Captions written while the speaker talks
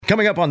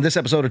Coming up on this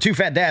episode of Two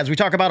Fat Dads, we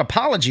talk about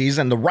apologies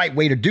and the right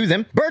way to do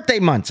them, birthday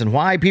months and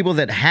why people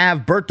that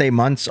have birthday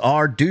months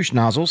are douche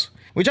nozzles.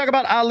 We talk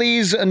about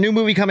Ali's new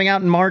movie coming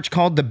out in March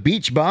called The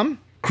Beach Bum,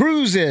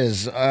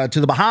 cruises to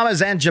the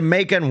Bahamas and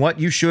Jamaica and what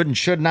you should and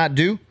should not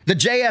do, the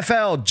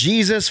JFL,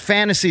 Jesus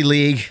Fantasy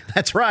League,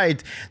 that's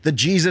right, the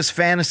Jesus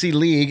Fantasy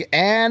League,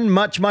 and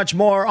much, much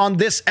more on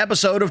this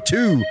episode of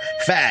Two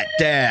Fat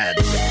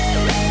Dads.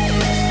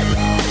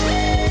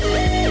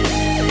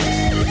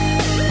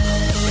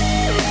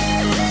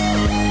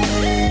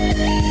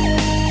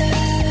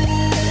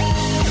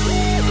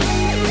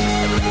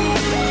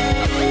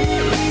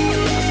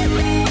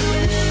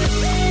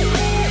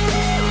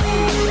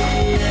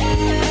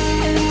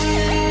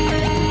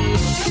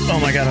 Oh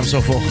my God, I'm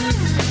so full.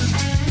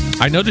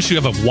 I noticed you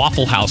have a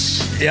Waffle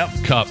House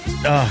cup.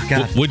 Oh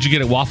God. What'd you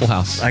get at Waffle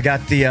House? I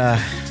got the,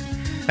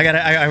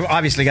 I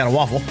obviously got a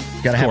waffle.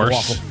 Got to have a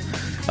waffle.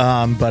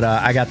 But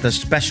I got the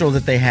special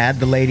that they had.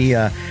 The lady,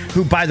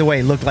 who, by the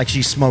way, looked like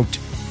she smoked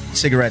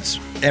cigarettes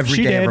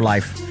every day of her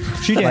life.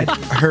 She did. Like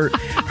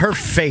her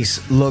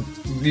face looked,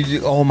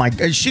 oh my,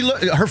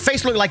 her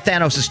face looked like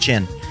Thanos'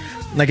 chin.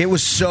 Like, it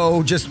was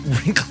so just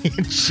wrinkly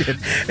and shit.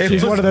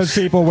 She's one of those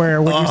people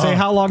where when you say,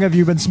 how long have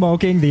you been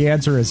smoking? The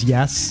answer is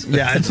yes.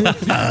 Yeah. Is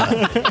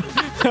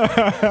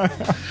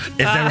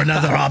there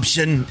another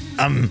option?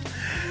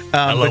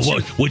 Hello,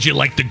 would you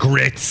like the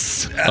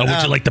grits? Or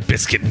would you like the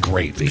biscuit and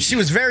gravy? She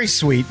was very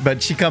sweet,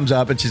 but she comes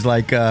up and she's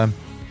like, what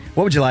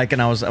would you like?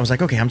 And I was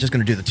like, okay, I'm just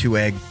going to do the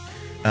 2-egg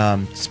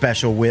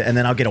special, and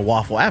then I'll get a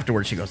waffle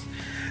afterwards. She goes,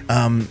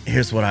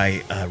 here's what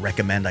I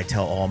recommend. I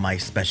tell all my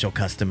special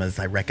customers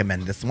I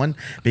recommend this one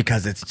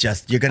because it's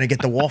just, you're going to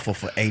get the waffle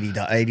for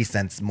 80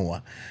 cents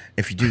more.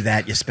 If you do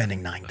that, you're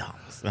spending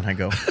 $9. And I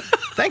go,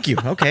 thank you.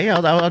 Okay,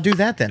 I'll do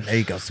that then. There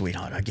you go,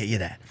 sweetheart. I'll get you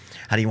that.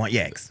 How do you want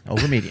your eggs?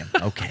 Over medium.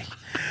 Okay.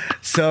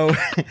 So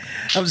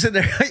I'm sitting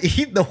there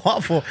eating the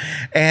waffle,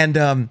 and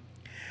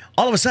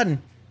all of a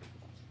sudden,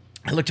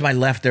 I look to my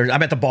left.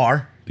 I'm at the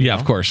bar. Yeah,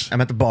 of course.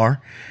 I'm at the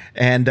bar,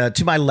 and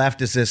to my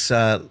left is this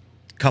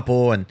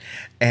couple,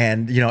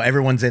 and you know,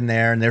 everyone's in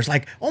there, and there's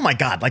like, oh my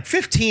God, like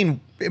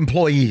 15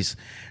 employees.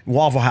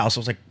 Waffle House. I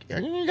was like,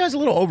 you guys are a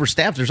little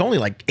overstaffed. There's only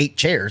like 8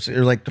 chairs.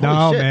 They're like,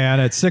 holy shit.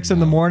 Man, at 6 in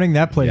the morning,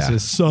 that place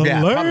is so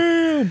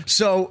lame.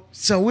 So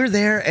we're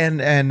there,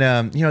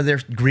 and you know,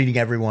 they're greeting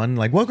everyone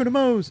like, welcome to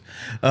Moe's.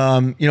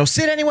 You know,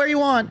 sit anywhere you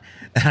want.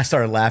 And I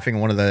started laughing.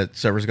 And one of the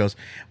servers goes,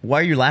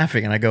 why are you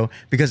laughing? And I go,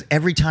 because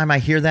every time I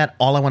hear that,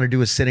 all I want to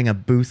do is sit in a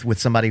booth with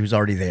somebody who's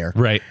already there.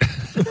 Right.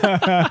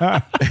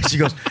 And she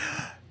goes,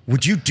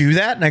 would you do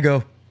that? And I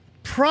go,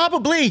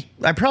 probably.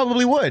 I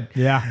probably would.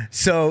 Yeah.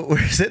 So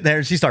we're sitting there,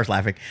 and she starts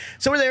laughing.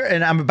 So we're there,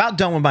 and I'm about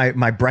done with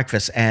my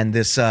breakfast, and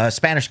this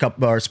Spanish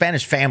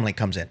family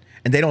comes in,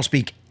 and they don't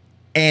speak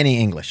any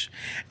English.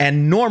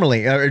 And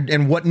normally,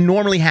 and what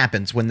normally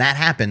happens when that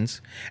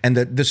happens, and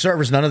the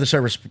servers, none of the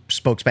servers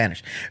spoke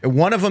Spanish.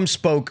 One of them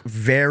spoke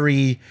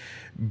very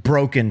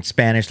broken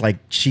Spanish, like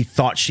she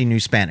thought she knew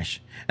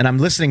Spanish. And I'm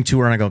listening to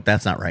her, and I go,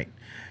 that's not right.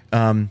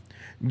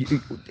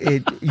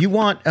 You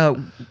want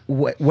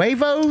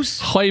huevos?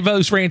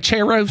 Huevos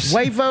rancheros?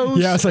 Huevos?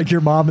 Yeah, it's like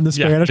your mom in the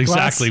Spanish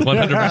exactly,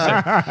 class.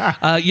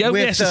 100%. Yo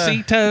With,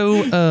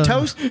 necesito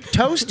toast?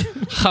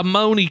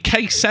 jamón y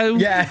queso.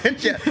 Yeah.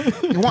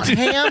 You want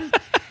ham?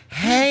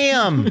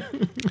 Ham.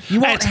 You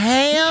want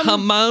ham?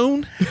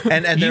 Jamón?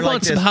 And You they're want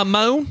like some this.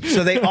 jamón?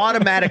 So they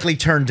automatically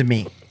turn to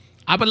me.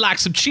 I would like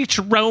some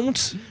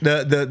chicharrones.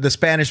 The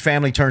Spanish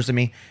family turns to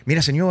me.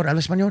 Mira, señor,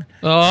 habla español.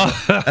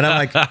 Oh. And I'm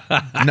like,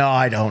 no,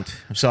 I don't.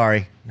 I'm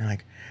sorry. And they're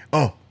like,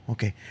 oh,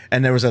 okay.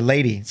 And there was a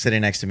lady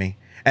sitting next to me.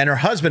 And her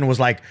husband was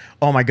like,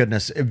 oh, my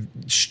goodness,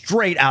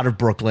 straight out of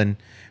Brooklyn.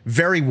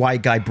 Very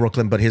white guy,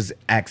 Brooklyn, but his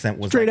accent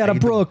was Straight like, out "How of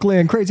you doing?"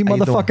 Brooklyn. Crazy How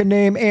you doing? motherfucking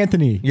name,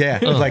 Anthony. Yeah,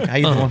 it was like, how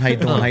you doing? How you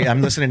doing?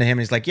 I'm listening to him. And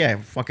he's like, yeah,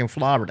 fucking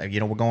Florida.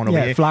 You know, we're going over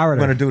Yeah, here. Florida.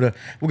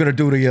 We're gonna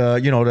do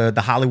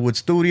the Hollywood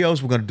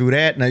studios. We're gonna do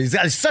that. And he's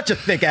got such a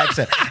thick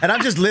accent. And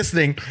I'm just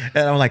listening,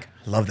 and I'm like,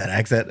 I love that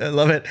accent. I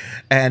love it.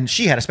 And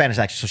she had a Spanish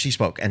accent, so she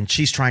spoke, and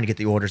she's trying to get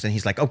the orders. And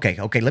he's like, okay,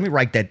 let me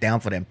write that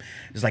down for them.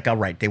 He's like, all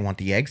right, they want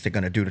the eggs. They're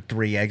gonna do the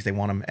 3 eggs. They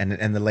want them,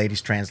 and the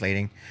lady's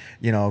translating,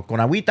 you know, con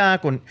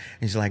agüita, con.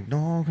 He's like,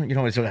 no, you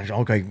know, it's like,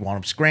 okay, you want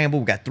them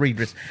scrambled. We got 3.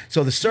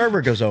 So the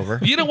server goes over.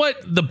 You know what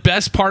the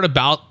best part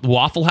about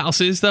Waffle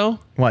House is, though?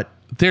 What?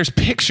 There's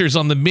pictures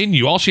on the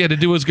menu. All she had to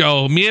do was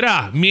go,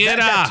 mira.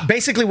 That's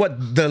basically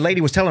what the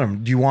lady was telling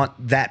him. Do you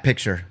want that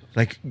picture?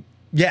 Like,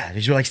 yeah. She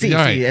was like, see,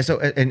 Right.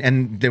 so,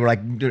 and they were like,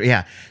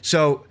 yeah.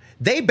 So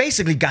they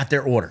basically got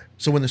their order.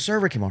 So when the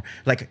server came on,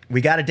 like, we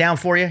got it down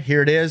for you.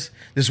 Here it is.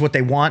 This is what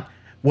they want.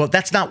 Well,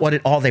 that's not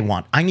all they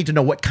want. I need to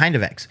know what kind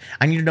of eggs.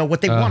 I need to know what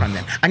they want on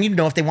them. I need to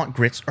know if they want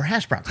grits or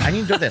hash browns. I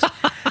need to know this.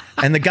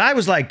 And the guy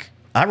was like,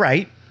 all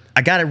right,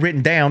 I got it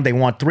written down. They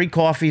want 3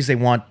 coffees. They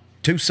want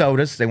 2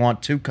 sodas. They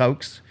want 2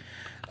 Cokes.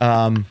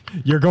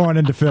 You're going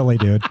into Philly,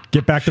 dude.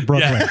 Get back to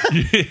Brooklyn.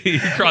 Yeah. You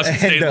cross the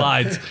state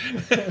lines.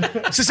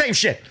 It's the same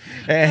shit.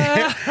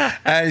 And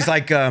he's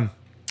like, and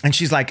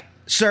she's like,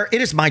 sir,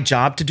 it is my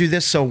job to do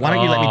this, so why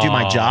don't you let me do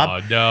my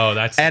job? Oh no,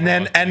 that's And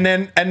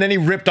then he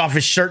ripped off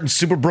his shirt and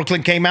Super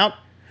Brooklyn came out.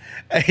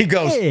 And he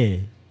goes,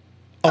 Hey.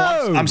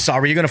 I'm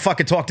sorry, you're gonna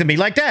fucking talk to me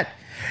like that?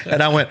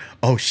 And I went,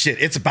 oh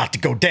shit, it's about to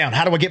go down.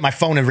 How do I get my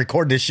phone and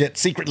record this shit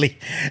secretly?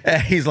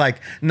 And he's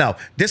like, no,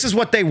 this is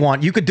what they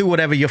want. You could do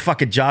whatever your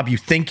fucking job you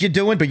think you're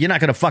doing, but you're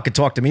not gonna fucking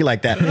talk to me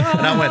like that. And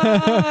I went,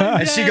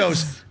 and she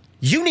goes,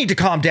 you need to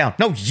calm down.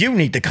 No, you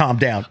need to calm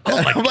down.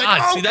 Oh my I'm God!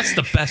 like, See, that's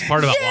the best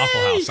part about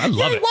Waffle House. I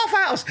love it. Waffle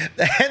House.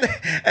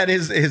 And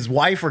his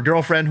wife or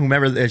girlfriend,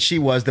 whomever she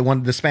was,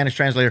 the Spanish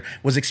translator,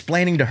 was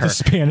explaining to her. The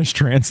Spanish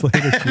translator.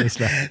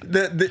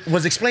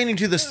 Was explaining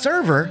to the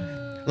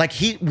server, like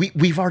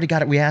we've already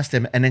got it. We asked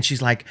him, and then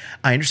she's like,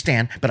 I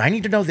understand, but I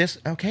need to know this.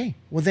 Okay,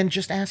 well then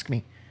just ask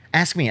me,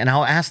 and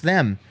I'll ask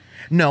them.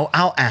 No,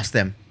 I'll ask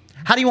them.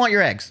 How do you want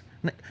your eggs?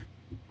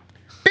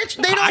 Bitch,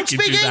 they don't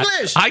speak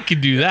English. I can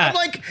do that. I'm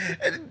like,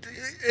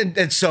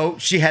 and so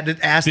she had to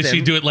ask them. Did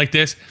she do it like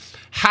this?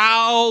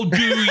 How do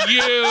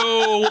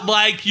you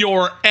like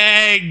your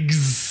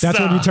eggs? That's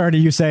when you turn to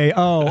you say,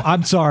 oh,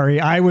 I'm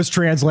sorry. I was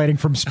translating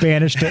from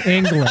Spanish to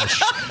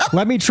English.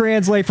 Let me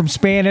translate from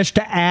Spanish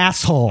to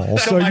asshole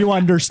so you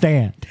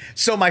understand.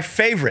 So my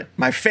favorite,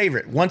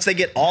 once they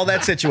get all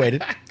that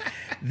situated,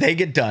 they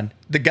get done.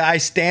 The guy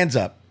stands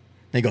up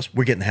and he goes,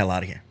 we're getting the hell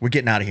out of here. We're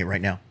getting out of here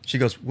right now. She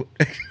goes,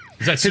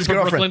 is that his Super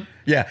girlfriend? Brooklyn?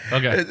 Yeah.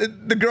 Okay.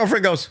 The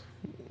girlfriend goes,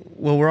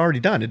 well, we're already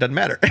done. It doesn't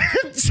matter.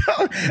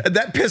 So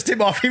that pissed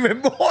him off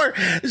even more.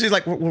 She's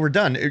like, well, we're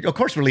done. Of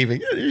course we're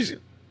leaving.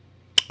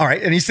 All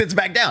right. And he sits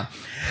back down.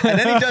 And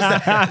then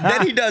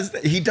he does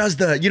he does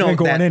the, you know, ain't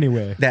going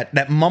anyway.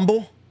 that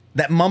mumble,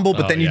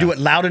 but then you do it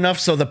loud enough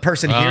so the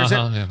person hears it.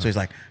 Yeah. So he's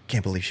like,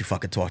 can't believe she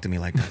fucking talked to me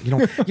like that. You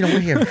know, we're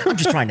here. I'm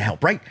just trying to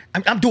help, right?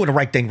 I'm doing the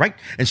right thing, right?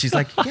 And she's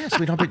like, yeah,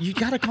 sweetheart, but you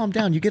gotta calm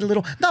down. You get a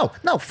little,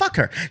 no, fuck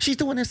her. She's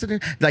doing this,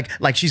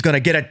 like she's gonna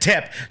get a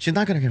tip. She's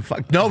not gonna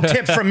get no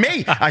tip from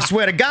me. I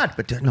swear to God.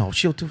 But no,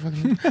 she'll do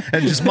fucking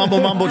and just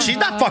mumble. She's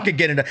not fucking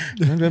getting it.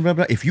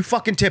 If you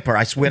fucking tip her,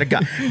 I swear to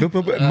God,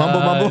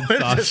 mumble.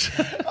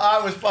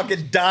 I was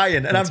fucking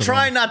dying, and I'm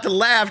trying not to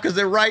laugh because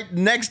they're right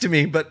next to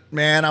me. But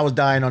man, I was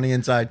dying on the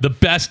inside. The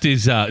best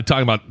is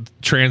talking about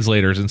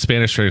translators and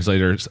Spanish translators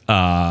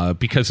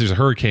because there's a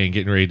hurricane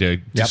getting ready to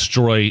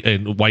destroy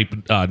and wipe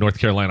North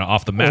Carolina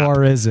off the map.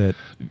 Or is it?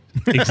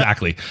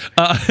 Exactly.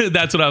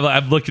 That's what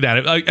I'm looking at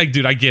it.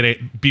 Dude, I get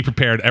it. Be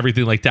prepared,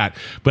 everything like that.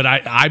 But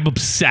I'm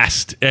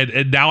obsessed.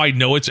 And now I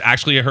know it's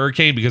actually a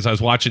hurricane because I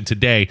was watching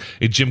today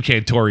and Jim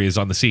Cantori is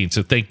on the scene.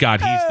 So thank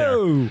God he's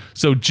there.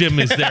 So Jim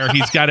is there.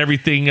 He's got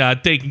everything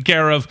taken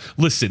care of.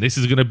 Listen, this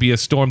is going to be a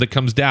storm that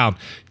comes down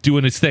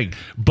doing its thing.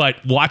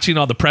 But watching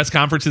all the press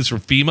conferences from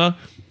FEMA,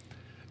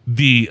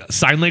 the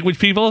sign language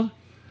people.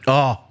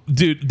 Oh,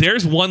 dude,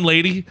 there's one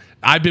lady.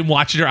 I've been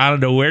watching her. I don't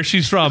know where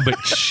she's from, but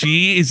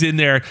she is in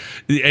there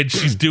and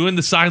she's doing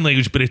the sign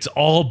language, but it's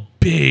all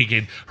big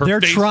and they're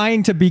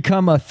trying to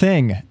become a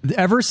thing.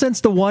 Ever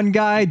since the one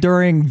guy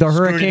during the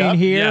hurricane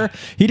here,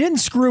 he didn't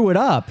screw it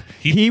up.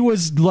 He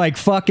was like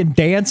fucking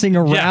dancing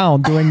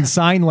around doing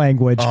sign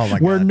language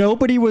where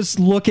nobody was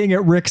looking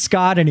at Rick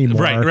Scott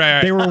anymore.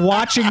 Right. They were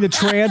watching the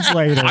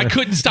translator. I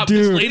couldn't stop.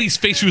 This lady's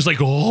face, she was like,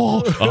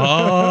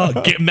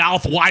 get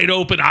mouth wide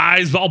open,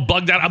 eyes all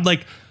bugged out. I'm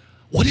like,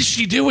 what is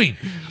she doing?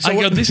 So I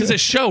go, this is a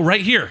show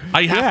right here.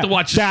 I have to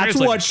watch this. That's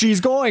what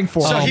she's going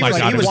for. So he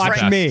was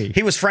watching me.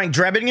 He was Frank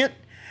Drebbing it?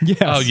 Yes.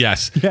 Oh,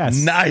 yes.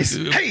 Nice.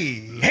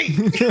 Hey.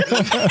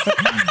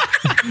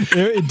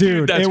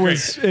 Dude, it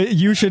was.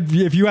 You should,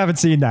 if you haven't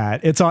seen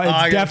that, it's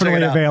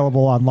definitely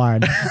available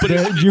online.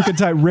 But you can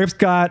type Rick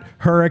Scott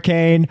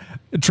Hurricane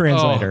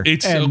Translator.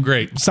 It's so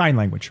great. Sign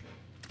language.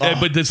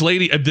 But this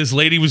lady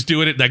was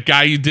doing it. That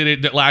guy who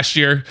did it last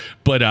year.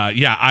 But I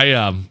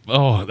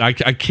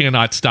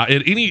cannot stop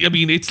it.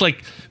 It's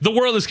like the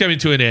world is coming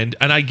to an end,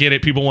 and I get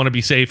it. People want to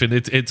be safe, and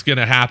it's going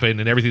to happen,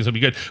 and everything's going to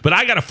be good. But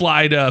I got to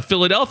fly to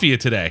Philadelphia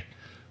today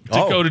to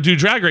go to do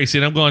drag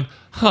racing. I'm going,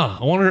 I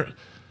wonder.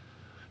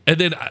 And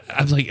then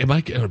I was like, am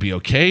I going to be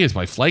okay? Is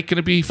my flight going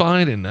to be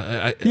fine? And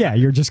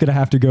you're just going to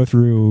have to go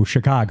through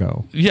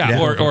Chicago.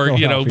 Or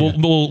you know,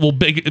 we'll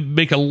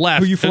make a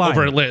left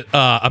over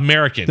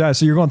American. Yeah,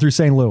 so you're going through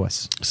St.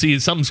 Louis. See,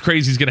 something's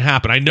crazy is going to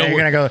happen. I know you're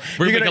going to go.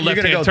 We're going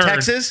to go turn.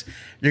 Texas.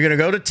 You're going to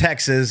go to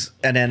Texas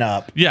and then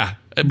up. Yeah,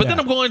 but then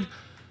I'm going.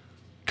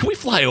 Can we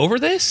fly over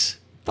this?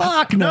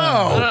 Fuck no.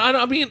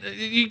 I mean,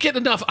 you get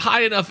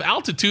high enough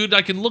altitude,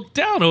 I can look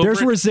down over.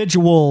 There's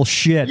residual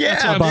shit. Yeah,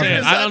 that's what I'm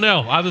saying. I don't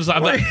know. I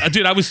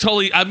was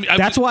totally.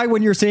 That's why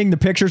when you're seeing the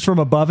pictures from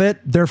above it,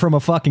 they're from a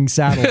fucking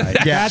satellite.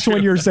 That's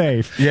when you're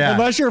safe. Yeah.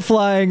 Unless you're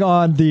flying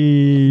on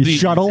the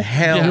shuttle,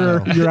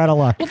 you're out of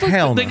luck.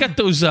 Well, they got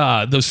those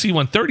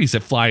C-130s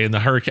that fly in the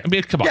hurricane. I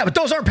mean, come on. Yeah, but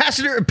those aren't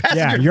passenger.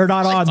 Yeah, you're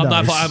not on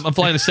those. I'm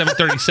flying a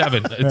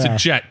 737. It's a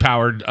jet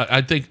powered.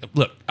 I think.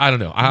 Look, I don't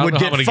know. I don't know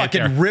how I'm going to get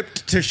there.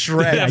 Ripped to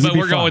shreds. Yeah, but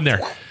we're going there.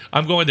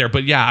 I'm going there.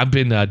 But yeah, I've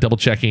been double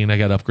checking. I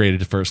got upgraded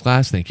to first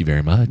class. Thank you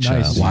very much.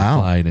 Nice. Wow.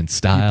 Flying in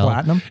style.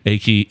 Platinum?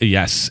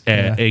 Yes.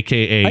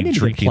 AKA I need to get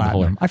drinking the whole.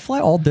 platinum. I fly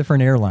all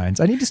different airlines.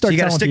 I need to start. So you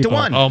gotta telling stick to people.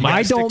 one. Oh, my-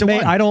 I Stick don't. to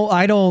one.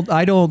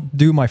 I don't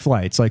do my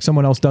flights. Like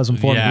someone else does them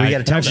for Yeah, me. We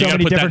gotta tell I have them. so You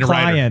many gotta put that in different your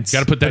rider. clients. Got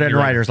to put that Put in in your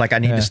writers like I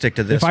need to stick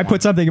to this. If I one.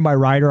 put something in my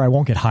rider, I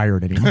won't get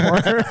hired anymore.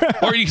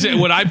 Or you can say,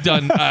 what I've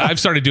done, I've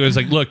started doing is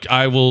like, look,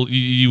 I will.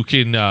 You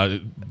can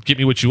get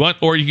me what you want,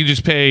 or you can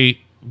just pay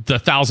the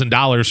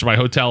 $1,000 for my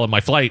hotel and my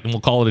flight, and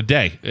we'll call it a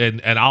day,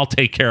 and I'll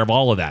take care of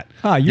all of that.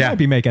 You Yeah. might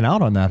be making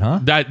out on that, huh?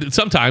 That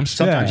sometimes,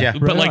 yeah.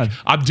 But Right like on.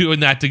 I'm doing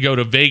that to go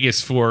to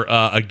Vegas for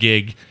a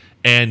gig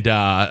and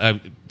a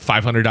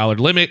 $500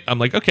 limit. I'm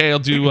like, okay, I'll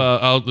do.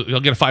 I'll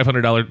get a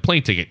 $500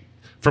 plane ticket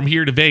from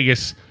here to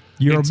Vegas.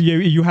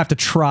 You have to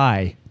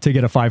try to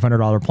get a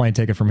 $500 plane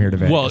ticket from here to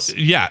Vegas. Well,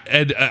 yeah,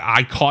 and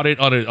I caught it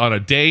on a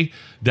day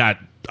that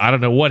I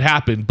don't know what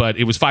happened, but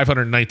it was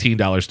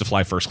 $519 to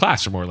fly first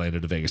class from Orlando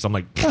to Vegas. I'm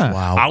like,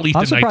 Wow. I'll eat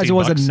I'm the surprised it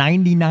wasn't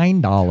 $19.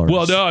 $99.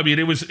 Well, no, I mean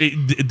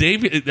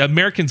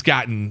Americans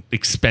gotten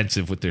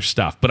expensive with their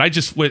stuff, but I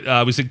just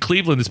was in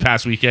Cleveland this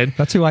past weekend.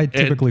 That's who I and-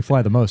 typically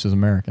fly the most is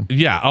American.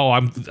 Yeah. Oh,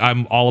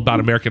 I'm all about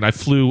American. I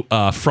flew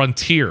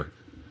Frontier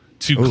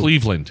to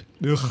Cleveland.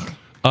 with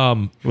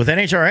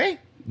NHRA.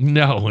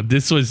 No,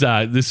 this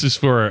is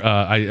for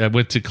I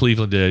went to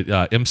Cleveland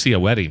to MC a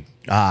wedding.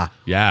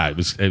 Yeah, it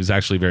was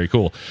actually very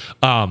cool.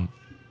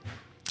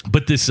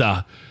 But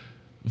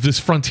this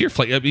Frontier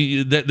flight, I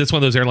mean, that's one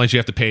of those airlines you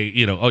have to pay.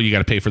 You know, you got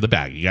to pay for the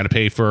bag. You got to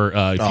pay for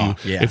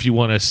if you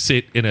want to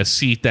sit in a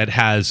seat that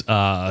has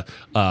a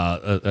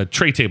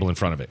tray table in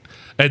front of it.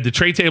 And the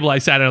tray table I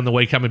sat at on the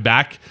way coming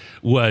back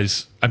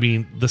was, I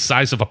mean, the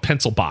size of a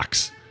pencil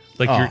box.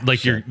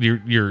 Like your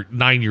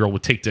 9-year-old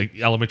would take to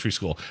elementary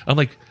school. I'm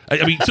like,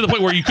 I mean, to the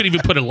point where you couldn't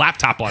even put a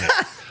laptop on it.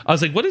 I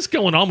was like, what is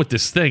going on with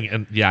this thing?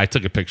 And yeah, I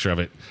took a picture of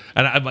it.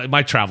 And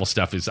my travel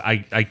stuff is I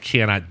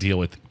cannot deal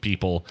with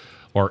people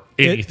or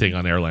anything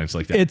on airlines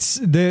like that. It's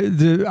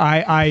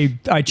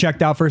I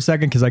checked out for a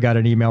second because I got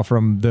an email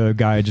from the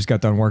guy I just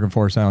got done working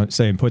for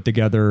saying put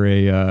together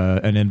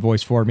an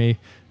invoice for me.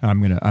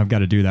 I've got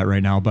to do that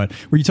right now. But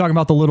were you talking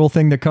about the little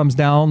thing that comes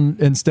down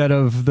instead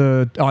of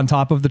on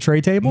top of the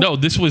tray table? No,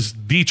 this was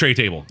the tray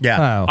table.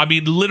 Yeah. Oh. I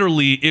mean,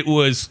 literally, it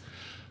was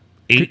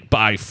 8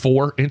 by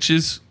 4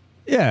 inches.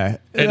 Yeah.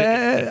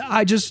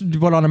 I just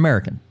went on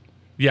American.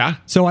 Yeah.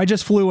 So I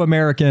just flew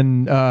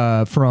American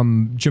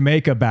from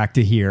Jamaica back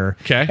to here.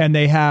 Okay. And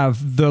they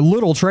have the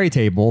little tray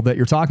table that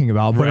you're talking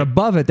about, but Right.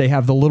 above it they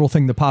have the little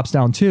thing that pops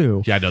down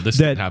too. Yeah, no, this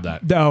didn't have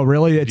that. Oh,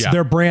 really? It's Yeah.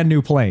 they're brand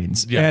new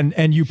planes. Yeah.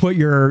 And you put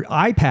your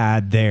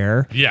iPad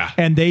there. Yeah.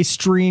 And they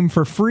stream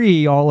for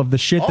free all of the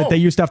shit that Oh. they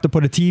used to have to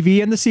put a TV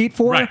in the seat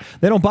for. Right.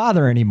 They don't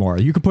bother anymore.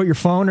 You can put your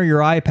phone or your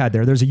iPad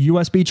there. There's a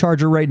USB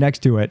charger right next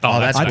to it. Oh,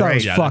 that's I thought great. it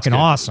was Yeah, that's fucking good.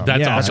 awesome. That's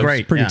yeah, awesome. I was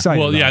Great. pretty Yeah. excited.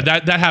 Well, about yeah,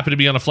 it. that happened to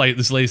be on a flight.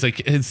 This lady's like,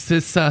 "Is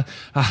this?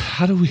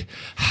 How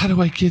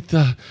do I get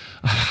the?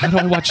 How do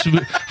I watch?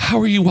 How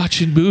are you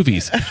watching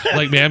movies?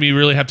 Like, ma'am, you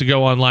really have to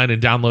go online and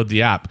download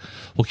the app.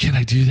 Well, can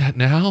I do that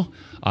now?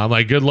 I'm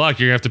like, good luck.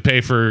 You're gonna have to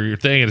pay for your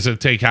thing, and it's gonna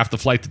take half the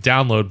flight to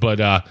download. But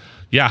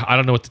yeah, I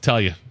don't know what to tell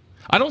you.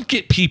 I don't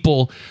get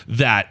people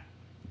that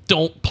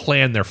don't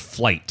plan their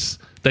flights,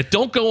 that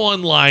don't go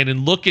online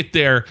and look at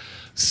their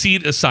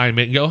seat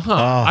assignment and go,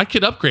 I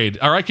could upgrade,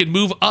 or I could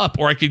move up,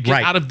 or I could get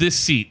Right. out of this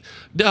seat.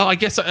 No, I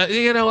guess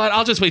you know what?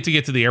 I'll just wait to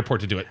get to the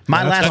airport to do it.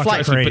 My That's last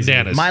fucking flight, crazy.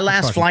 bananas. my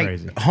last fucking flight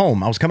crazy.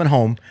 home. I was coming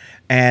home,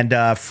 and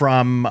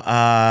from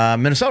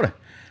Minnesota,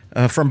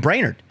 from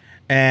Brainerd,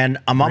 and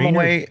I'm on my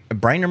way.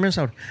 Brainerd,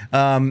 Minnesota.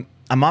 I'm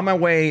on my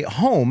way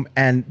home,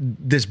 and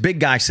this big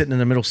guy sitting in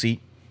the middle seat.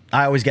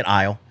 I always get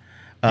aisle.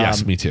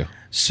 Yes, me too.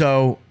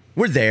 So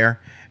we're there,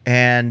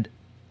 and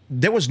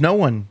there was no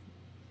one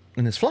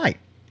in this flight.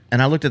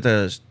 And I looked at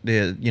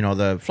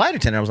the flight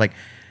attendant. I was like,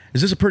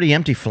 "Is this a pretty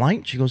empty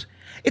flight?" She goes,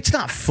 "It's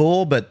not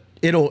full, but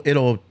it'll."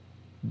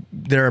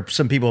 There are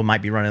some people who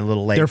might be running a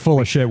little late. They're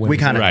full of shit when We you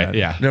kind of say Right,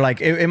 yeah. They're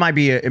like, it might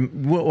be.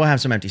 We'll have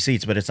some empty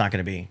seats, but it's not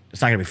going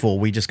to be full.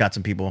 We just got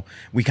some people.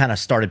 We kind of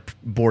started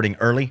boarding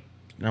early,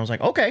 and I was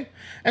like, okay.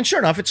 And sure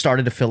enough, it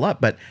started to fill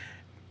up. But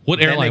What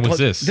then airline they was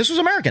clo- this? This was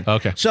American.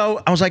 Okay.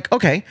 So I was like,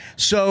 okay.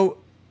 So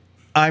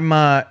I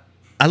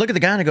look at the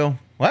guy and I go,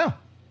 well,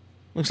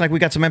 looks like we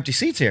got some empty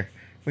seats here.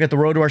 We got the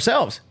row to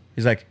ourselves.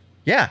 He's like,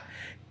 yeah.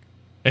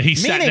 And he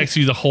sat next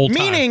to you the whole time.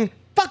 Meaning,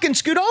 fucking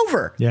scoot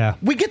over. Yeah.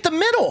 We get the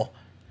middle.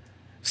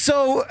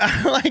 So,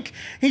 like,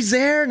 he's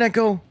there, and I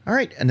go, all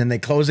right. And then they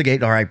close the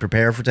gate. All right,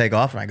 prepare for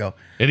takeoff. And I go,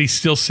 And he's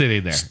still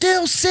sitting there.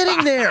 still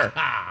sitting there.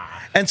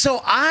 And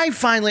so I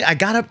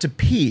got up to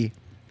pee.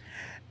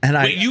 And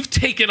Wait, you've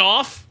taken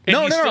off? And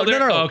no, he's still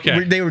there? no.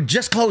 Okay. They were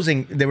just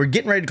closing. They were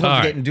getting ready to close All the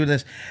right. gate and do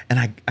this. And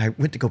I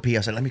went to go pee.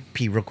 I said, let me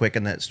pee real quick.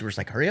 And the steward's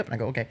like, hurry up. And I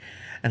go, okay.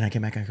 And I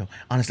came back and I go,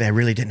 honestly, I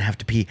really didn't have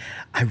to pee.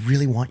 I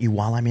really want you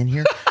while I'm in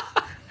here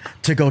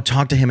to go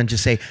talk to him and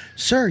just say,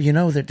 sir, you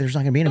know that there's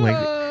not going to be any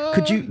way.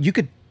 Could you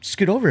could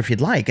scoot over if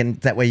you'd like. And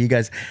that way you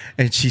guys,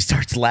 and she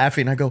starts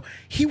laughing. I go,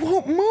 he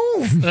won't move.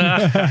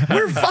 move.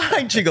 We're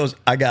fine. She goes,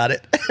 I got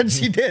it. And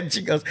she did.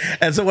 She goes,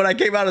 and so when I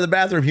came out of the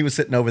bathroom, he was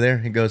sitting over there.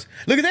 He goes,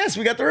 look at this.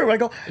 We got the room. I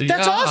go,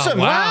 that's awesome.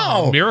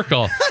 Wow.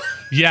 Miracle.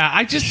 Yeah,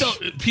 I just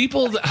don't.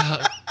 People,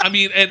 I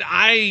mean,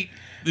 and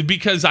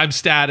because I'm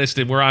statist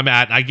and where I'm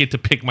at, I get to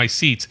pick my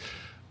seats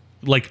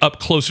like up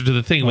closer to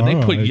the thing. When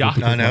they put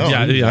yacht, I know.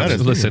 Yeah.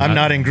 Listen, I'm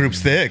not in group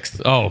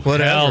 6. Oh,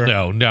 whatever.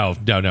 Hell no.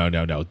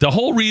 The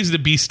whole reason to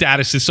be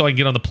statist is so I can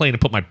get on the plane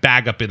and put my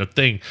bag up in a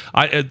thing.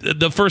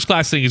 The first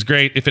class thing is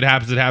great. If it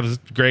happens, it happens.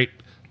 Great.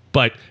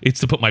 But it's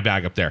to put my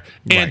bag up there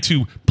and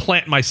to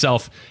plant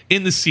myself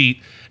in the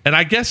seat. And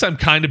I guess I'm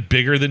kind of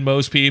bigger than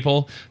most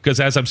people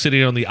because as I'm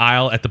sitting on the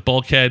aisle at the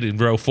bulkhead in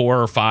row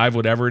 4 or 5,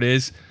 whatever it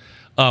is,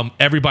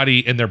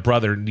 everybody and their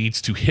brother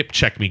needs to hip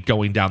check me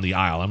going down the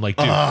aisle. I'm like,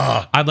 dude,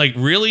 I'm like,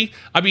 really?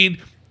 I mean,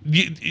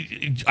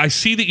 I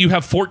see that you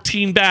have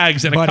 14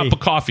 bags and a cup of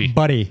coffee.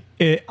 Buddy,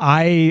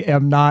 I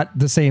am not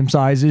the same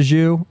size as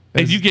you.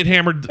 And you get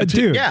hammered.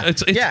 Dude,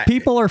 It's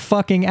people are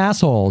fucking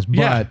assholes,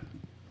 but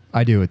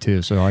I do it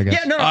too, so I guess.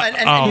 Yeah, no.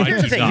 And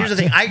here's the thing. Here's the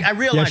thing. I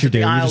realize that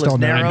the aisle is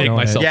narrow. I make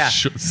myself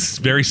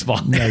very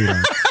small. No, you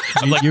don't.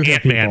 I'm like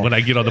Ant-Man when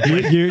I get on the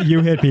plane.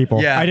 You hit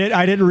people. Yeah.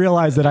 I didn't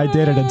realize that I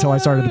did it until I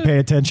started to pay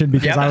attention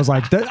because I was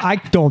like, I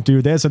don't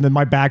do this, and then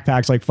my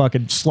backpack's like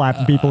fucking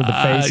slapping people in the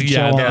face.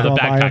 And the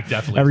backpack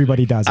definitely.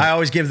 Everybody does it. I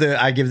always give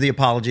the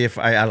apology if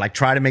I like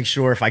try to make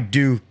sure if I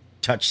do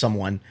touch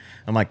someone,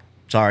 I'm like,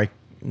 sorry.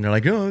 And they're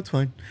like, oh, it's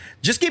fine.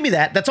 Just give me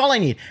that. That's all I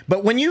need.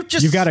 But when you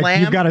just you've got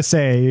to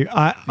say,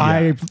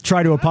 I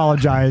try to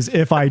apologize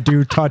if I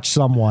do touch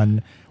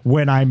someone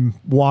when I'm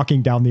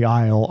walking down the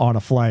aisle on a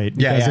flight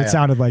because it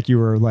sounded like you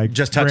were like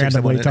just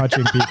randomly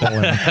touching people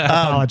and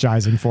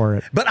apologizing for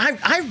it. But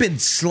I've been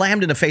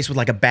slammed in the face with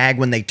like a bag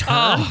when they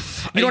turn.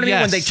 You know what I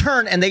mean? When they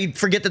turn and they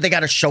forget that they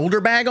got a shoulder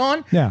bag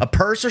on, a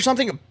purse or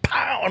something.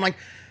 Pow! I'm like,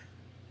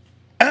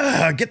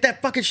 get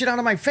that fucking shit out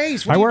of my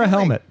face. I wear a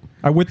helmet.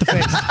 With the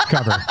face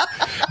cover.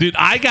 Dude,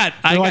 are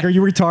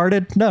you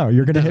retarded? No,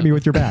 you're going to hit me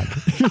with your bag.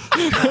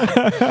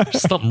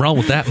 Something wrong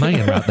with that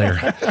man right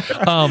there.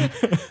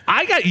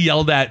 I got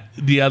yelled at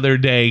the other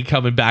day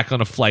coming back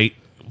on a flight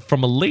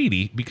from a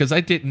lady because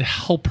I didn't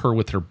help her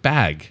with her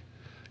bag,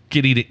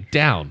 getting it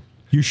down.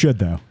 You should,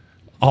 though.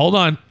 Hold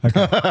on.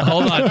 Okay.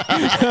 Hold on.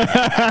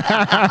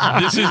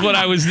 This is what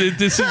I was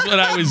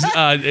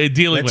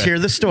dealing with. Let's hear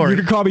the story. You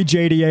can call me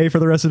JDA for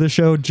the rest of the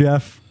show,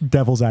 Jeff,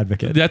 Devil's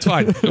Advocate. That's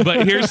fine.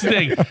 But here's the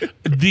thing.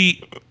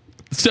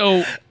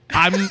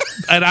 I don't know.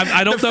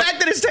 The fact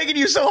that it's taking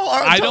you so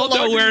hard. I don't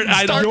know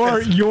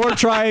where You're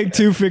trying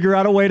to figure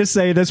out a way to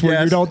say this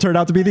where you don't turn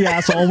out to be the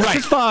asshole, which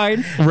is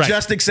fine. Right.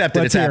 Just accept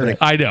it. It's happening.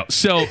 I know.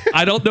 So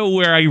I don't know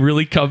where I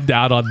really come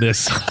down on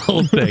this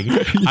whole thing.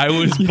 I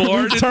was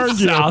born in the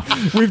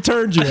South. We've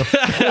turned you.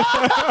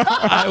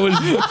 I was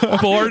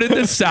born in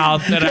the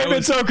South. And I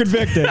was so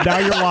convicted. Now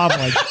you're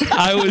wobbling.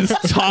 I was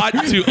taught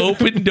to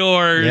open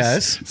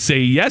doors, say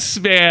yes,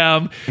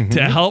 ma'am,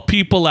 to help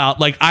people out.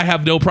 Like I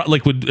have no problem.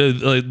 Like with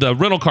the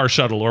rental car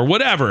shuttle or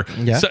whatever.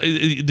 Yeah. So,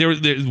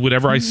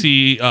 whenever I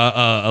see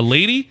a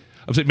lady,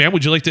 I'm saying, ma'am,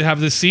 would you like to have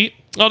this seat?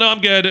 Oh, no,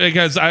 I'm good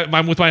because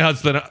I'm with my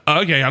husband.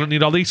 Okay, I don't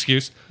need all the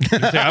excuse.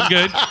 I'm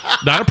good.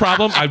 Not a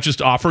problem. I've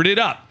just offered it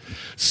up.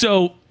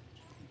 So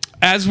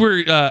as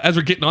we're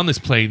getting on this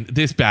plane,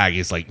 this bag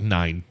is like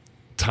 9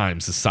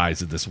 times the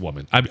size of this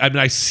woman. I mean,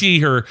 I see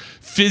her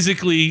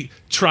physically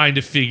trying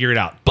to figure it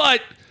out.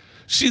 But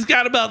she's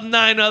got about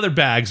 9 other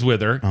bags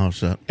with her. Oh,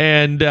 shit.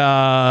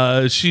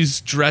 And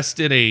she's dressed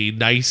in a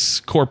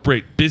nice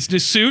corporate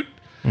business suit.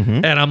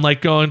 Mm-hmm. And I'm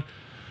like going,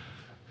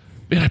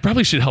 man, I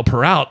probably should help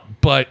her out.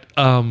 But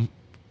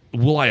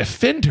will I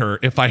offend her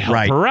if I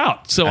help her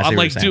out? So I'm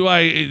like, do I,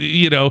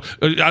 I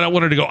don't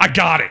want her to go, I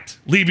got it.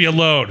 Leave me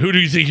alone. Who do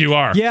you think you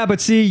are? Yeah, but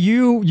see,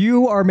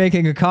 you are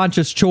making a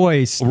conscious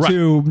choice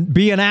to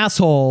be an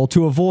asshole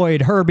to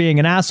avoid her being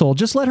an asshole.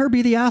 Just let her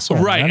be the asshole.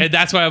 Right. Man. And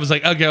that's why I was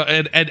like,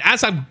 okay. And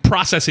as I'm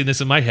processing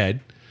this in my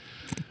head,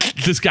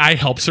 this guy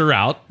helps her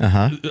out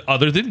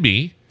other than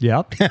me.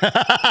 Yep.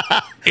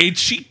 And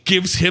she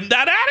gives him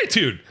that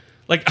attitude.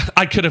 Like,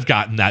 I could have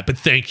gotten that, but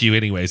thank you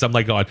anyways. I'm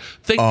like going,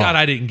 thank God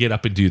I didn't get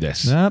up and do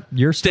this. Yep,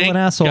 you're still an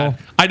asshole. God.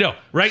 I know,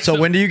 right? So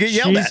when do you get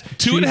yelled at?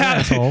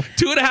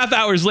 2.5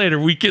 hours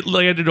later, we get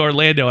landed in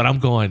Orlando, and I'm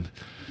going,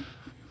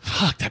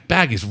 fuck, that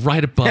bag is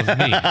right above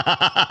me.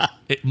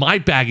 My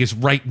bag is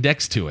right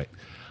next to it.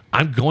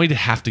 I'm going to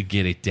have to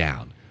get it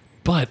down.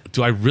 But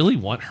do I really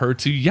want her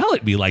to yell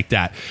at me like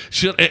that?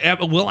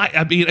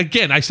 I mean,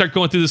 again, I start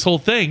going through this whole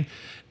thing,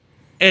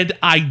 and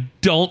I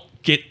don't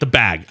get the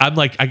bag.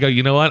 I go,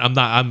 you know what?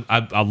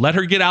 I'll let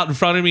her get out in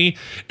front of me.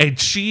 And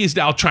she is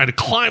now trying to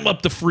climb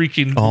up the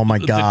freaking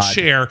the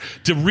chair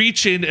to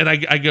reach in. And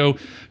I go,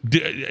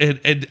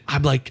 and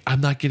I'm like,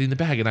 I'm not getting the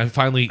bag.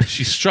 And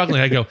she's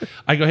struggling. I go,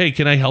 hey,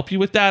 can I help you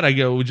with that? I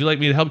go, would you like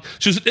me to help?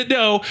 She goes,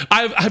 no,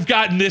 I've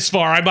gotten this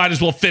far. I might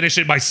as well finish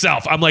it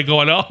myself. I'm like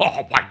going,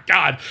 oh my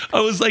God.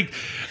 I was like,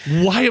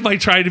 why am I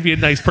trying to be a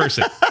nice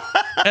person?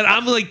 And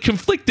I'm like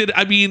conflicted.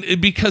 I mean,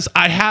 because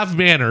I have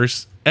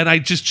manners. and I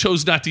just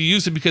chose not to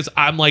use them because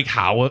I'm like,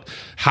 how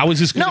is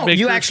this going to make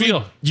her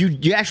feel?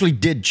 You actually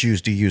did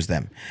choose to use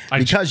them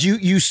because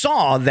you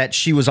saw that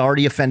she was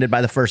already offended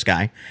by the first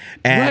guy,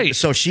 and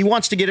so she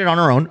wants to get it on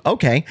her own.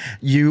 Okay,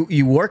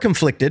 you were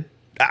conflicted.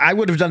 I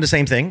would have done the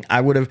same thing. I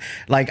would have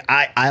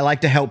I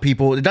like to help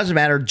people. It doesn't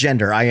matter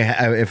gender.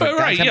 If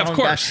of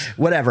course,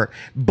 whatever.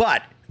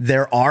 But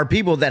there are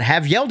people that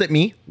have yelled at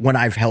me when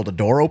I've held a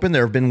door open.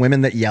 There have been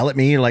women that yell at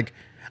me like,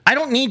 I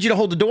don't need you to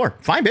hold the door.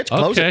 Fine, bitch,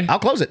 close it. I'll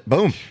close it.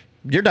 Boom.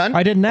 You're done.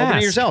 I didn't Open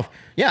ask. it yourself.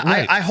 Yeah,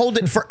 I hold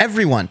it for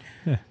everyone.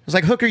 It's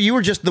like, hooker, you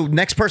were just the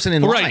next person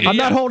in line. I'm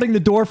not holding the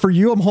door for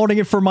you. I'm holding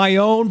it for my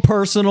own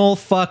personal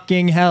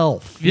fucking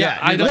health. Yeah,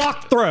 I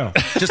walk through.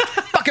 Just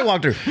fucking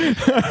walk through.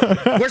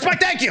 Where's my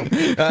thank you?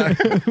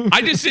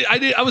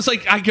 I was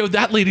like, I go,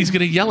 that lady's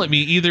gonna yell at me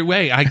either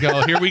way. I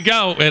go, here we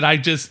go,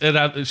 and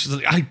she's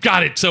like, I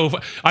got it. So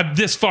if I'm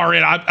this far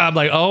in, I'm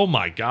like, oh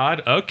my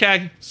god,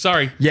 okay,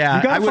 sorry. Yeah,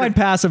 you gotta find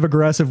passive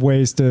aggressive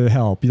ways to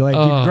help. You you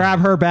grab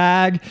her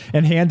bag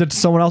and hand it to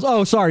someone else.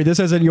 Oh, sorry, this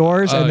isn't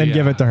yours, and then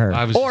give it to her.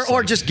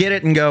 Or just get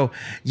it and go,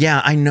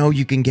 yeah, I know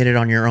you can get it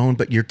on your own,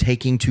 but you're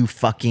taking too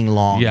fucking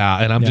long. Yeah,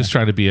 and I'm just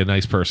trying to be a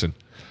nice person.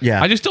 Yeah.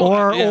 I just don't.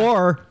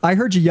 Or I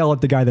heard you yell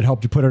at the guy that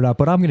helped you put it up,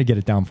 but I'm going to get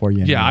it down for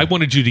you. Yeah, I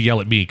wanted you to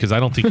yell at me because I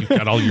don't think you've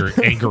got all your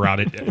anger out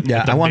it.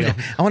 Yeah, I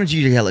wanted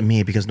you to yell at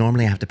me because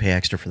normally I have to pay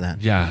extra for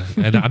that. Yeah,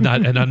 and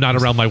I'm not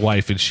around my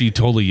wife, and she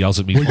totally yells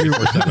at me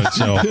 24/7.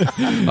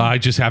 So I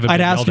just haven't. I'd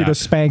ask you to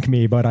spank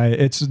me, but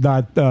it's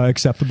not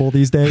acceptable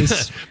these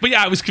days. But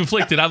yeah, I was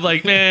conflicted. I'm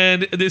like,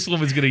 man, this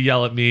woman's going to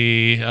yell at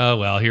me. Oh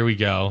well, here we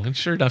go. And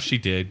sure enough, she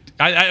did.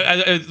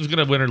 I was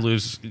going to win or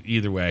lose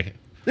either way.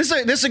 This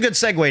is a good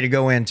segue to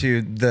go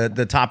into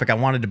the topic I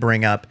wanted to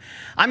bring up.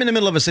 I'm in the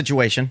middle of a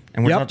situation,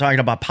 and we're not talking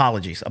about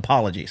apologies.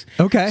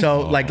 Okay.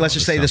 So, let's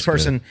just say this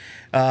person,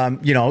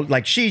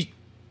 she.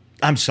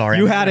 I'm sorry.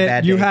 You had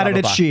it. You had it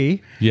at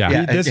she.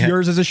 Yeah.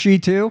 Yours is a she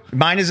too.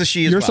 Mine is a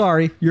she. You're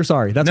sorry. You're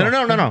sorry. That's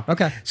no.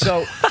 Okay.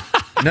 So.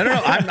 No.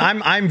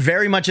 I'm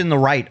very much in the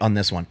right on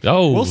this one.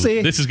 Oh, we'll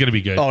see. This is going to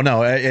be good. Oh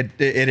no, it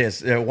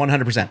is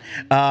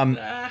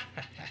 100%.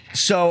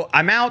 So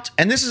I'm out,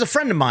 and this is a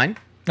friend of mine.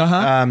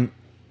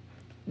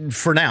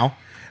 For now,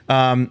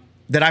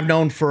 that I've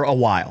known for a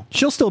while.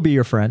 She'll still be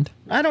your friend.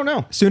 I don't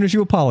know. As soon as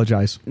you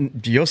apologize.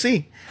 You'll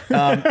see.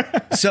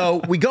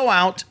 So we go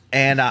out,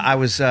 and I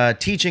was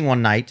teaching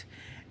one night,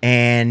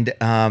 and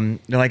they're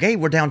like, hey,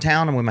 we're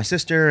downtown. I'm with my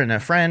sister and a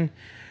friend.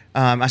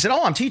 I said,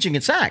 I'm teaching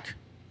at SAC.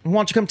 Why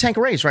don't you come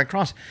Tanqueray's right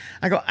across?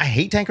 I go, I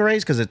hate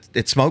Tanqueray's because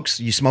it smokes.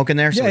 You smoke in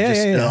there. So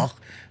ugh.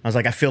 I was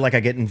like, I feel like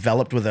I get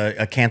enveloped with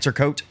a cancer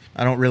coat.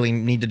 I don't really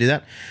need to do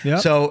that. Yep.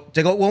 So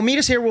they go, well, meet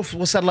us here. We'll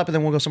settle up and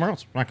then we'll go somewhere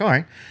else. I'm like, all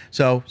right.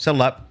 So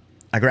settle up.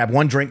 I grab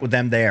one drink with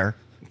them there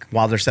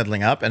while they're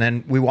settling up. And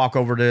then we walk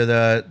over to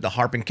the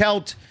Harp and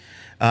Celt.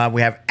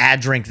 We have a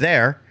drink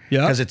there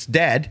because it's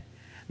dead.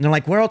 And they're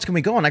like, where else can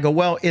we go? And I go,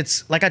 well,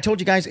 it's like I told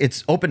you guys,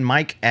 it's open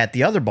mic at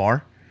the other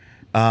bar.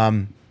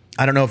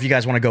 I don't know if you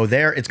guys want to go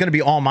there. It's going to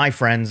be all my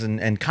friends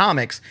and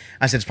comics.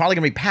 I said, it's probably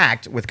going to be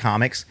packed with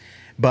comics,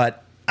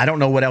 but I don't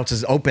know what else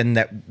is open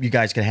that you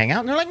guys can hang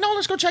out. And they're like, no,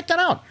 let's go check that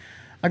out.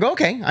 I go,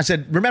 okay. I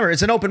said, remember,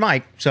 it's an open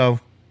mic, so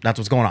that's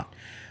what's going on.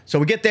 So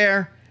we get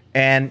there,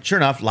 and sure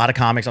enough, a lot of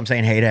comics. I'm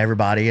saying hey to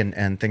everybody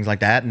and things like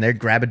that, and they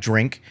grab a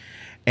drink.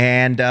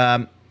 And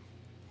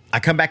I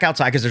come back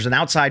outside because there's an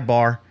outside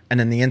bar and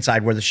then the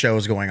inside where the show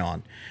is going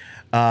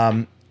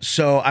on.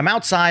 So I'm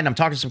outside and I'm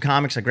talking to some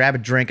comics. I grab a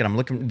drink and I'm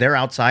looking. They're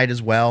outside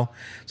as well.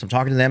 So I'm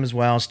talking to them as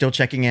well, still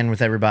checking in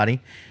with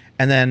everybody.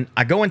 And then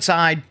I go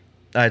inside.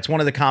 It's one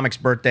of the comics'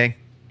 birthday.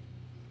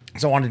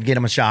 So I wanted to get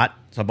them a shot.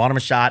 So I bought them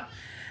a shot.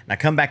 And I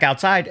come back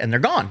outside and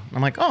they're gone.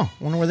 I'm like, oh,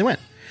 I wonder where they went.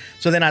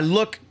 So then I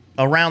look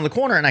around the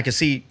corner and I can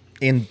see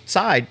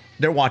inside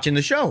they're watching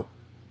the show.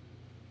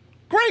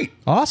 Great.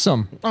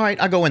 Awesome. All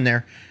right, I go in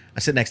there.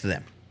 I sit next to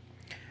them.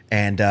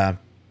 And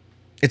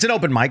it's an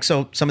open mic,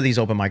 so some of these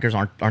open micers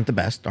aren't the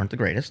best, aren't the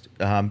greatest.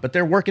 But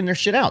they're working their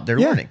shit out. They're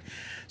learning.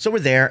 So we're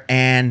there,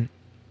 and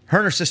her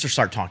and her sister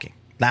start talking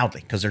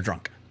loudly because they're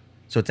drunk.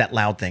 So it's that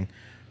loud thing.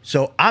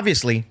 So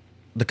obviously,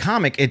 the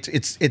comic,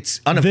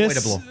 it's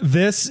unavoidable.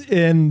 This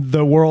in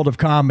the world of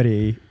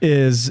comedy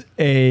is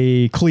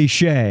a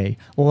cliche.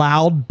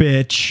 Loud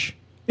bitch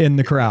in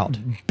the crowd.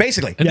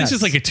 Basically. And this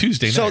is like a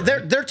Tuesday night. So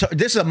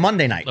this is a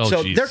Monday night. Oh,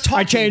 so geez. they're talking.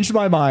 I changed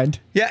my mind.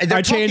 Yeah,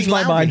 I changed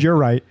my mind. You're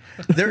right.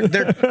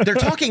 They're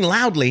talking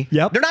loudly.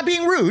 Yep. They're not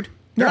being rude.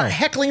 They're not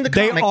heckling the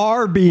comic. They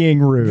are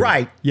being rude.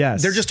 Right.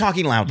 Yes. They're just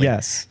talking loudly.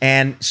 Yes.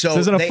 And so this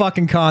isn't a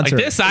fucking concert.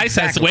 Like this ice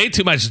has way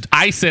too much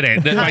ice in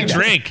it than my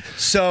drink.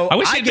 So I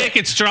wish they'd make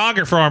it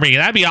stronger for me.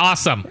 That'd be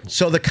awesome.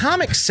 So the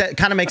comic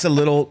kind of makes a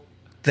little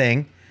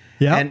thing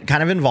and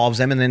kind of involves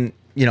them and then,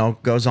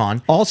 goes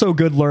on. Also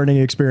good learning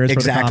experience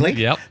Exactly. for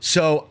the comic. Yep.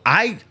 So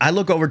I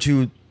look over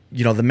to,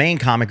 the main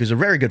comic who's a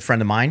very good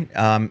friend of mine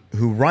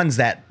who runs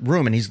that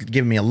room and he's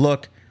giving me a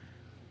look.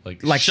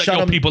 Like shut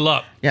your people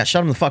up. Yeah, shut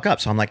them the fuck up.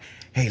 So I'm like,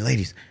 hey,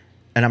 ladies.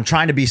 And I'm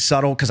trying to be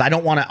subtle because I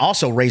don't want to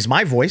also raise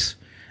my voice.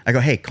 I go,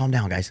 hey, calm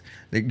down, guys.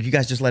 You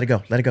guys just let it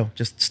go. Let it go.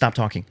 Just stop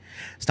talking.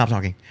 Stop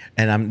talking.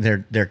 And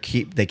they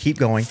keep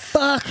going.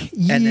 Fuck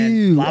you, And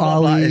then blah, blah,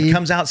 blah. Ollie. It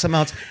comes out something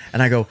else.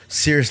 And I go,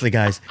 seriously,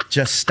 guys,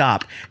 just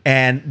stop.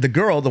 And the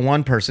girl, the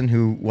one person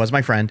who was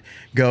my friend,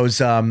 goes,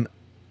 you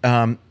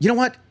know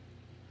what?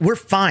 We're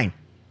fine.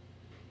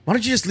 Why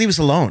don't you just leave us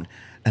alone?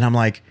 And I'm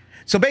like,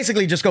 so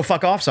basically just go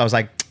fuck off. So I was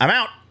like, I'm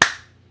out.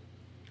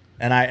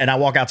 And I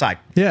walk outside.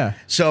 Yeah.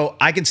 So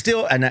I can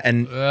still, and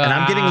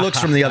I'm getting looks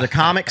from the other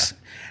comics.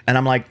 And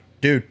I'm like,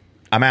 dude,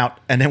 I'm out.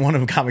 And then one of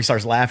the comics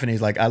starts laughing.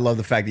 He's like, I love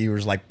the fact that you were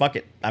just like, fuck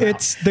it. I'm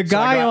It's out. the So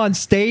I guy go out. on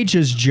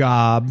stage's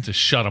job To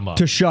shut them up.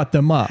 to shut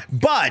them up.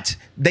 But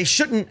they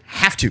shouldn't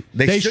have to.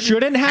 They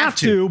shouldn't have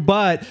to,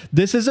 but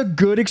this is a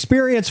good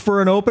experience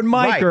for an open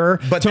micer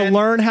Right, but to then-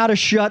 learn how to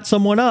shut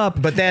someone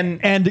up. But then-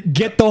 and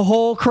get the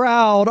whole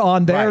crowd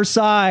on their Right,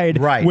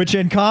 side, right. which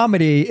in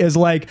comedy is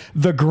like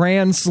the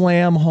grand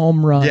slam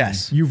home run.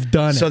 Yes. You've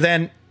done So it.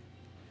 then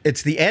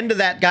it's the end of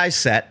that guy's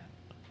set.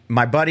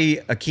 My buddy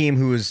Akeem,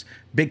 who is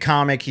big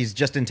comic, he's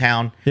just in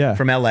town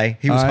from LA.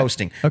 He was All right.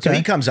 hosting. So Okay.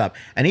 he comes up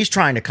and he's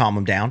trying to calm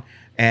him down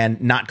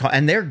and not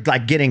and they're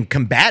like getting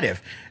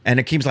combative. And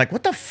Akeem's like,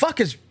 what the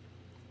fuck is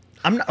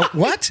I'm not,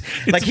 what?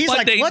 Like he's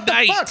Monday like, what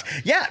night. the fuck?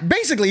 Yeah,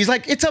 basically, he's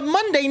like, it's a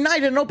Monday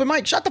night at an open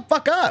mic. Shut the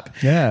fuck up.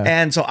 Yeah.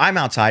 And so I'm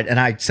outside and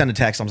I send a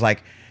text. I was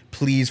like,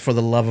 please, for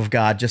the love of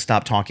God, just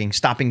stop talking,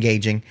 stop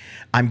engaging.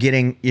 I'm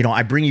getting,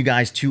 I bring you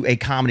guys to a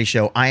comedy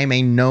show. I am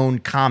a known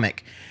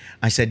comic.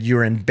 I said,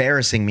 you're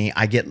embarrassing me.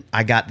 I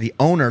got the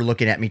owner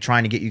looking at me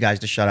trying to get you guys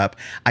to shut up.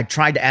 I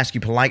tried to ask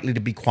you politely to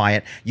be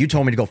quiet. You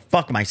told me to go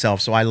fuck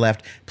myself, so I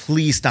left.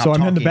 Please stop So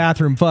talking. I'm in the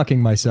bathroom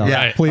fucking myself. Yeah.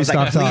 Right. Please I was stop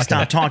like, talking. please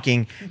stop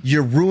talking.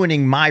 You're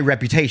ruining my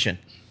reputation.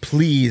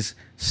 Please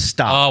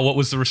stop. Oh, what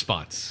was the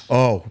response?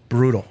 Oh,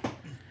 brutal.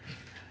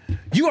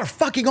 You are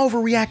fucking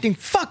overreacting.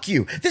 Fuck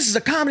you. This is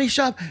a comedy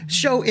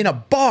show in a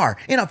bar,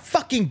 in a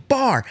fucking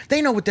bar.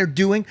 They know what they're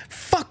doing.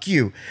 Fuck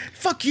you.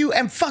 Fuck you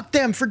and fuck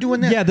them for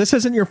doing that. Yeah, this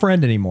isn't your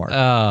friend anymore.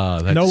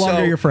 That's no longer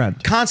So, your friend.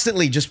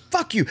 Constantly just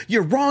fuck you.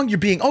 You're wrong. You're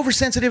being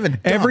oversensitive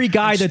and dumb Every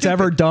guy and that's stupid.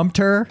 ever dumped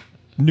her,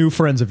 new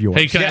friends of yours.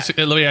 Hey, can I Yeah. ask,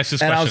 let me ask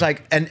this And question. I was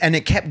like, and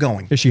it kept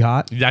going. Is she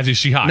hot? Is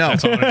she hot? No.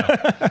 That's all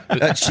I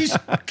know. She's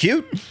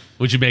cute.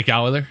 Would you make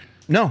out with her?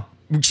 No,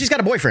 she's got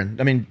a boyfriend.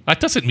 I mean, That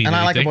doesn't mean and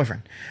I like her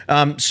anything.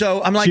 boyfriend.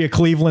 So I'm like, She a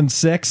Cleveland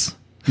 6?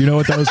 You know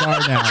what those are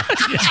now.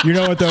 You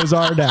know what those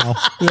are now.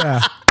 Yeah.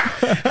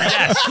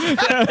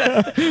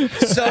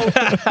 so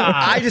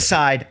I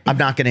decide I'm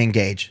not going to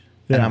engage.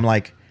 And Yeah. I'm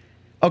like,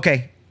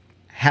 okay,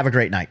 have a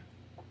great night.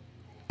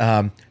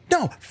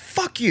 No,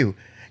 fuck you.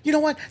 You know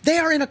what? They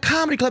are in a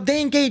comedy club.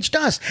 They engaged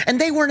us, and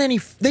they weren't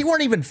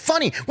even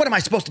funny. What am I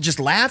supposed to just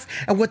laugh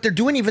at what they're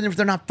doing, even if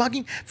they're not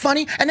fucking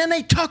funny? And then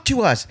they talk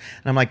to us,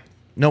 and I'm like,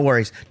 no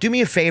worries. Do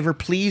me a favor,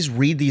 please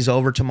read these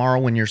over tomorrow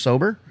when you're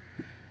sober,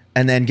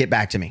 and then get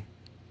back to me.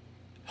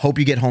 Hope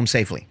you get home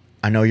safely.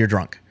 I know you're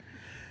drunk.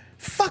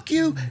 Fuck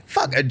you.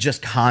 Fuck.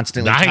 Just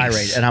constantly Nice.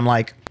 tirade, and I'm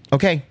like,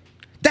 okay,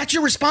 that's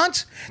your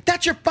response?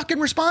 That's your fucking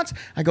response?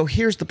 I go,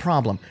 here's the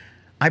problem.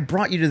 I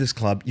brought you to this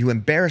club. You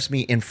embarrassed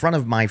me in front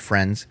of my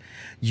friends.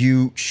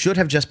 You should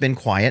have just been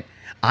quiet.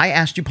 I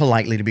asked you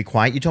politely to be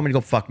quiet. You told me to go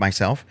fuck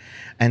myself.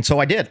 And so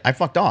I did. I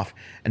fucked off.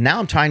 And now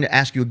I'm trying to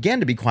ask you again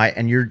to be quiet,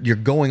 and you're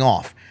going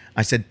off.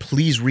 I said,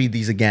 please read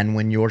these again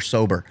when you're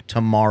sober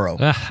tomorrow.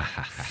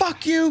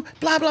 Fuck you.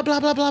 Blah, blah,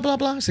 blah, blah, blah, blah,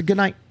 blah. I said, good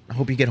night. I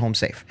hope you get home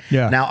safe.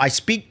 Yeah. Now I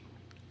sent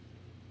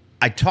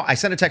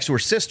a text to her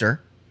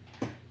sister.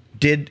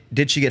 Did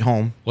she get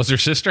home? Was her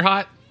sister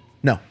hot?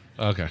 No.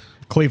 Okay.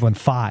 Cleveland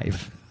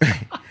 5.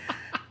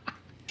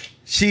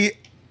 She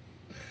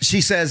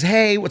says,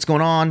 hey, what's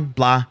going on?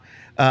 Blah.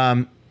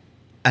 And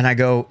I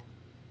go,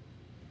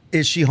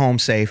 is she home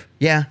safe?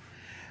 Yeah.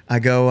 I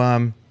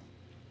go,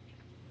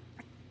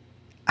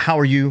 how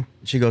are you?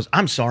 She goes,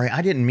 I'm sorry.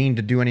 I didn't mean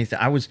to do anything.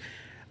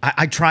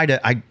 I try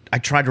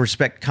to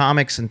respect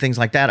comics and things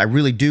like that. I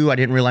really do. I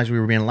didn't realize we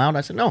were being loud.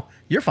 I said, no,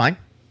 you're fine.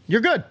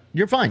 You're good.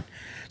 You're fine.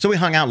 So we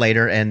hung out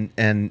later,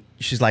 and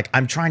she's like,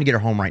 I'm trying to get her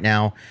home right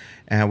now.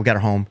 And we got her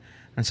home.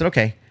 I said,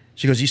 okay.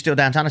 She goes, you still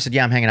downtown? I said,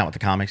 yeah, I'm hanging out with the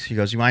comics. She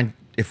goes, you mind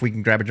if we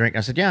can grab a drink?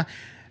 I said, yeah.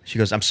 She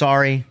goes, I'm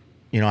sorry.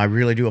 I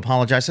really do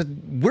apologize. I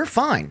said, we're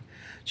fine.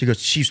 She goes,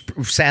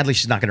 sadly,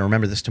 she's not going to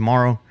remember this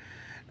tomorrow.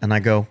 And I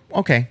go,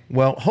 okay,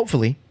 well,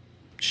 hopefully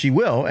she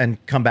will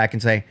and come back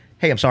and say,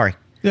 hey, I'm sorry.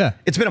 Yeah.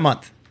 It's been a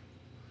month.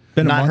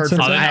 Been Not a month heard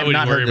since from- then I I have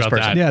wouldn't not worry heard this about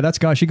person. that. Yeah, that's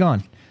gone. She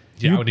gone.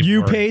 Yeah, I wouldn't you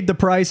even worry. paid the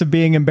price of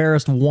being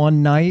embarrassed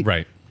one night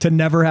Right. to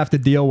never have to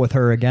deal with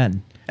her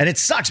again. And it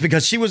sucks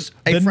because she was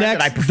a friend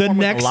that I The performed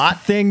with next a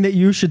lot. thing that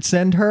you should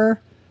send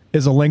her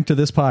is a link to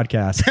this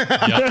podcast.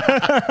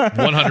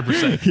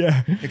 100%.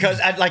 Yeah. Because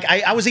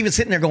I was even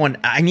sitting there going,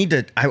 I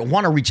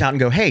want to reach out and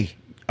go, hey,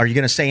 are you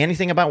going to say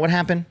anything about what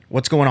happened?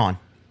 What's going on?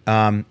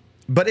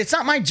 But it's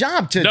not my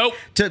job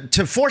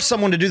to force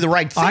someone to do the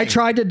right thing. I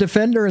tried to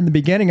defend her in the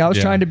beginning. I was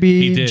Yeah, trying to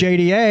he be did.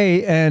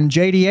 JDA, and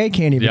JDA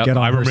can't even Yep, get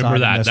on I her remember side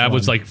in that. this That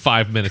was one. like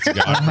 5 minutes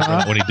ago. I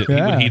remember when he did.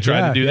 When he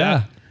tried to do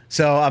that.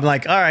 So I'm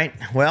like, all right,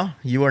 well,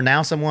 you are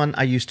now someone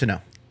I used to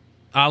know.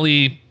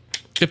 Ali,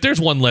 If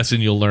there's one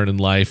lesson you'll learn in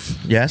life,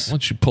 Yes? why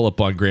don't you pull up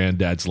on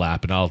Granddad's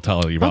lap and I'll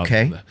tell you about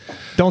Okay.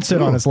 Don't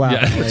sit on his lap.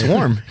 Yeah. It's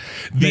warm.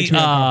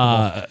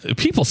 the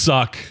people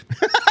suck,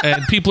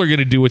 and people are going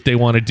to do what they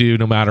want to do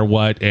no matter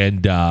what.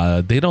 And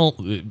they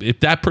don't. If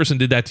that person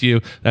did that to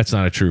you, that's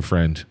not a true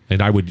friend.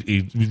 And I would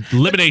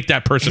eliminate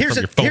that person from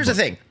your phone. Here's the book.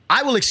 thing.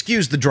 I will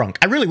excuse the drunk.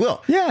 I really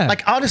will. Yeah.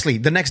 Like, honestly,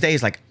 the next day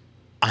is like,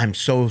 I'm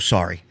so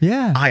sorry.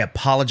 Yeah. I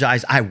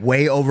apologize. I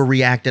way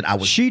overreacted. I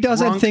was She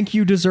doesn't drunk. think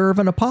you deserve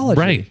an apology.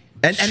 Right?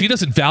 And- She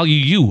doesn't value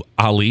you,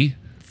 Ali.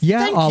 Yeah,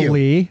 Thank you.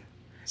 Ali.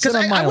 Because Sit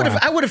on my lap.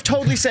 I would have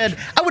totally said,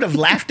 I would have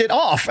laughed it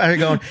off. I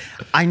going,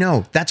 I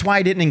know. That's why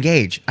I didn't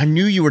engage. I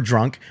knew you were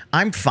drunk.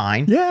 I'm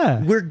fine.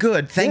 Yeah. We're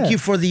good. Thank Yeah. you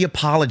for the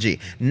apology.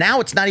 Now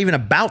it's not even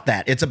about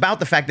that. It's about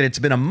the fact that it's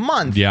been a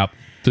month. Yep.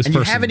 This And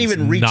you person haven't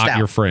even reached not out.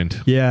 your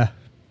friend. Yeah.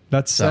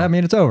 That's, I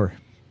mean, it's over.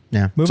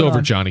 Yeah. It's Moving over,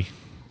 on. Johnny.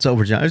 It's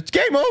over, John. It's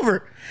game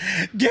over.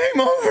 Game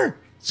over.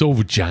 It's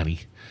over,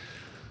 Johnny.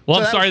 Well,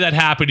 So I'm sorry that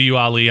happened to you,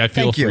 Ali. I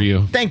feel Thank you. for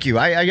you. Thank you.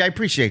 I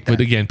appreciate that.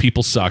 But again,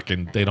 people suck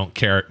and they don't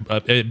care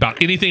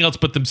about anything else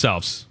but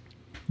themselves.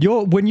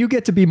 When you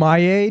get to be my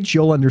age,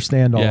 you'll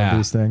understand all Yeah. of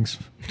these things.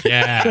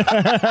 Yeah.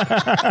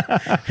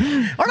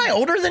 Aren't I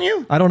older than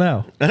you? I don't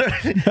know. I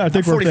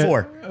think I'm we're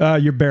 44.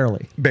 You're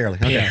barely Barely.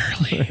 Okay.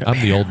 Barely. I'm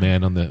the old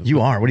man on the.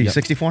 You are. What are you,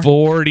 64?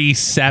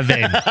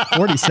 47.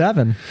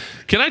 47.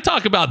 Can I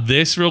talk about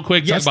this real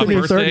quick? Yes, Talk the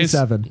about new birthdays.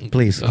 37.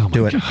 Please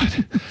do it.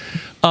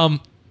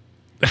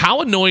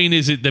 How annoying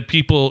is it that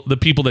the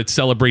people that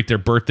celebrate their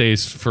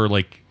birthdays for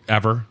like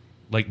ever,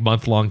 like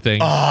month long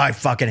things? Oh, I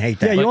fucking hate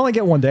that. Yeah, you only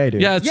get one day,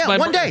 dude. yeah, it's Yeah, my,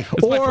 one day.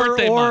 It's my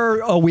birthday month. or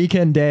a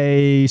weekend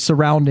day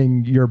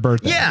surrounding your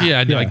birthday. Yeah.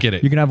 Yeah, no, I Yeah, get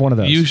it. you can have one of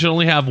those. You should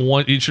only have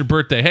one. It's your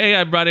birthday. Hey,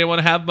 everybody, I want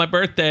to have my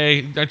birthday.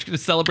 Aren't you going to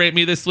celebrate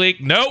me this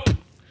week? Nope.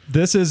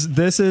 This is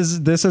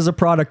a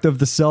product of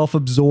the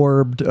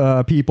self-absorbed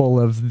people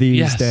of these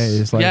Yes.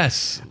 days.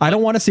 Yes. I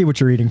don't want to see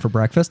what you're eating for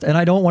breakfast, and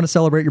I don't want to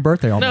celebrate your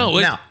birthday all No.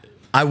 month. Now,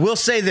 I will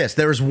say this.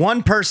 There is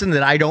one person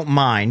that I don't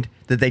mind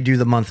that they do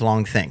the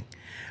month-long thing.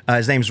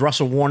 His name's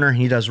Russell Warner.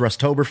 He does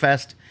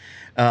Rustoberfest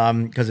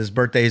because his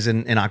birthday's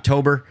in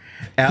October.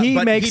 He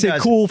But makes it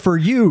does- cool for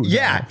you.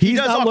 Yeah. though. He's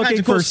does not all kinds looking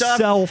of cool for stuff.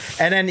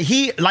 self. And then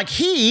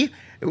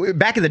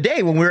back in the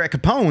day when we were at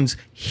Capone's,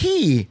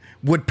 he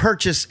would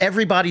purchase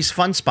everybody's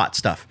Fun Spot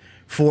stuff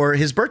for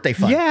his birthday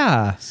fund.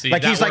 Yeah. See,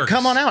 Like that he's like, works.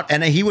 come on out,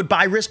 and he would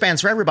buy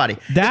wristbands for everybody.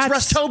 That's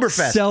it's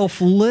Rustoberfest.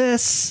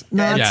 selfless,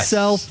 not Yes.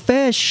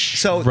 selfish.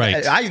 So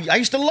Right. I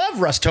used to love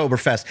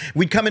Rustoberfest.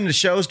 We'd come into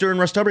shows during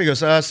Rustober. He goes,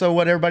 so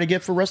what everybody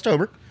get for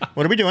Rustober?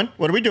 What are we doing?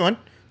 What are we doing?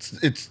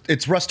 It's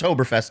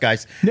Rustoberfest,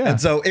 guys. Yeah.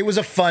 And so it was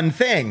a fun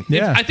thing.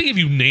 Yeah. I think if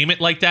you name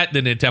it like that,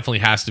 then it definitely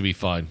has to be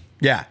fun.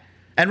 Yeah.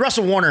 And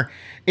Russell Warner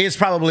is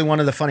probably one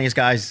of the funniest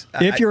guys.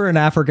 If you're an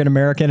African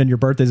American and your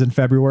birthday's in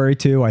February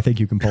too, I think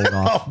you can pull it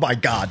off. Oh my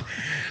God.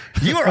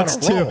 You are on a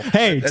Two. roll.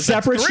 Hey, That's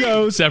separate three.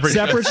 shows. Separate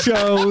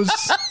shows.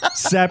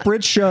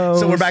 Separate shows.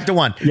 So we're back to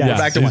one. Yes. We're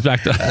back to He's one.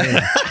 back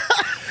to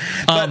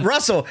But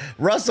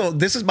Russell,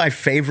 this is my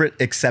favorite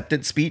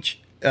acceptance speech.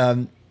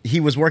 He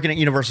was working at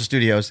Universal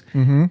Studios,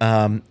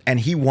 and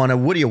he won a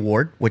Woody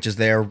Award, which is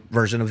their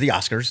version of the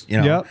Oscars,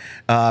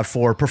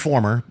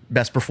 for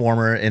best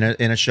performer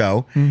in a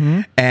show.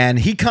 And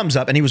he comes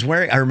up, and he was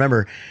wearing. I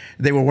remember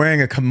they were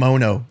wearing a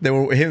kimono.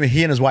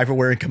 He and his wife were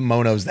wearing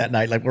kimonos that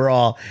night. Like we're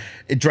all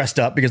dressed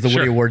up because the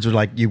Woody Sure. Awards were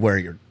like you wear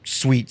your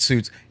sweet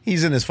suits.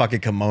 He's in his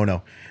fucking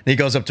kimono. And he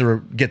goes up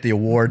to get the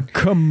award.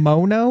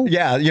 Kimono?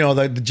 Yeah,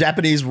 the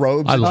Japanese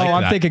robes. I like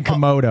I'm that. thinking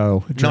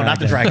Komodo. No, not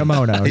the dragon.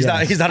 Kimono. He's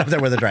yes. not up there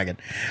with the dragon.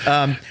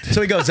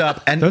 So he goes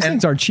up, and Those and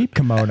things aren't cheap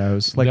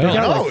kimonos. Like No. they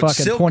got No, like it's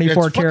fucking silk-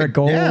 24 it's karat fucking-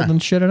 gold yeah.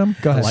 and shit in them.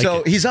 Go ahead.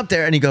 so he's up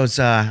there, and he goes,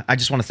 "I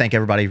just want to thank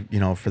everybody,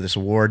 for this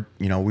award.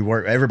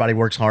 Everybody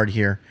works hard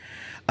here,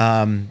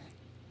 and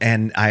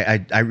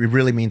it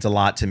really means a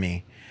lot to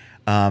me,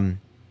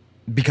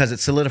 because it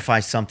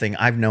solidifies something.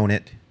 I've known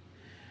it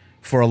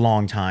for a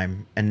long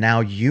time, and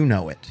now you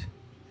know it.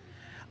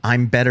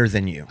 I'm better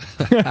than you.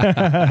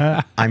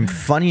 I'm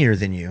funnier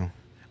than you.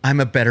 I'm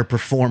a better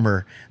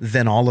performer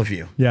than all of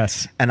you.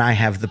 Yes. And I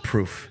have the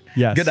proof.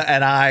 Yes. Good.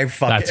 And That's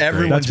great.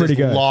 everyone That's just pretty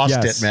good. lost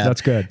Yes, it, man.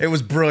 that's good. It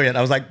was brilliant.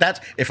 I was like,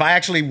 if I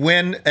actually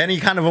win any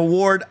kind of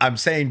award, I'm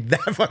saying that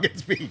fucking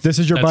speech. This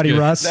is your That's buddy good.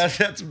 Russ.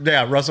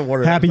 Yeah, Russell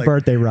Warner. Happy Like,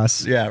 birthday,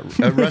 Russ. Yeah,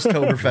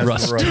 Rustoberfest.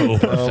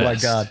 Oh my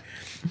Rustoberfest. God.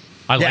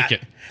 I Yeah, like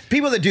it.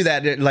 people that do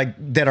that,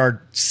 that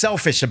are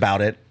selfish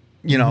about it.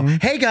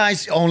 Hey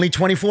guys, only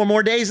 24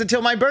 more days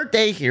until my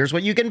birthday. Here's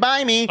what you can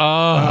buy me.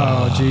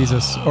 Oh,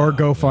 Jesus. Or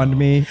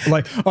GoFundMe.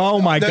 Like,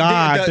 oh my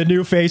God, the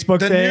new Facebook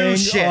the thing. new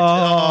shit. Oh,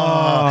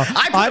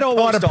 I put I a don't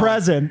want a post on.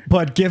 present,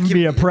 but give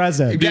me a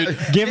present. Dude.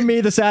 Give me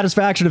the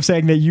satisfaction of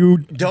saying that you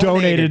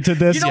donated to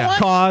this You know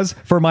what? cause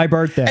for my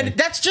birthday. And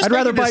that's just I'd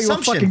rather making an buy you a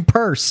assumption. fucking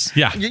purse.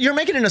 Yeah. You're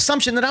making an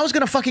assumption that I was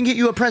going to fucking get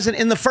you a present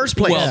in the first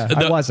place. Well,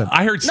 I wasn't.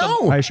 I heard some.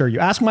 No. I assure you.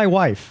 Ask my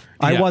wife.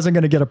 I wasn't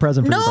going to get a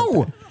present for your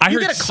No, birthday. you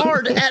get a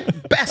card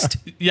at best.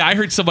 Yeah, I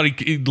heard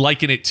somebody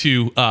liken it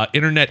to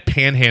internet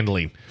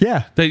panhandling.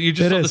 Yeah, that you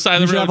just it on the is. side You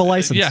of the should road. have a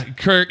license. Yeah,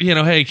 Kurt.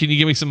 Hey, can you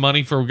give me some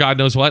money for God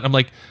knows what? I'm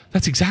like,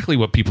 that's exactly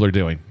what people are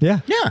doing. Yeah.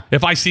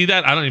 If I see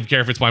that, I don't even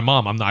care if it's my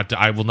mom.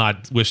 I will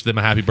not wish them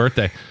a happy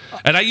birthday.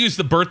 And I use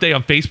the birthday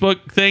on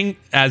Facebook thing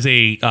as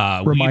a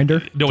Reminder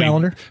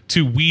calendar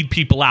to weed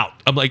people out.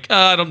 I'm like,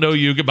 I don't know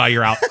you. Goodbye.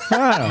 You're out.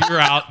 You're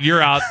out.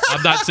 You're out.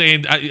 I'm not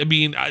saying. I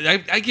mean,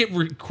 I get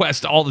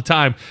requests all the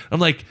time. I'm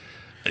like,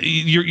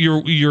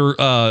 your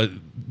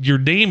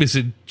name is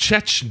in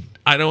Chechen.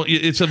 I don't.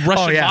 It's a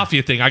Russian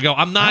mafia thing. I go.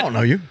 I'm not. I don't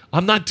know you.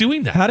 I'm not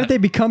doing that. How did they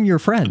become your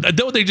friend?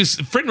 No, they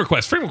just friend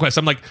request.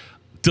 I'm like,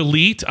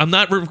 delete. I'm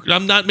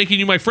not making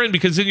you my friend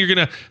because then you're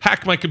gonna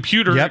hack my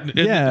computer. Yep.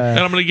 And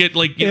I'm gonna get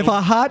if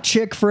a hot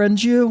chick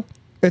friends you,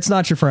 it's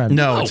not your friend.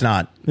 No, it's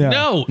not. Yeah.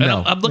 No.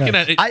 I'm looking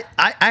at it.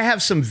 I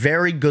have some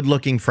very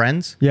good-looking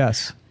friends.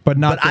 Yes, but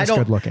not But I this don't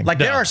good looking. like.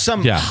 There are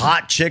some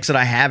hot chicks that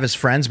I have as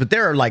friends, but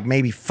there are like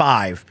maybe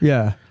 5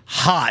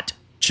 hot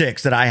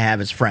chicks that I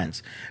have as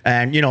friends,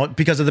 and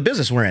because of the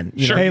business we're in.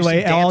 Sure.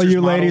 Hey, all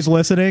you ladies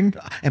listening,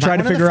 try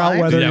to figure out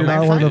whether you're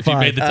not one of the You 5.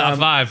 made the top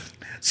 5.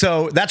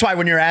 So that's why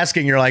when you're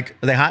asking, you're like,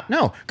 are they hot?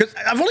 No, because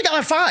I've only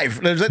got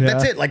 5.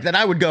 That's it. Like then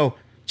I would go,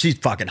 she's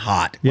fucking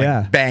hot. Yeah.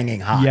 Like,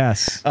 banging hot.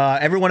 Yes.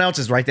 Everyone else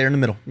is right there in the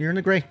middle. You're in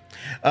the gray.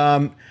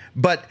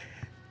 But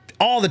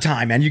all the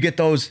time, man, you get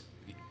those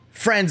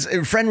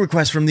friend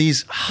requests from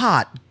these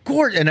hot,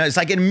 gorgeous, and it's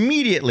like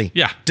immediately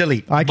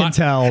delete. I can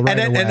tell right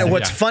away. And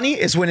what's funny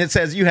is when it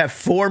says you have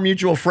 4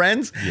 mutual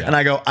friends, and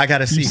I go, I got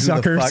to see who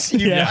suckers. the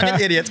fuck. You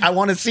fucking idiots. I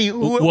want to see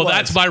who it was. Well,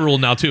 that's my rule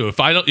now too.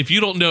 If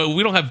you don't know,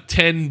 we don't have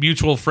 10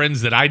 mutual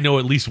friends that I know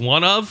at least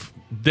one of,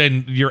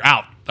 then you're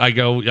out. I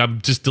go,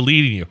 I'm just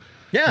deleting you.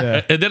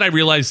 Yeah. And then I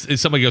realized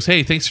somebody goes,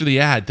 hey, thanks for the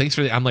ad.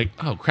 I'm like,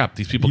 oh crap,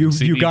 these people can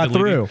see you me got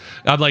deleting. through.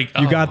 I'm like,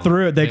 You got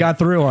through. They got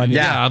through on you.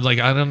 Yeah. I'm like,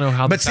 I don't know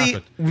how But this see,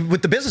 happened.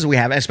 with the business we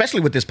have, especially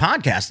with this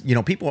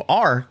podcast, people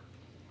are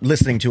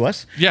listening to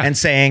us and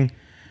saying,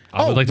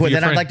 I would like to be your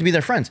I'd friend. like to be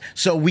their friends.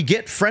 So we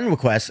get friend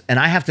requests, and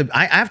I have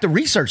to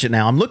research it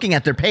now. I'm looking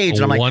at their page,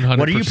 and I'm like, 100%.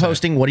 what are you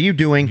posting? What are you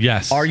doing?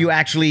 Yes. Are you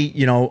actually,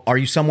 are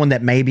you someone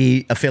that may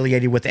be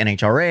affiliated with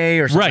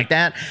NHRA or something like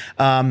that?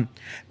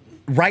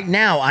 Right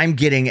now, I'm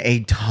getting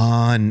a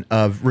ton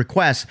of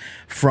requests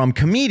from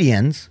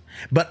comedians,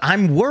 but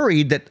I'm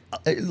worried that,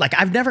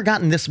 I've never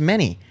gotten this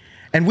many.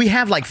 And we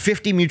have like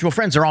 50 mutual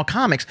friends. They're all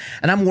comics.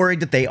 And I'm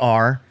worried that the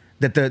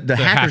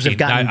hackers have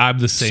gotten I'm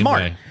the same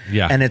smart. way.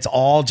 Yeah. And it's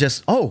all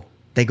just,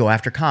 they go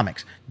after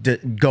comics.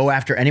 Go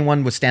after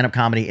anyone with stand-up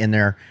comedy in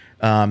their,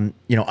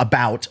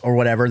 about or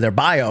whatever, their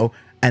bio,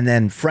 and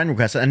then friend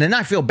requests. And then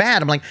I feel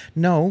bad. I'm like,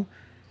 no.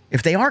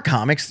 If they are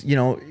comics,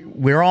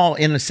 we're all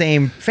in the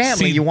same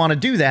family. You want to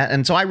do that,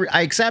 and so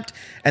I accept,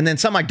 and then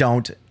some I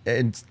don't.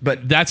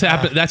 But that's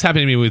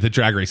happening to me with the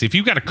drag race. If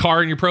you've got a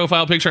car in your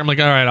profile picture, I'm like,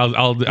 all right,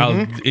 I'll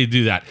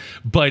do that.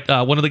 But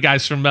one of the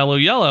guys from Mellow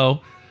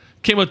Yellow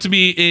came up to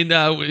me in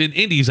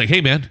Indy. He's like,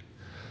 hey man,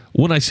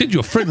 when I send you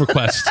a friend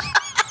request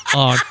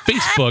on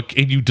Facebook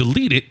and you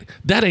delete it,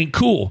 that ain't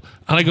cool.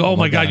 And I go, oh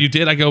my God, you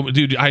did? I go,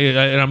 dude,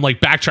 and I'm like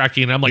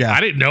backtracking, and I'm like, I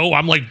didn't know.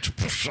 I'm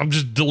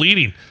just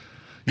deleting.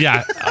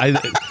 Yeah, I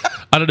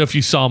don't know if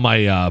you saw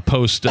my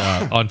post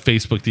on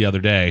Facebook the other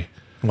day.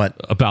 What?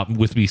 About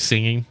with me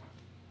singing?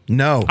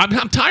 No.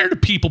 I'm tired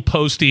of people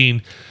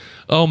posting,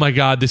 oh my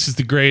God, this is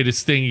the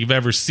greatest thing you've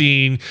ever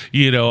seen.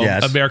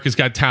 Yes. America's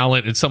Got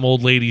Talent, and some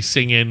old lady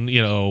singing,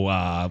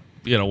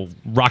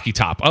 Rocky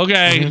Top.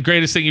 Okay,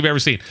 greatest thing you've ever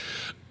seen.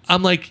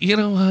 I'm like, you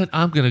know what?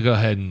 I'm going to go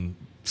ahead and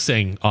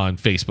sing on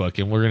Facebook,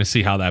 and we're going to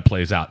see how that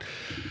plays out.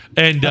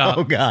 And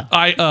oh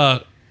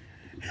God,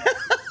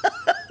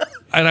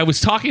 And I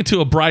was talking to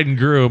a bride and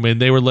groom,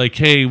 and they were like,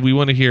 hey, we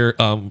want to hear,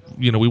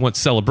 we want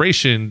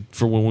celebration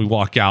for when we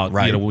walk out,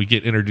 right. When we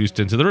get introduced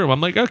into the room.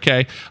 I'm like,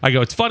 okay. I go,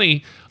 it's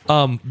funny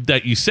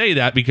that you say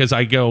that, because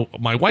I go,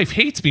 my wife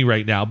hates me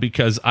right now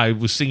because I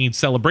was singing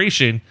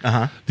Celebration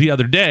the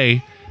other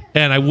day,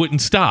 and I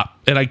wouldn't stop,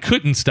 and I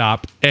couldn't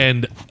stop,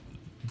 and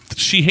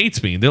she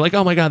hates me. And they're like,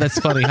 oh my God, that's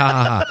funny. Ha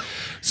ha ha.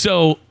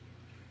 So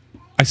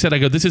I said,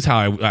 this is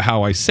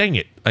how I sang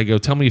it. I go,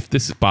 tell me if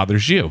this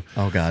bothers you.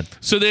 Oh God.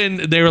 So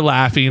then they were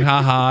laughing.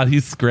 Ha ha,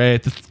 he's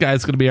great. This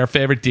guy's going to be our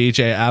favorite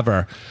DJ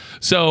ever.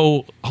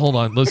 So hold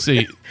on, let's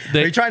see. Are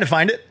you trying to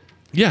find it?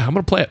 Yeah, I'm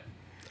going to play it.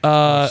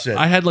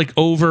 I had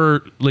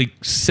over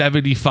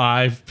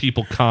 75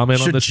 people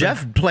comment on this. Should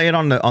Jeff play it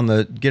on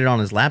the get it on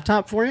his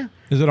laptop for you?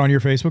 Is it on your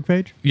Facebook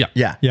page? Yeah.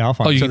 Yeah. I'll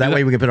find it. So that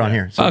way we can put it on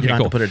here. So okay, you don't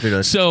cool. have to put it through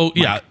the So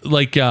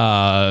mic.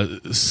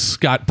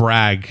 Scott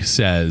Bragg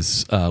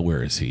says,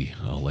 where is he?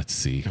 Oh, let's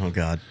see. Oh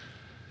God.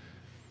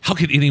 How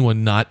could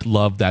anyone not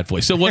love that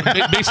voice? So what?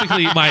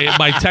 Basically,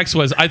 my text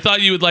was, I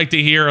thought you would like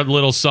to hear a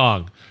little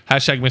song.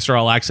 Hashtag Mr.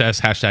 All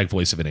Access. Hashtag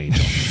Voice of an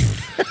Angel.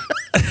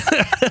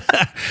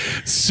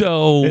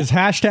 So is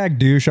hashtag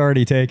douche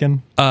already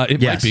taken?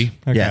 It might be.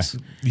 Okay. Yes.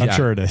 I'm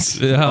sure it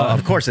is.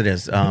 Of course it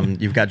is.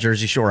 You've got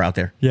Jersey Shore out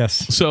there.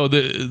 Yes. So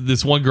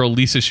this one girl,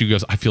 Lisa, she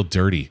goes, I feel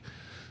dirty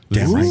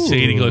Damn right.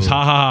 Sadie goes,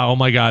 ha ha ha, oh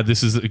my God,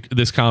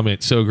 this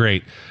comment, so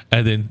great.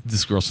 And then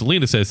this girl,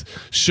 Selena, says,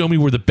 show me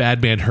where the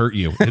bad man hurt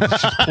you. And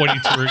she's pointing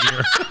to her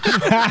ear.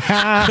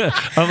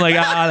 I'm like,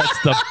 that's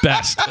the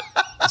best.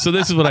 So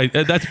this is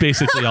that's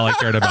basically all I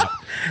cared about.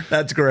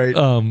 That's great.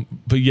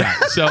 But yeah,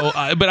 so,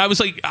 but I was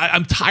like,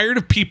 I'm tired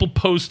of people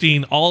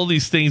posting all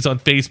these things on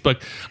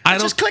Facebook.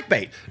 It's just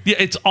clickbait. Yeah,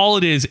 it's all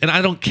it is. And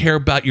I don't care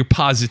about your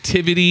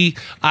positivity.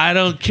 I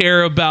don't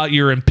care about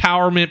your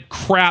empowerment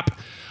crap.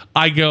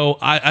 I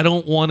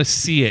don't want to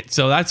see it.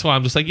 So that's why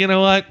I'm just like, you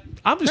know what?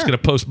 I'm just going to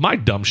post my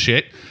dumb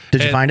shit.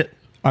 Did you find it?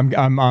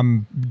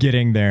 I'm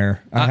getting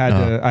there. I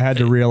had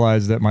to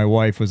realize that my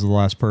wife was the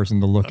last person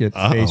to look at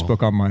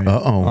Facebook on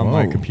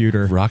my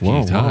computer. Rocky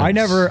times. I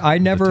never.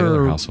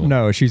 Taylor household.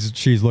 No,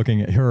 she's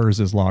looking at hers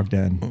is logged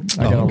in.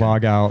 I gotta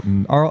log out,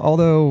 and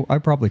although I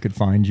probably could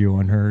find you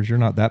on hers, you're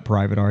not that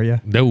private, are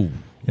you? No.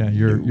 Yeah,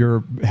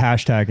 you're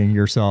hashtagging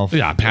yourself.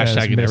 Yeah, I'm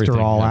hashtagging Mr. everything.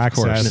 All Of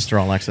course. Access.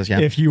 Mr. All Access, yeah.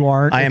 If you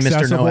aren't, I am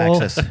Mr. No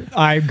Access.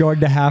 I'm going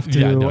to have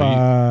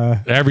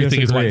to. Everything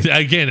disagree. is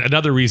again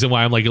another reason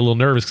why I'm like a little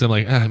nervous because I'm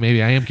like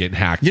maybe I am getting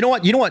hacked. You know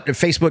what?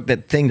 Facebook,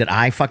 that thing that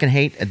I fucking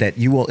hate, that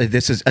you will.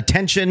 This is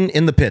attention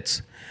in the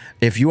pits.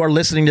 If you are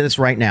listening to this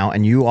right now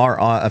and you are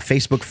a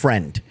Facebook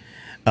friend,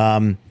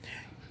 and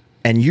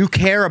you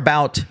care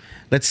about,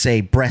 let's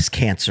say, breast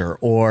cancer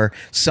or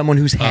someone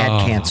who's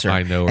had cancer,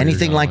 I know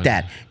anything like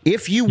that.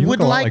 If you would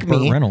like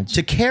me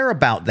to care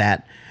about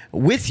that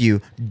with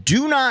you,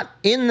 do not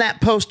in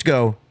that post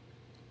go,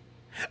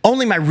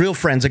 only my real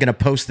friends are going to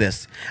post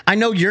this. I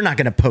know you're not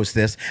going to post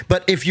this,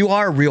 but if you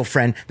are a real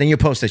friend, then you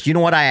post this. You know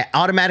what I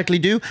automatically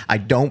do? I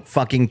don't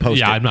fucking post it.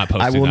 Yeah, I'm not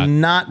posting I will that.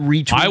 not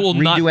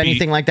redo not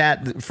anything like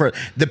that. For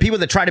the people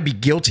that try to be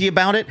guilty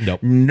about it,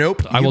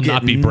 nope. I will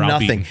not be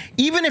browbeaten. Nothing.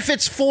 Even if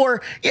it's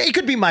for, it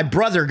could be my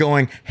brother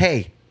going,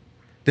 hey,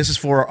 this is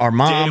for our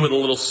mom. Danny with a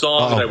little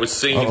song that I was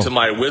singing to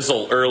my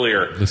whistle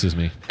earlier. This is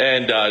me.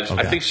 And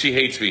I think she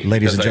hates me.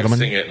 Ladies and gentlemen.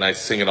 I sing it, and I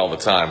sing it all the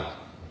time.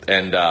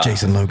 And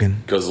Jason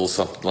Logan goes a little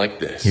something like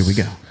this. Here we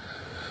go.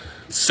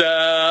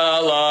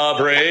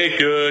 Celebrate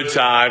good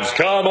times.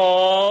 Come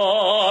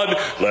on,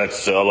 let's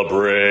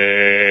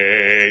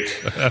celebrate.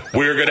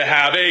 We're going to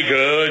have a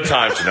good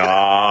time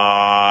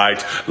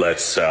tonight.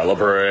 Let's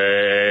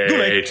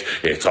celebrate.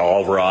 It's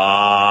all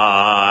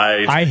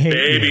right. I hate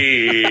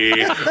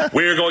baby.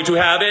 We're going to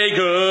have a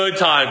good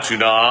time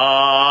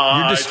tonight.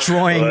 You're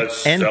destroying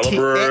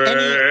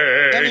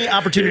any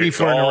opportunity it's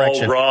for an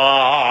erection. All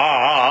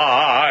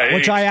right.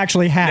 Which I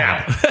actually have.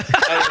 Now,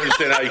 I don't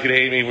understand how you can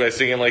hate me by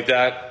singing like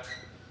that.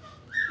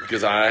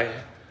 Because I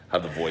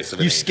have the voice of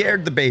an You angel.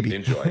 scared the baby.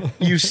 Enjoy.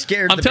 You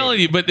scared I'm the telling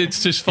baby. you, but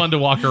it's just fun to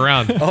walk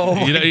around. Oh,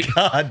 you know, my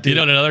God, dude. You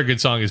know, another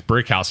good song is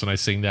Brick House, and I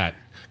sing that.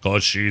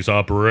 Cause she's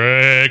a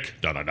brick.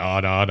 Da da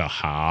da da da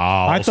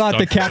house. I thought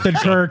the Captain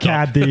Kirk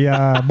had the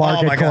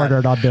market my God.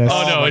 cornered on this.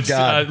 Oh, no, my it's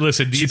God.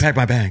 listen. She packed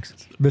my bags.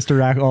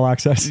 Mr. All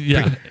Access.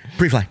 Yeah,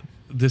 Pre-flight.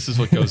 this is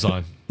what goes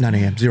on. 9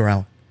 a.m. 0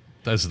 hour.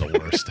 That's the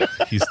worst.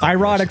 He's the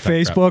Ironic worst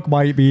with that Facebook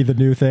might be the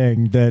new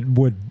thing that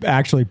would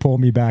actually pull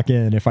me back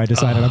in if I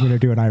decided I'm going to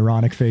do an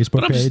ironic Facebook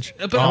But I'm page.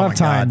 just- but- I Oh don't my have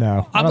time, God.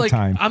 though. I don't have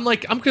time. I'm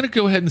going to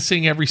go ahead and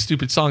sing every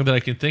stupid song that I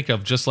can think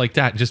of just like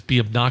that and just be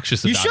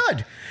obnoxious You about it.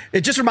 should.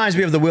 It just reminds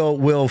me of the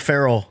Will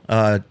Ferrell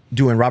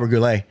doing Robert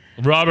Goulet.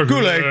 Robert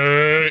Goulet.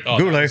 Goulet. Oh,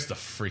 Goulet. that's the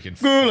freaking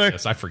Goulet.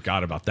 funniest. I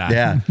forgot about that.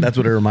 Yeah, that's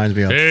what it reminds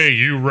me of. Hey,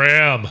 you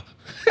ram.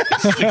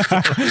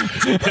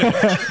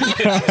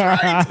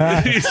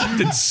 He's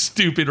the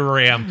stupid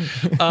ram.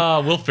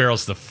 Will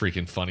Ferrell's the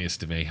freaking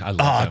funniest to me. I love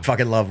I him.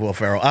 fucking love Will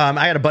Ferrell.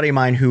 I had a buddy of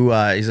mine who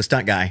is a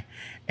stunt guy,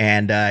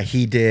 and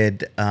he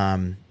did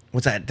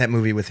what's that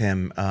movie with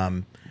him?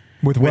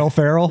 With Will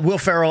Ferrell? Will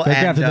Ferrell They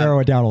and have to narrow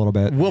it down a little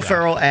bit. Will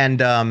Ferrell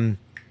and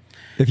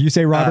If you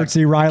say Robert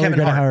C. Riley, Kevin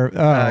you're going to Hart.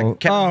 hire.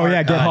 Kevin Hart.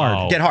 Yeah, Get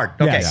Hard. Get Hard.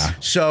 Okay, Yes.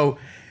 so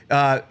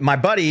my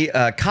buddy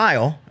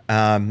Kyle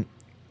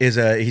he's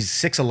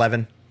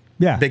 6'11".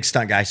 Yeah. Big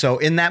stunt guy. So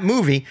in that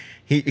movie,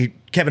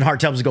 Kevin Hart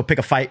tells him to go pick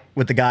a fight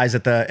with the guys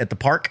at the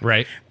park.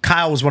 Right.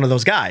 Kyle was one of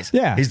those guys.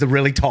 Yeah. He's the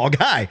really tall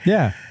guy.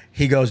 Yeah.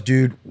 He goes,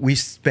 dude, we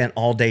spent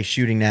all day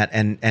shooting that,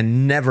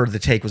 and never the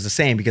take was the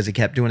same because he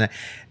kept doing that,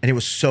 and it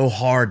was so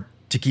hard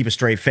to keep a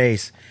straight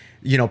face.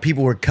 You know,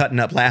 people were cutting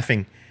up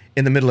laughing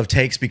in the middle of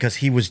takes because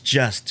he was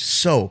just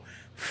so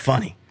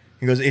funny.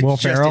 He goes, it's Will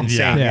just Ferrell?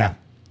 insane. Yeah.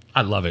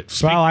 I love it.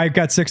 Well, I've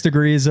got 6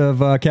 degrees of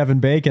Kevin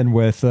Bacon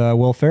with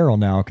Will Ferrell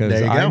now because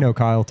There you I go. know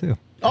Kyle too.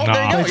 Oh, there you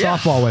I go. played Yeah.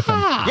 softball with him.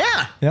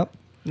 Yeah. Yep.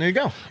 There you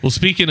go. Well,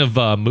 speaking of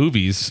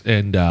movies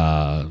and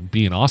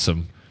being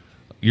awesome,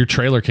 your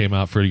trailer came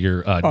out for your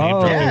name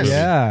Oh, dropping Yes. movie.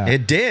 yeah.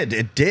 It did.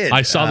 It did.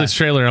 I saw this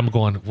trailer. I'm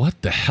going,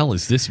 what the hell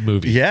is this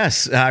movie?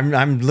 Yes,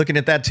 I'm looking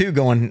at that too,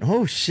 going,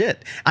 oh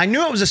shit! I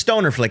knew it was a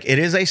stoner flick. It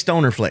is a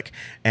stoner flick,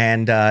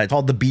 and it's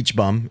called The Beach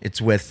Bum. It's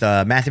with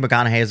Matthew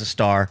McConaughey as a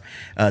star,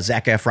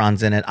 Zac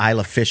Efron's in it,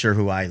 Isla Fisher,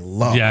 who I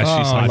love. Yeah,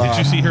 she's hot. Did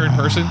you see her in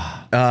person?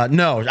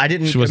 No, I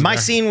didn't. She wasn't My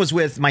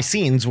there?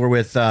 scenes were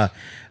with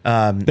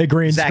They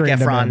green Zac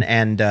screened them Efron in.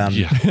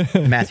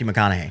 and Matthew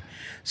McConaughey.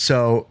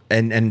 So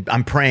and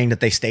I'm praying that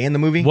they stay in the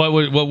movie. What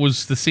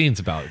was the scenes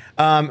about?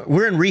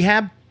 We're in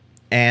rehab,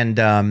 and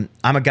I'm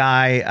a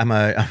guy. I'm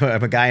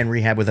a guy in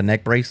rehab with a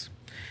neck brace,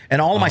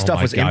 and all of my stuff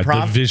my was God,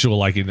 improv. The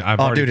visual, I've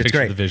Oh, already dude, it's pictured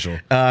great. the visual.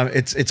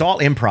 It's all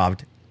improv,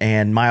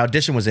 and my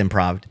audition was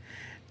improv,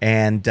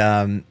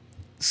 and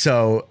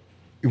so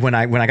when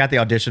I got the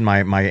audition,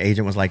 my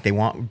agent was like, they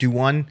want do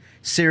one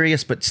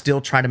serious but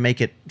still try to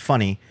make it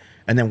funny,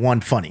 and then one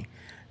funny,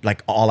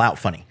 like all out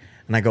funny.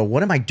 And I go,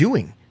 what am I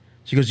doing?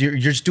 She goes, you're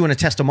just doing a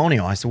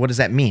testimonial. I said, what does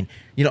that mean?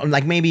 You know,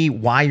 like maybe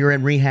why you're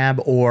in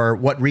rehab or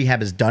what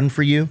rehab has done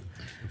for you.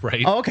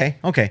 Right. Oh,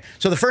 okay.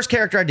 So the first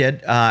character I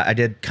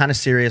did kind of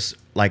serious.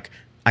 Like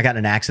I got in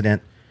an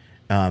accident.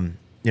 I'm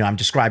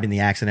describing the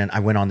accident. I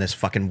went on this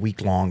fucking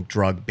week-long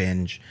drug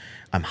binge.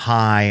 I'm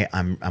high.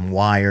 I'm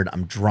wired.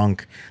 I'm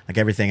drunk. Like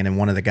everything. And then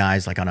one of the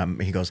guys,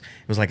 he goes,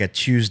 it was like a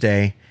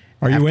Tuesday.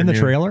 Are you in the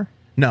afternoon. trailer?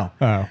 No.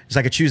 Oh. It's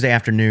like a Tuesday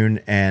afternoon,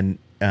 and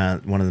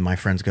one of my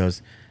friends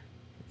goes,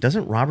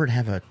 doesn't Robert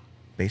have a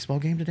baseball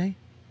game today?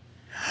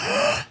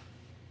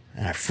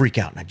 And I freak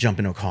out and I jump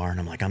into a car and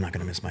I'm like, I'm not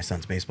going to miss my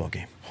son's baseball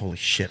game. Holy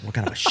shit. What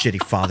kind of a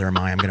shitty father am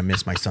I? I'm going to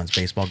miss my son's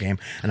baseball game.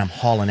 And I'm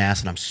hauling ass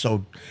and I'm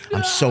so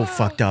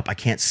fucked up. I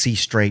can't see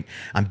straight.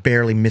 I'm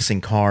barely missing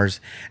cars.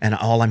 And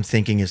all I'm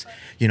thinking is,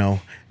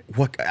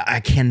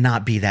 I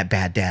cannot be that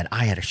bad dad.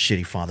 I had a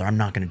shitty father. I'm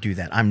not going to do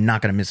that. I'm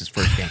not going to miss his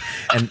first game.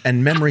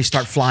 And memories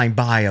start flying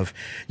by of,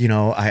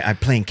 I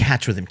playing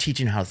catch with him,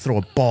 teaching him how to throw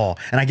a ball.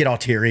 And I get all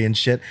teary and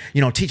shit,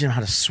 teaching him how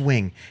to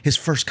swing, his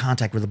first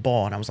contact with the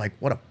ball. And I was like,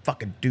 what a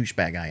fucking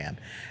douchebag I am.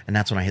 And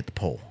that's when I hit the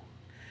pole.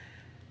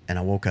 And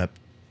I woke up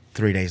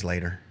 3 days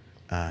later.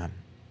 I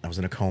was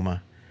in a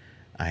coma.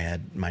 I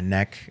had my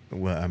neck,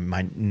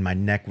 my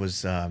neck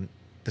was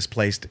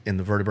displaced in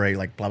the vertebrae,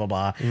 like blah, blah,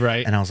 blah.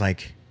 Right. And I was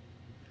like,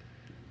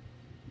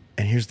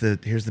 and here's the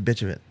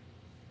bitch of it.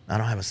 I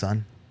don't have a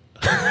son.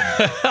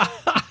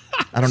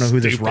 I don't know who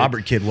this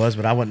Robert kid was,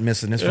 but I wasn't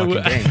missing this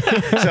fucking game.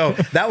 So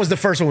that was the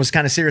first one, was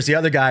kind of serious. The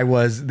other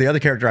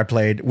character I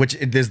played, which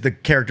is the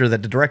character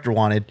that the director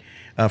wanted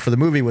for the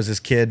movie, was this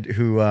kid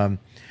who,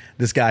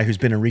 this guy who's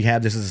been in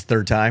rehab. This is his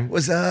third time.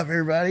 What's up,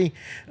 everybody?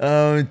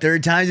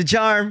 Third time's a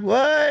charm.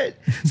 What?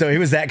 So he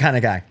was that kind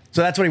of guy.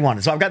 So that's what he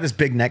wanted. So I've got this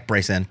big neck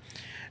brace in,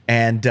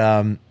 and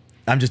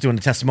I'm just doing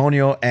a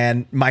testimonial.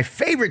 And my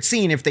favorite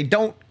scene, if they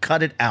don't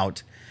cut it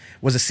out,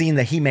 was a scene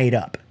that he made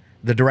up.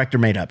 The director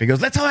made up. He goes,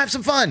 let's all have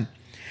some fun.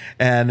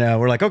 And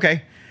we're like,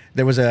 okay.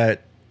 There was the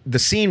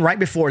scene right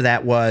before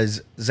that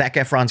was Zac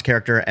Efron's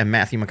character and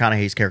Matthew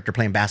McConaughey's character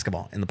playing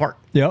basketball in the park.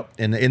 Yep.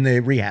 In the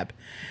rehab.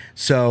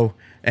 So,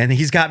 and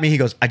he's got me, he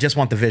goes, I just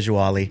want the visual,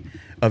 Ali,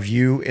 of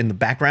you in the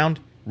background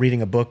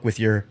reading a book with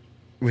your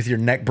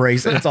neck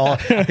brace, and it's all,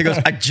 he goes,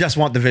 I just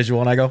want the visual.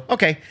 And I go,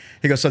 okay.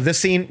 He goes, so this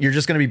scene, you're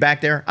just going to be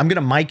back there. I'm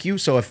going to mic you,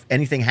 so if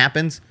anything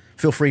happens,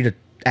 feel free to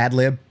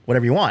ad-lib,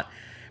 whatever you want.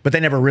 But they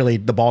never really,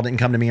 the ball didn't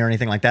come to me or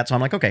anything like that. So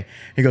I'm like, okay.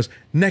 He goes,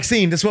 next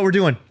scene, this is what we're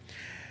doing.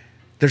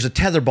 There's a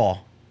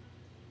tetherball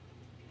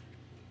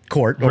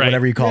court, or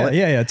whatever you call it.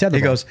 Yeah, tetherball.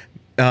 He goes,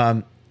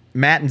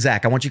 Matt and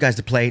Zach, I want you guys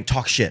to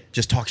talk shit,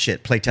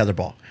 play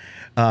tetherball.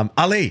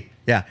 Ali,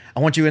 yeah, I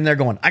want you in there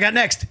going, I got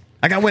next.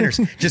 I got winners.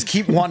 Just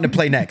keep wanting to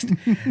play next.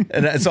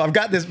 And so I've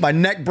got my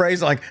neck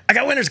brace, like, I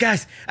got winners,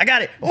 guys. I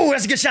got it. Oh,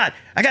 that's a good shot.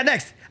 I got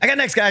next,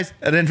 guys.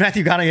 And then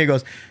Matthew McConaughey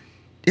goes,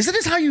 isn't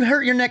this how you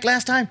hurt your neck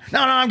last time? No,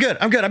 I'm good.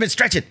 I've been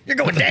stretching. You're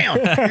going down.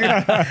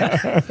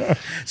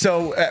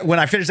 So when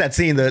I finished that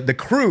scene, the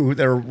crew,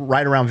 they're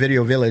right around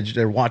Video Village.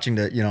 They're watching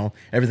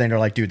everything. They're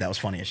like, dude, that was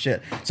funny as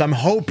shit. So I'm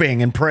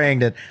hoping and praying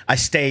that I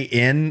stay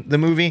in the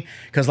movie.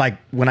 Because like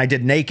when I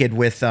did Naked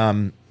with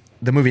the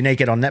movie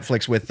Naked on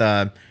Netflix with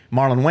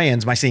Marlon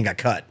Wayans, my scene got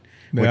cut,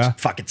 which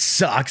fucking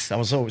sucks. I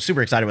was so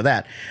super excited with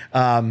that.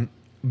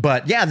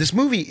 But yeah, this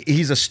movie,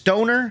 he's a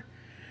stoner.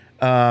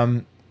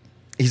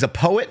 He's a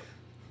poet.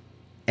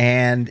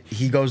 And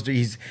he goes to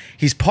he's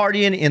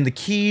partying in the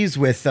Keys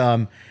with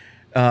who's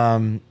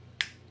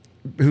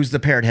the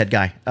parrot head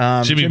guy?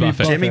 Jimmy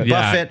Buffett. Jimmy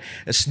Buffett.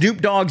 Yeah.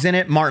 Snoop Dogg's in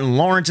it. Martin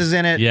Lawrence is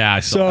in it. Yeah.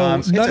 So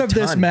none of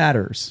this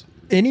matters.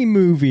 Any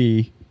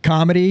movie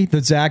comedy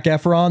that Zac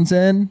Efron's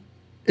in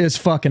is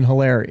fucking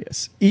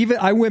hilarious. Even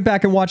I went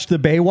back and watched the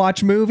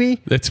Baywatch movie.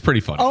 It's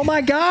pretty funny. Oh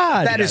my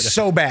God. That is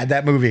so bad,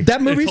 that movie.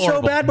 That movie's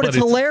horrible, so bad, but it's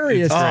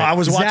hilarious. I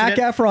was watching Zac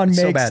it. Efron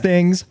So makes bad.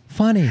 things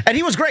funny. And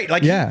he was great.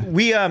 Like Yeah.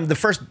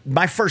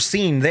 my first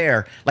scene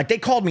there, like they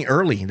called me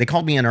early. They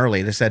called me in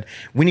early. They said,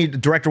 the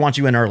director wants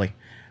you in early.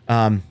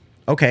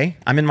 Okay,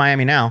 I'm in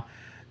Miami now.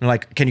 They're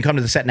like, can you come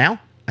to the set now?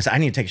 I said, I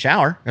need to take a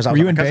shower. Were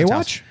you in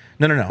Baywatch?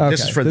 No. Okay,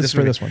 This is for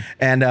this one.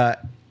 And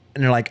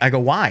they're like, I go,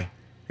 why?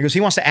 He goes,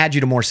 he wants to add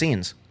you to more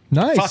scenes.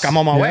 Nice. Fuck, I'm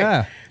on my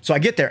Yeah. way. So I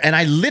get there and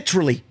I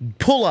literally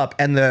pull up,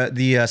 and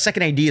the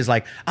second AD is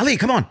like, Ali,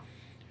 come on.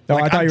 Oh,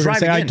 I thought you were going to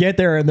say, I get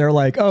there and they're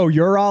like, oh,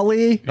 you're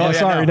Ali? Oh,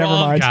 sorry, never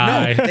mind.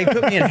 Guy. No, they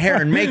put me in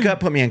hair and makeup,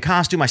 put me in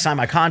costume. I signed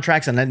my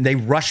contracts, and then they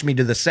rush me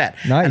to the set.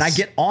 Nice. And I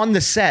get on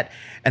the set,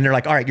 and they're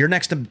like, all right, you're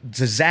next to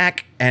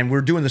Zach, and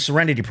we're doing the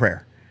Serenity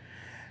Prayer.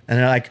 And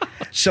they're like,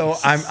 so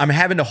I'm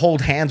having to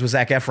hold hands with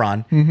Zac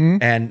Efron,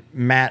 and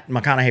Matt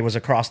McConaughey was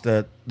across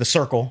the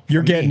circle.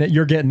 You're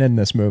getting in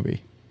this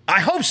movie. I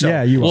hope so.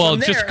 Yeah, you are. Well,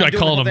 just I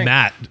called him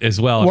Matt as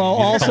well. Well,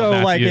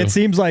 also, like, it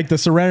seems like the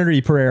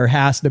Serenity Prayer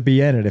has to be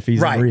in it if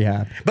he's in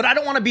rehab. But I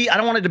don't want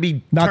it to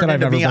be not turned that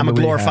I've into ever me. been I'm a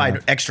to glorified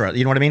rehab. extra.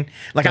 You know what I mean?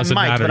 Like, Doesn't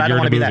I'm Mike, matter. but I don't You're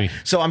want to in be a that.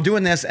 movie. So I'm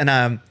doing this, and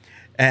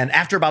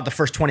after about the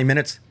first 20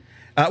 minutes,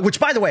 which,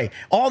 by the way,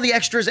 all the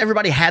extras,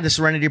 everybody had the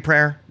Serenity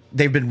Prayer.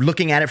 They've been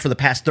looking at it for the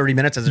past 30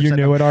 minutes. As you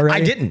knew it already?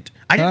 I didn't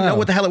know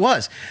what the hell it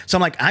was. So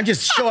I'm like, I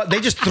just show up. They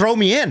just throw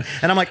me in,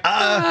 and I'm like,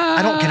 I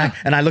don't. Can I?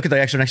 And I look at the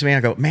extra next to me,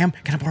 and I go, ma'am,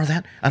 can I borrow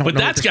that? I don't. But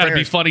know that's got to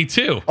be funny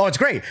too. Oh, it's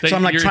great. So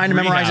I'm like trying to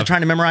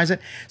memorize it.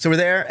 So we're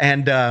there,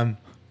 and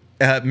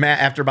Matt,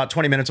 after about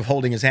 20 minutes of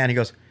holding his hand, he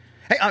goes,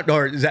 "Hey,"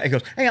 he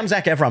goes, "Hey, I'm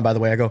Zac Efron, by the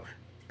way." I go,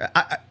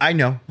 I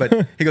know,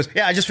 but he goes,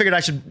 "Yeah, I just figured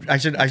I should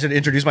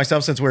introduce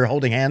myself since we were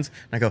holding hands."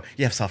 And I go,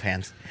 "You have soft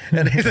hands,"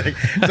 and he's like,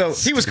 so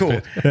he was cool.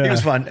 He was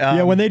fun.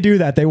 Yeah, when they do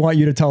that, they want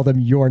you to I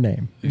your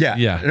name.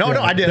 Yeah. No,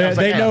 I did.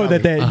 They know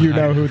that you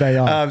know who they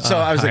are. So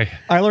I was like,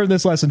 I learned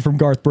this lesson from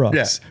Garth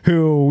Brooks,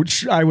 who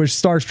I was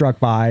starstruck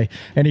by,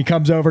 and he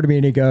comes over to me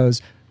and he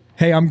goes,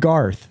 "Hey, I'm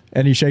Garth,"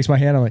 and he shakes my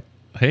hand. I'm like,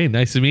 "Hey,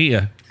 nice to meet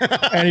you."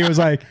 And he was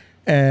like,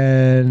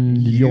 "And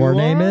your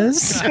name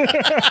is?"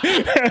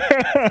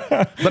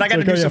 But I got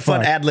to do some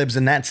fun ad libs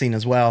in that scene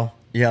as well.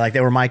 Yeah, like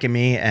they were micing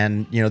me,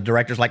 and the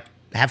director's like,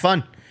 "Have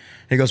fun."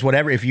 He goes,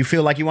 "Whatever. If you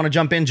feel like you want to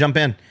jump in, jump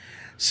in."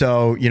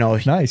 So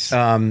nice.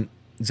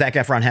 Zac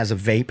Efron has a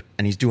vape,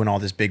 and he's doing all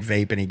this big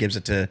vape, and he gives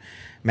it to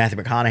Matthew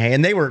McConaughey,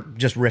 and they were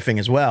just riffing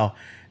as well.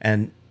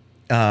 And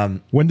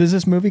when does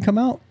this movie come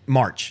out?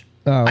 March.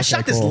 Oh, okay, I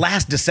shot this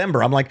last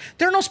December. I'm like,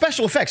 there are no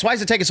special effects. Why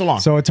does it take so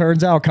long? So it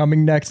turns out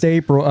coming next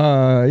April,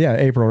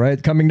 April,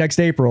 right? Coming next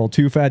April,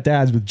 Two Fat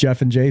Dads with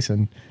Jeff and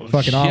Jason.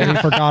 Fucking Ollie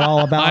forgot all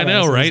about it. I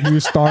know, right?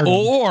 New stardom.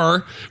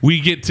 Or we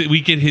get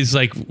his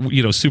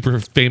super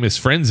famous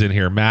friends in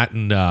here, Matt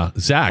and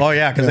Zach. Oh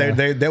yeah, because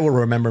they will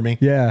remember me.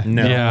 Yeah.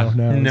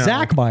 No.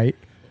 Zach might.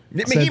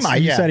 He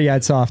might. You said he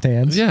had soft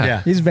hands.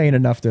 Yeah. He's vain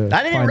enough to.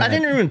 I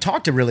didn't even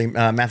talk to really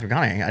Matthew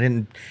McConaughey. I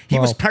didn't. He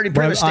was pretty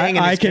much staying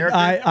in his character.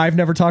 I've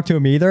never talked to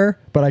him either,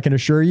 but I can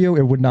assure you,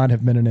 it would not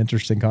have been an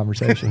interesting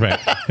conversation. Right.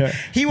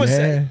 He was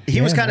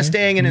kind of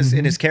staying in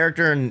his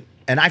character, and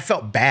I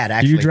felt bad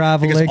actually. Do you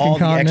drive a because Lincoln all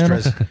Continental?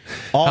 the extras,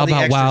 How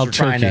about Wild were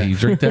trying Turkey? You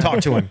drink to that?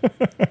 talk to him.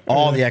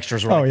 All the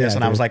extras were like this,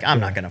 and I was dude. like,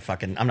 I'm not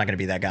gonna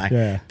be that guy.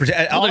 Yeah.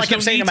 All I there's kept no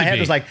saying in need my to head be.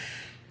 was like,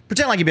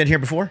 pretend like you've been here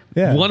before.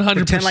 Yeah. 100%.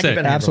 Pretend like you've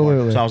been here Absolutely.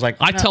 before. So I was like,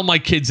 I tell my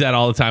kids that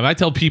all the time. I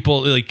tell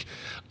people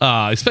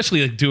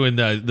especially doing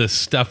the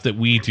stuff that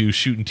we do,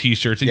 shooting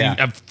T-shirts, and you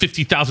have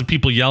 50,000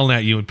 people yelling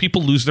at you, and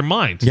people lose their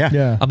minds.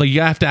 Yeah. I'm like,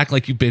 you have to act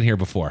like you've been here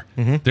before.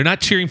 They're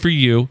not cheering for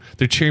you;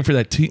 they're cheering for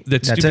that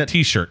stupid it.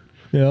 T-shirt.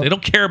 Yeah. They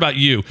don't care about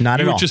you. Not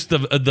at You're all. just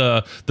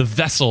the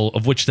vessel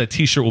of which that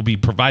T-shirt will be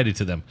provided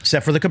to them.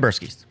 except for the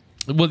Kaburskis.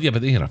 Well, yeah,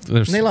 but They love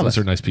those us.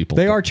 are nice people.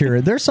 They are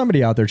cheering. There's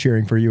somebody out there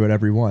cheering for you at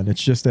every one.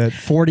 It's just that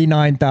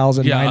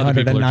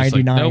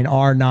 49,999 Nope.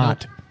 are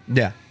not.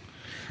 Yeah.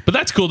 But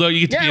that's cool though.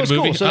 You get to Yeah, be it in was a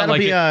movie. cool. So I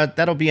like it.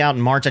 that'll be out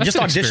in March. I That's just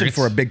an auditioned experience.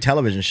 for a big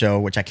television show,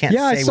 which I can't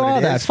Yeah, I say saw what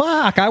it that. is.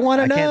 Fuck, I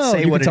want to know. I can't say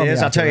You can what it tell me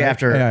is. I'll tell you right?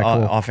 after Yeah, cool.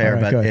 off air.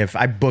 All right, but good. if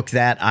I book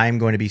that, I'm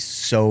going to be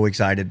so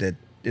excited that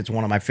it's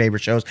one of my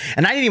favorite shows.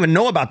 And I didn't even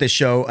know about this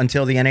show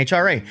until the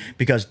NHRA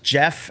because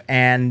Jeff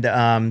and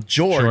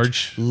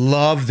George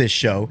love this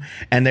show,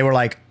 and they were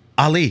like,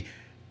 Ali,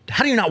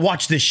 how do you not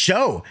watch this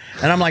show?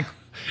 And I'm like,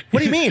 what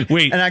do you mean?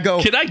 Wait, and I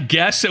go, can I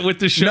guess at what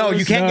the show no, is?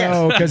 you can't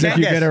No, guess. 'cause You if can't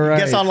you get guess. it right.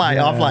 Guess online,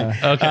 Yeah.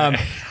 offline. Okay.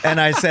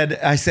 And I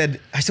said,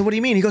 what do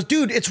you mean? He goes,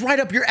 dude, it's right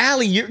up your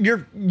alley.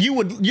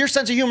 Your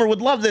sense of humor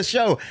would love this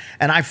show.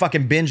 And I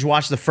fucking binge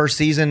watched the first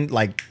season.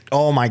 Like,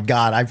 oh my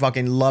god, I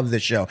fucking love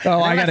this show.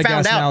 Oh, And I then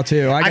gotta guess now,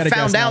 too. I gotta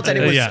found guess out now, that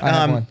too. it was Yeah. I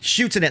have one.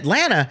 shoots in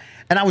Atlanta,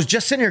 and I was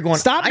just sitting here going,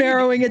 Stop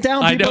narrowing it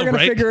down. I People know, are going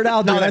right? to figure it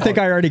out, dude. No, I think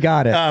I already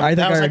got it. I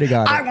think I was already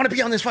like, got it. I want to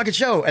be on this fucking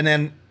show. And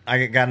then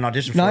I got an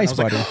audition for Nice, it.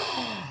 And I was buddy.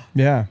 like,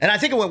 Yeah. and I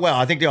think it went well.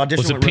 I think the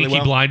audition Was it went really Peaky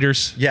well.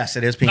 Blinders? Yes,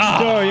 it is Pinky.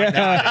 Oh,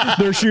 yeah.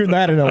 They're shooting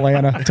that in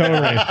Atlanta.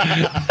 Totally.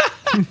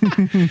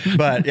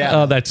 But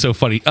yeah. Oh, that's so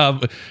funny.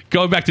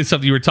 Going back to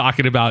something you were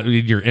talking about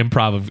in your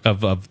improv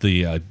of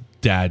the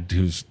dad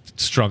who's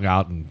strung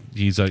out and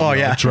he's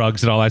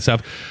drugs and all that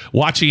stuff.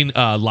 Watching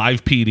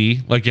Live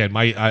PD again.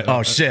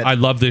 I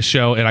love this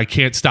show and I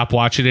can't stop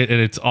watching it and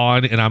it's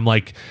on and I'm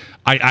like,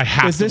 I have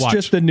to watch. Is this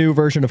just the new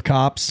version of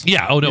Cops?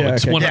 Yeah. Oh no, Yeah,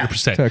 it's okay.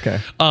 100%. Yeah. Okay.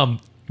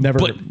 Never.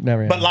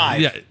 But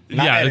live. Yeah,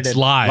 Not yeah, edited. it's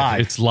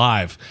live. It's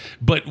live,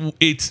 but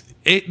it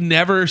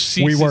never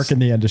ceases. We work in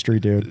the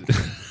industry, dude.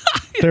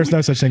 There's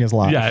no such thing as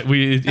live. Yeah,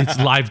 it's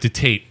live to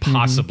tape,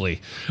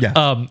 possibly.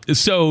 Yeah.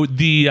 So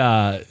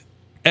the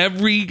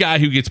Every guy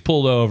who gets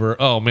pulled over,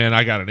 oh man,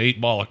 I got an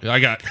 8-ball, I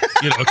got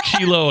a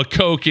kilo of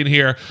coke in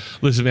here.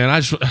 Listen,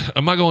 man,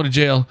 am I going to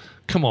jail?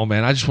 Come on,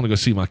 man. I just want to go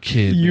see my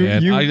kid,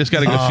 man. I just got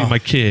to go see my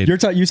kid.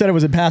 You said it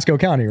was in Pasco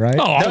County, right?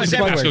 Oh, I was in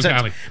Pasco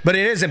County. But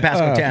it is in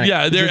Pasco County.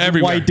 Yeah, they're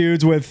everywhere. White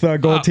dudes with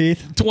gold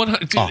teeth.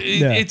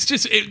 It's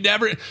just, it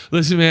never,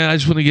 listen, man, I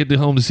just want to get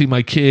home to see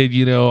my kid.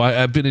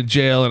 I've been in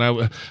jail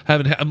and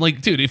I'm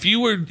like, dude, if you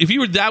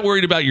were that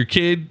worried about your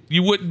kid,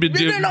 you wouldn't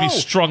be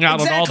strung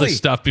out on all this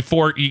stuff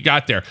before you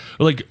got there.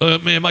 Like,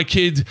 man, my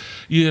kid,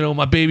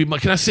 my baby,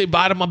 can I say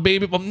bye to my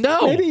baby?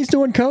 No. Maybe he's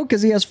doing coke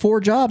because he has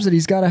 4 jobs that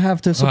he's got to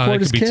have to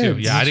support his kids.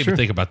 Too. Yeah, I didn't even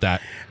think about that.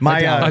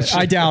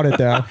 I doubt it,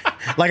 though.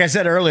 Like I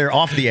said earlier,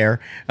 off the air,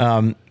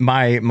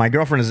 my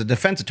girlfriend is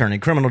a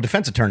criminal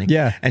defense attorney.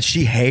 Yeah. And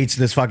she hates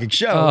this fucking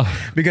show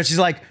because she's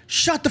like,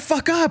 shut the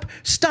fuck up.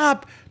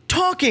 Stop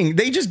talking.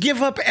 They just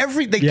give up they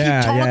keep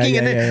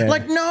talking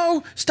like,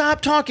 no, stop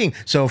talking.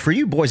 So for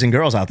you boys and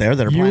girls out there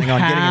that are planning on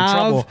getting in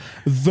trouble,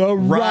 the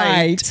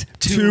right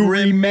to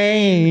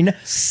remain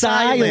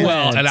silent.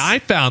 Well, and I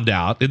found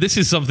out, and this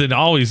is something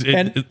always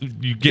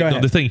you get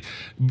on the thing.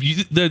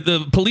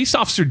 The police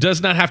officer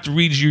does not have to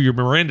read you your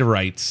Miranda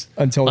rights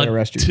until they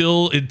arrest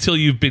you. Until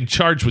you've been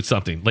charged with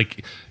something.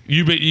 Like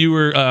you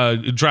were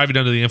driving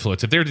under the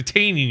influence. If they're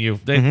detaining you,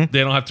 they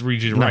don't have to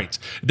read you your rights.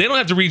 They don't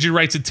have to read your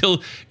rights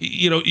until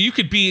you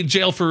could be in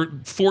jail for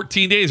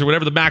 14 days or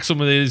whatever the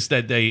maximum is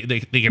that they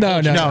can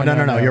hold you.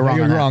 No. You're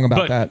wrong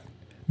about that.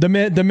 The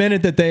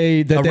minute that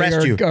they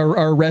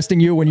are arresting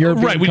you when you're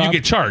right when you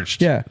get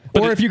charged,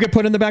 or if you get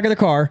put in the back of the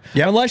car,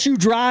 unless you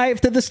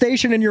drive to the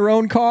station in your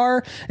own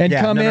car and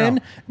come in.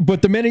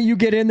 But the minute you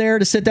get in there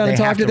to sit down and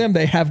talk to them,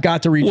 they have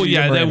got to read. Well,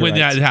 when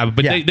that happens,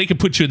 but they can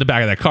put you in the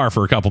back of that car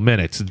for a couple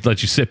minutes and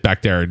let you sit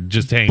back there and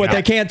just hang. But out.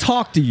 They can't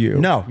talk to you.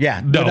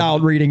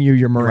 Without reading you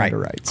your Miranda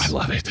rights. I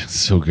love it. It's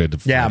so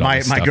good.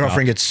 My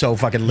girlfriend gets so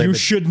fucking livid. You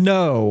should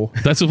know.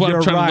 That's what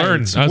I'm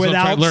trying to learn.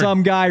 Without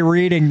some guy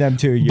reading them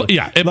to you.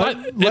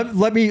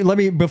 Let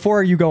me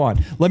before you go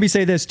on, let me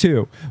say this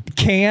too.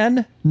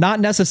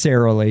 Not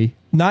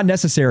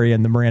necessary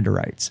in the Miranda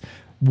rights.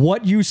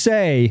 What you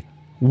say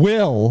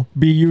will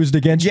be used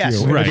against you in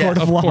the court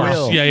of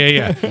law.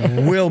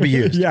 Will be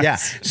used. Yes.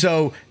 Yeah.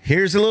 So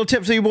here's a little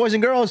tip for you boys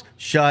and girls.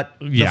 Shut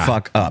the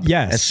fuck up.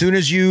 Yes. As soon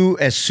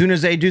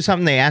as they do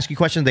something, they ask you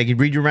questions, they can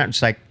read your mind.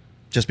 Just like,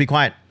 just be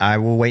quiet. I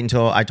will wait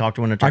until I talk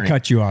to an attorney. I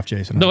cut you off,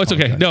 Jason. No, it's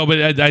okay. No,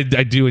 but I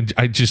do.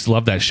 I just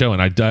love that show,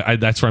 and I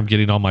that's where I'm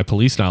getting all my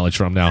police knowledge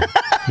from now.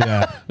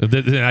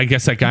 I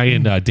guess that guy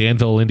in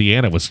Danville,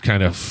 Indiana, was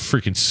kind of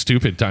freaking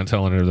stupid on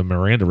telling her the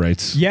Miranda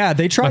rights. Yeah,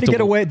 they try to get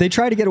away. They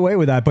try to get away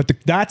with that, but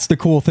that's the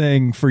cool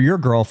thing for your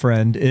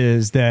girlfriend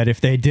is that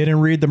if they didn't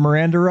read the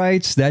Miranda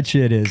rights, that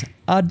shit is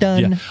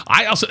done. Yeah.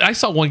 I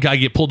saw one guy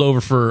get pulled over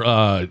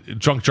for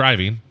drunk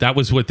driving. That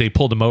was what they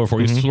pulled him over for.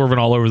 He was swerving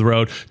all over the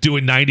road,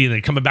 doing 90, and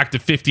then coming back to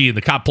 50, and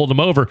the cop pulled him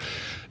over.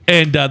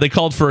 And they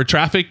called for a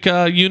traffic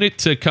unit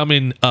to come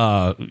in,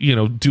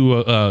 do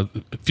a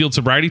field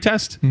sobriety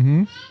test.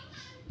 Mm-hmm.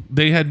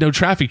 They had no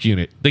traffic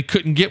unit. They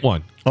couldn't get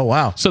one. Oh,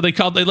 wow. So they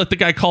let the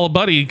guy call a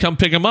buddy and come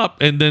pick him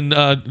up, and then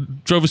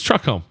drove his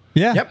truck home.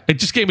 Yeah. Yep. It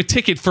just gave him a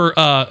ticket for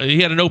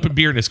he had an open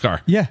beer in his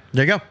car. Yeah.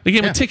 There you go. They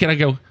gave him a ticket. I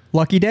go,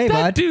 lucky day,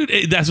 bud. Dude,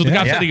 that's what the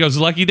cop said. He goes,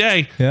 lucky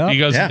day. Yeah. He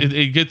goes,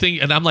 a good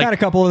thing. And I'm like, got a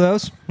couple of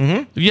those.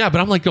 Mm-hmm. Yeah,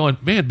 but I'm like going,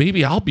 man,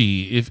 maybe I'll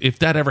be, if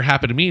that ever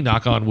happened to me,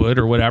 knock on wood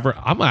or whatever,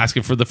 I'm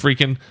asking for the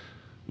freaking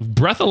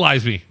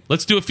breathalyze me.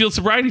 Let's do a field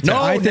sobriety test.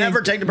 No,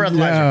 never take the breathalyzer.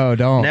 No,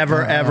 don't.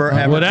 Never, ever,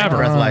 whatever.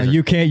 Take the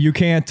breathalyzer. You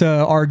can't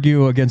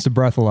argue against a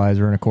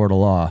breathalyzer in a court of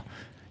law.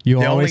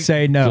 You always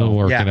say no. Still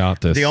working out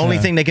this. The only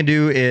thing they can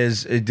do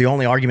is the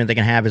only argument they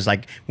can have is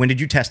like, when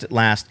did you test it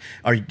last?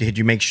 Or did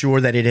you make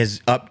sure that it is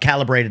up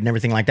calibrated and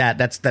everything like that?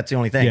 That's the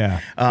only thing.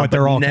 Yeah, but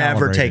they're all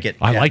never calibrated. take it.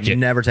 I like it.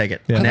 Never take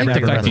it. Yeah. I Never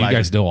like the fact that you breathalyzer.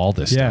 guys know all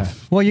this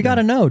stuff. Well, you got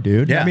to know,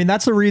 dude. Yeah. I mean,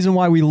 that's the reason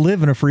why we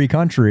live in a free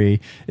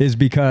country is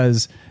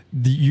because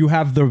you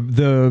have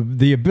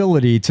the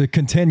ability to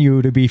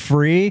continue to be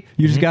free.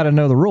 You just got to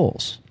know the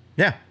rules.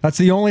 Yeah. That's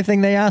the only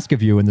thing they ask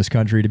of you in this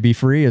country to be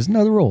free is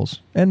know the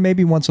rules. And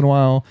maybe once in a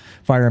while,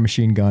 fire a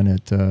machine gun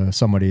at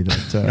somebody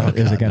that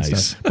is against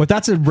us. But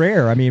that's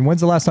rare. I mean,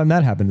 when's the last time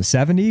that happened? The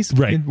 70s?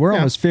 Right. We're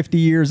almost 50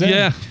 years in.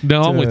 Yeah.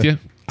 No, I'm with you.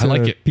 I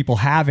like it. People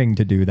having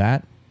to do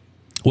that.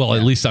 Well,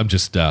 at least I'm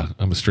just,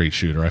 I'm a straight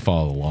shooter. I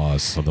follow the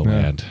laws of the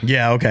land.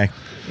 Yeah, okay.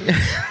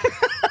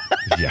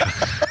 Yeah.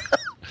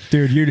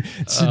 Dude,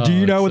 do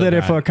you know that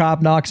if a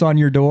cop knocks on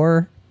your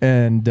door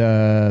and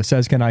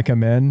says, "Can I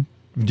come in?"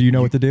 Do you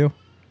know what to do?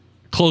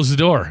 Close the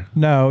door.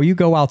 No, you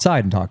go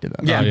outside and talk to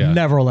them. Yeah.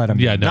 Never let them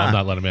in. Yeah, no, I'm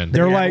not letting them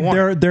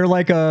in. They're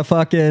like a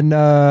fucking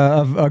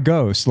a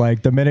ghost.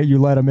 Like the minute you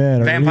let them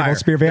in, or an evil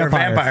spirit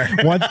vampire.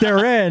 Once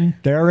they're in,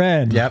 they're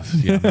in. Yep.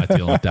 Yeah, I'm not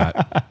dealing with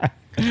that.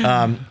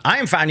 I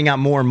am finding out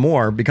more and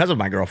more because of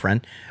my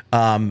girlfriend,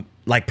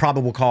 like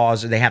probable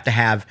cause. They have to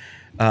have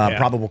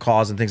probable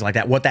cause and things like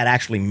that. What that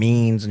actually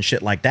means and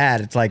shit like that.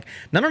 It's like,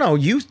 no.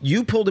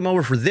 You pulled him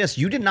over for this.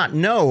 You did not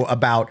know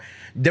about.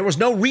 There was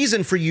no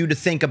reason for you to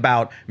think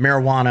about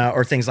marijuana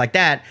or things like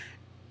that.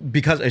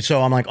 because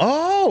so I'm like,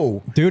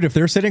 oh, Dude, if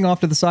they're sitting off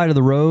to the side of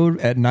the road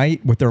at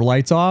night with their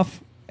lights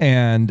off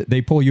and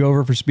they pull you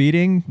over for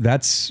speeding,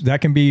 that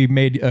can be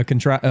made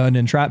an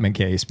entrapment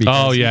case.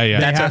 Oh,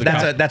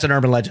 yeah. That's an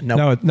urban legend.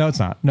 No, it's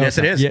not. No, yes,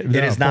 it is. It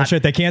is not.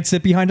 Bullshit. They can't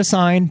sit behind a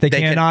sign. They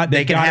cannot.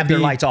 They can have their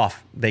lights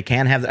off. They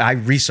can have. I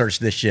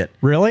researched this shit.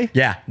 Really?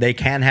 Yeah, they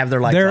can have their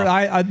lights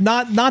off.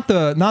 Not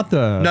the.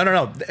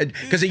 No.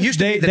 Because it used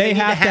to be that they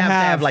have to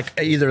have like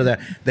either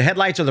the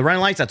headlights or the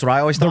running lights. That's what I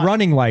always thought. The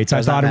running lights.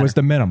 I thought it was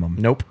the minimum.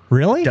 Nope.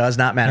 Really? Does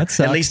not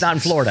matter. At least not in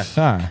Florida.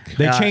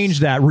 They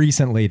changed that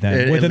recently.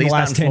 Then within the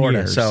last 10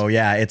 years. So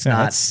yeah, it's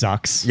not. That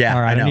sucks. Yeah.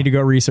 All right. I need to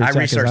go research. I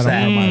researched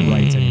that. I don't know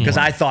my rights anymore. Because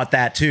I thought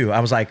that too. I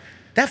was like,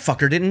 that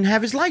fucker didn't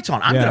have his lights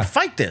on. I'm gonna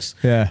fight this.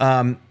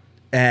 Yeah.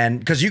 And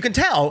because you can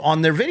tell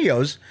on their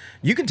videos,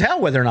 you can tell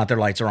whether or not their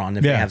lights are on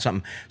if they have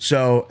something.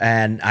 So,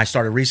 and I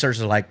started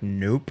researching, like,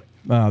 nope.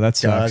 Oh, that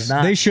sucks.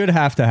 They should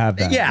have to have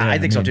that. Yeah, I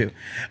think so too.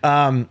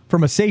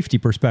 From a safety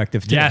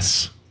perspective, too.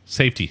 Yes.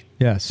 Safety.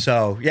 Yes.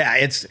 So,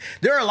 yeah,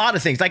 there are a lot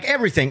of things, like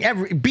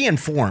everything, be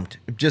informed.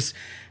 Just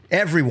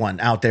everyone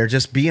out there,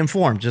 just be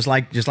informed. Just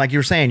like you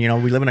were saying,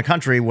 we live in a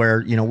country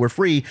where, we're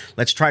free.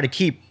 Let's try to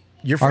keep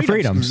your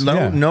freedoms.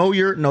 Know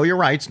your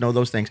rights, know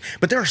those things.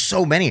 But there are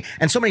so many,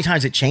 and so many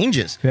times it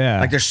changes.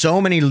 Yeah. Like there's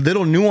so many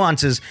little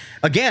nuances.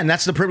 Again,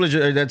 that's the privilege.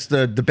 That's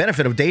the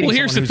benefit of dating. Well,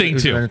 here's the thing,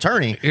 too. An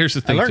attorney. Here's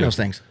the thing, I learned too. those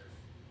things.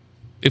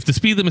 If the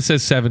speed limit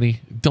says 70,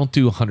 don't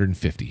do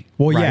 150.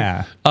 Well,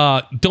 Right.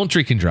 yeah. Don't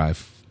drink and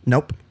drive.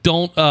 Nope.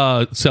 Don't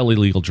sell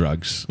illegal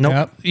drugs.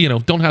 Nope.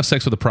 Yep. Don't have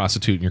sex with a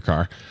prostitute in your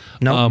car.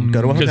 No.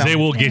 Go to a because hotel. they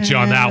will get you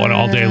on that one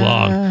all day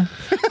long.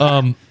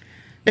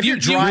 If you're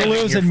driving,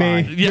 you're losing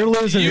me. fine. You're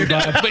losing me,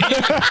 bud.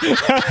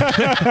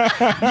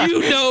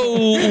 You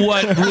know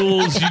what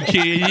rules you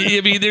can. I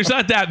mean, there's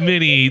not that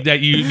many that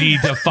you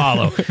need to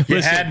follow.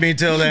 You had me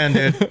till then,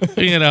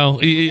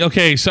 dude.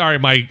 Okay, sorry,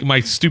 my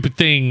stupid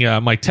thing,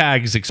 my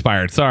tag's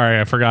expired.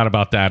 Sorry, I forgot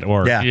about that.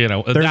 Or there's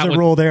that a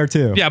rule there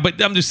too. Yeah,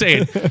 but I'm just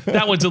saying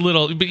that one's a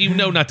little. But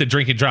not to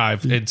drink and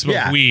drive and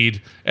smoke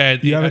weed.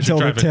 And you have until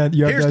the 10th.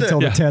 You have until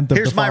the 10th.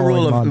 Here's my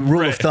rule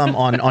of thumb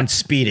on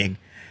speeding.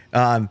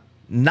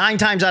 9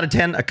 times out of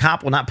 10, a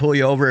cop will not pull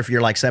you over if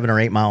you're like 7 or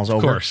 8 miles over.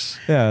 Of course.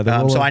 Yeah.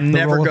 So I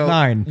never go.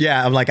 9.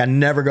 Yeah, I'm like I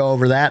never go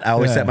over that. I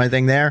always set my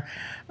thing there.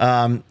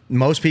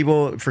 Most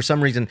people, for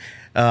some reason,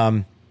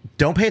 don't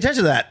pay attention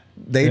to that.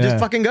 They just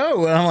fucking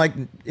go. And I'm like,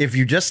 if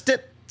you just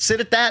sit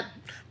at that,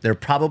 they're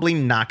probably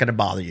not going to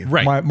bother you.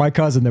 Right. My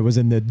cousin that was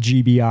in the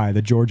GBI,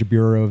 the Georgia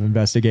Bureau of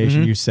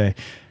Investigation, used to say,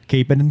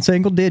 keep it in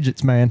single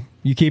digits, man.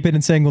 You keep it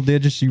in single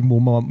digits, you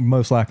will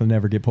most likely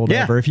never get pulled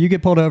over. If you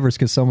get pulled over, it's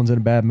because someone's in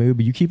a bad mood,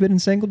 but you keep it in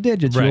single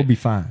digits, you'll be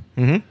fine.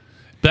 Mm-hmm. But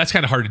that's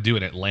kind of hard to do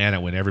in Atlanta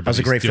when everybody's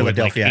a great doing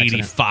Philadelphia like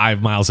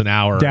 85 miles an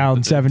hour.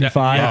 Down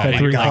 75 at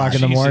 3 o'clock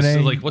in the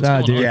morning. Like, what's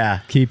going on?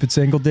 Yeah. Keep it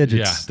single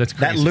digits. Yeah, that's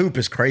crazy. That loop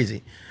is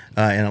crazy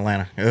in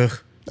Atlanta. Ugh.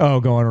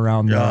 Oh, going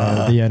around the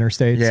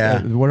interstates.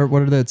 Yeah. What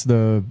are the? It's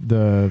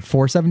the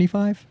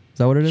 475. Is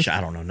that what it is?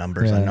 I don't know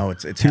numbers. Yeah. I know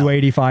it's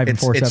 285 and It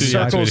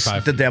 475.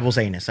 circles the devil's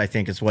anus, I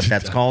think is what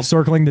that's called.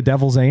 Circling the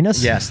devil's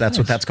anus. Yes, that's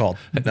what that's called.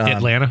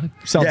 Atlanta.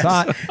 Sounds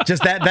hot.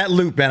 Just that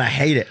loop, man. I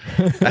hate it.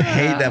 I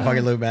hate that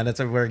fucking loop, man. That's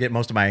where I get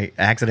most of my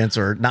accidents,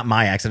 or not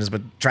my accidents,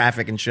 but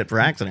traffic and shit for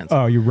accidents.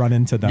 Oh, you run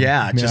into them.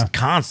 Yeah, just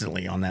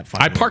constantly on that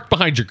fucking I parked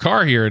behind your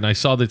car here, and I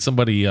saw that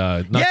somebody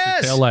knocked the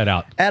tail light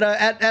out at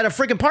a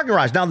freaking parking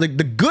garage. Now the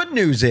good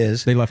news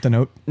is they left a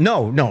note.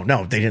 No,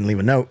 they didn't leave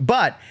a note,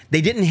 but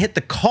they didn't hit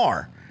the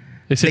car.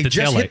 They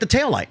just hit the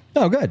taillight.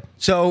 Oh, good.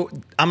 So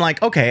I'm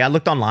like, okay. I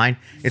looked online.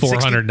 It's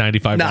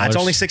 $495. No, it's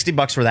only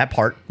 $60 for that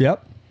part.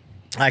 Yep.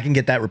 I can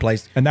get that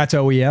replaced. And that's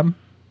OEM.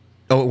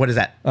 Oh, what is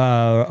that?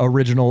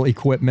 Original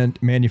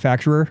equipment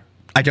manufacturer.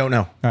 I don't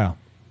know. Oh.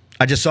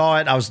 I just saw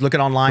it. I was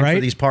looking online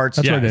for these parts.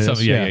 That's what it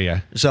is.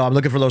 Yeah. So I'm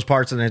looking for those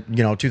parts, and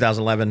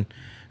 2011.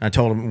 I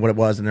told them what it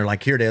was, and they're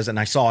like, "Here it is." And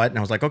I saw it, and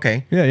I was like,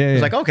 "Okay." Yeah. I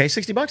was like, "Okay,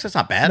 $60. That's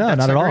not bad." No, that's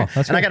not at all. great.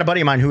 That's and I good. got a buddy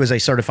of mine who is a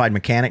certified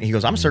mechanic. He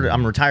goes, "I'm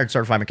a retired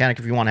certified mechanic.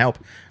 If you want help,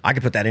 I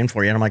could put that in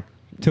for you." And I'm like,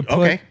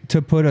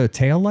 to put a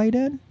tail light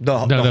in.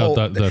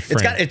 The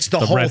frame. It's the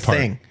whole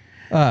thing.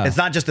 It's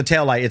not just the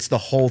tail light; it's the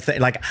whole thing.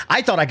 Like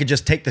I thought I could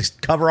just take the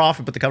cover off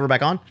and put the cover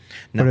back on.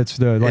 No, but it's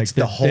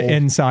the whole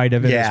inside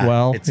of it as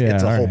well. It's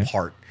a whole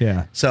part.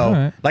 Yeah.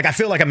 So like I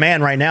feel like a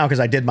man right now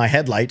because I did my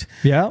headlight.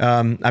 Yeah.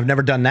 I've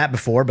never done that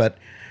before, but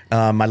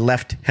my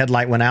left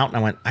headlight went out, and I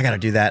went, I got to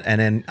do that. And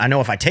then I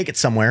know if I take it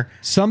somewhere,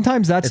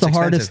 sometimes that's the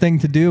hardest expensive. thing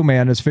to do,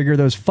 man, is figure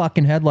those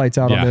fucking headlights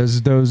out on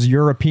those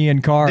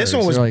European cars. This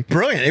one was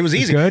brilliant. It was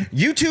easy. Good?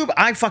 YouTube,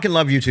 I fucking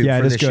love YouTube. Yeah,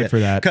 for it is this good shit. for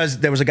that. Because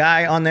there was a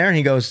guy on there, and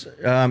he goes,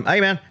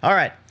 "Hey man, all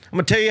right, I'm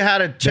gonna tell you how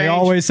to change." They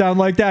always sound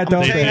like that,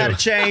 don't tell they? you how to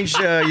change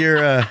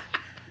your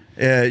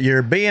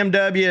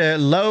BMW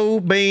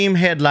low beam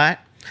headlight.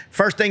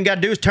 First thing you got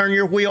to do is turn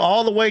your wheel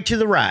all the way to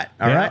the right.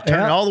 All right, turn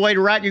it all the way to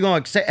right. You're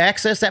going to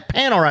access that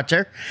panel right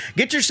there.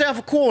 Get yourself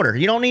a quarter.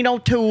 You don't need no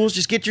tools.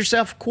 Just get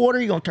yourself a quarter.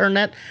 You're going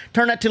to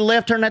turn that to the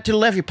left, turn that to the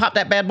left. You pop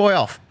that bad boy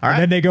off. All right.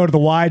 And then they go to the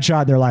wide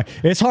shot and they're like,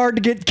 it's hard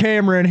to get the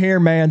camera in here,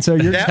 man. So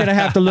you're just going to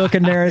have to look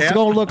in there. It's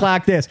going to look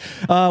like this.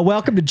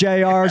 Welcome to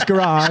JR's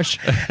Garage.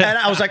 And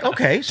I was like,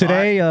 okay. So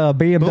today,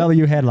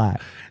 BMW headlight.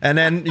 And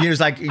then you was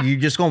like, you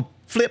just going to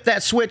flip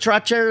that switch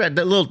right there.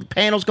 The little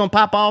panel's going to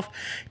pop off.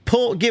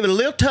 Give it a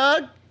little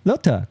tug.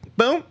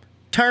 Boom.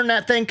 Turn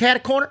that thing cat a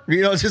corner.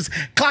 You know, it's just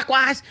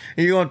clockwise.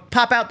 And you're going to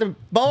pop out the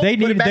bulb. They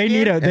need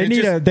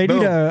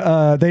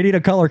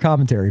a color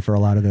commentary for a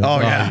lot of this. Oh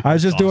yeah. I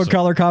was just doing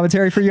color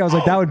commentary for you. I was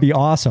like, that would be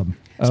awesome.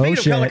 Speaking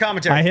of color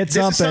commentary, I hit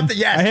something.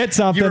 Yes, I hit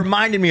something. You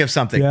reminded me of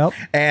something. Yep.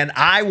 And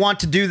I want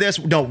to do this.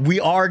 No, we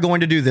are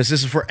going to do this.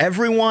 This is for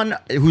everyone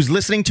who's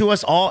listening to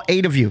us, all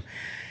 8 of you.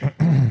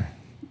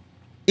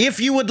 If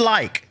you would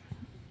like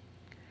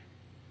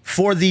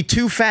for the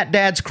Two Fat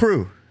Dads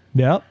crew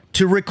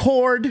to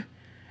record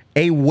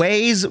a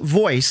Waze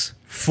voice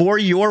for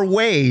your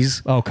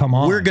Waze. Oh, come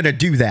on. We're going to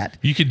do that.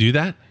 You can do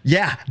that?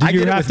 Yeah. I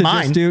did it with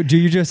mine. Do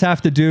you just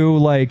have to do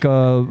like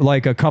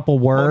a couple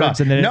words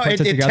and then it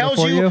puts it together tells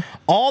for you?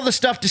 All the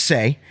stuff to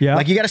say. Yeah.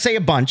 Like you got to say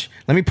a bunch.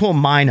 Let me pull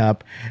mine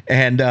up.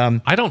 And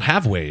I don't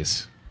have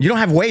Waze. You don't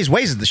have Waze.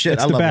 Waze is the shit.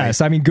 It's I the love best.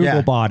 Waze. I mean,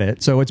 Google bought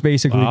it, so it's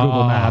basically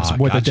Google Maps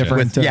with a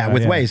different.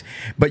 With Waze.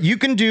 But you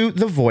can do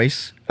the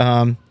voice,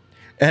 and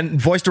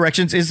voice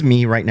directions is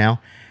me right now.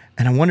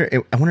 And I wonder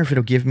if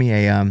it'll give me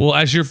a. Well,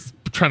 as you're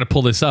trying to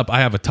pull this up,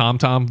 I have a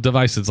TomTom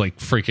device that's like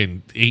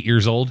freaking 8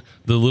 years old,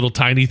 the little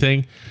tiny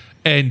thing,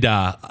 and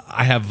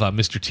I have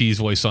Mr. T's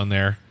voice on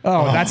there.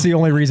 Oh, that's the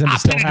only reason to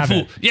still have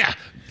it. Yeah,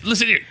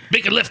 listen here,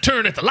 make a left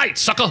turn at the light,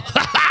 sucker.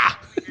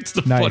 It's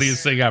the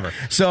funniest thing ever.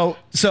 So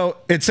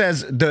it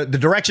says the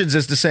directions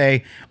is to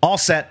say all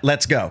set,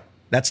 let's go.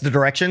 That's the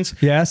directions.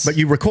 Yes. But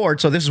you record.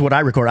 So this is what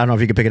I record. I don't know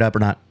if you can pick it up or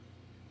not.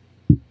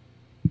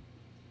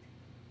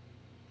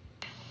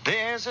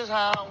 This is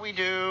how we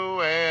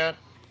do it.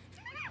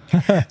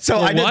 So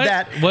I did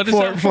that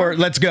for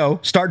let's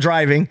go, start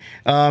driving.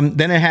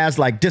 Then it has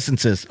like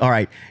distances. All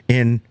right.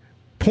 In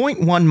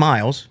 0.1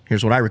 miles,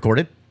 here's what I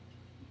recorded.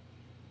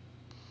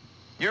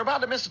 You're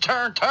about to miss a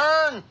turn.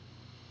 Turn.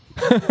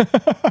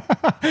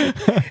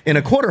 In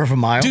a quarter of a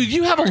mile. Dude,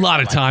 you have a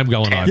lot of time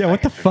going on. Yeah,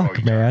 what the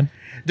fuck, man?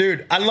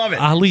 Dude, I love it.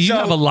 Ali, you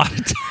have a lot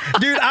of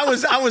time. Dude, I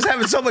was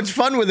having so much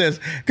fun with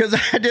this because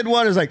I did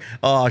one. It was like,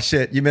 oh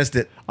shit, you missed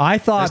it. I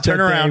thought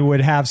that they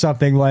would have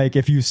something like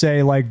if you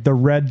say like the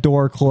red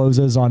door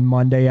closes on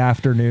Monday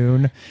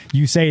afternoon,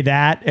 you say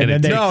that, and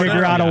then they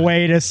figure out a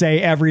way to say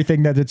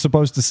everything that it's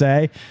supposed to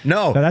say.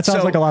 No, that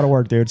sounds like a lot of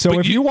work, dude. So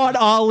if you want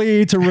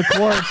Ali to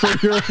record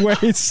for your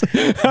Waze,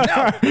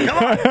 come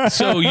on.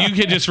 So you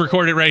can just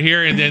record it right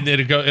here, and then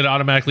it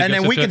automatically. And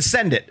then we can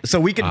send it. So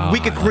we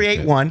could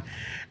create one.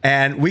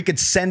 And we could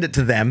send it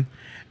to them.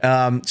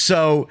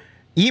 So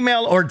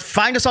email or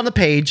find us on the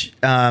page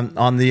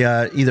on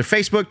the either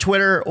Facebook,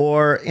 Twitter,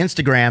 or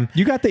Instagram.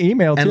 You got the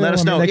email, too. And let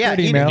us know. Yeah,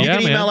 you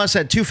can email us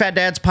at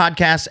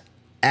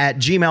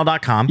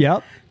twofatdadspodcast@gmail.com.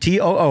 Yep.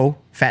 TOO,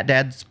 Fat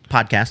Dads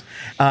Podcast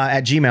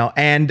at Gmail.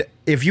 And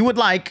if you would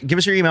like, give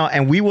us your email,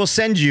 and we will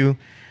send you.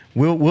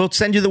 We'll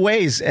send you the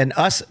Waze and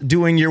us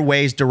doing your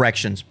Waze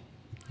directions.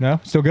 No,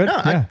 still good. No,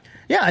 I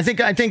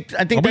think. Are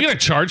we going to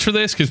charge for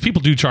this? Because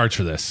people do charge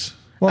for this.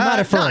 Well, not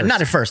at first.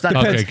 Not at first.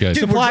 Okay, good.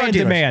 Dude, Supply and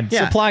demand.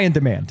 Yeah. Supply and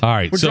demand. All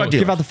right. So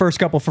give out the first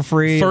couple for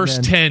free.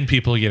 First 10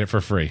 people get it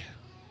for free.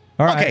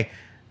 All right.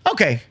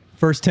 Okay.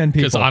 First 10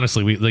 people. Because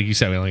honestly, like you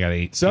said, we only got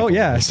 8. So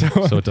yeah,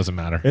 so it doesn't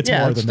matter. It's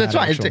more than that.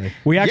 Fine. Actually.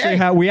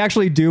 We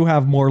actually do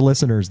have more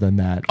listeners than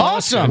that.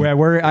 Awesome.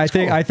 I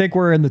think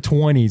we're in the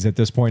 20s at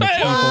this point. Of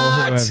people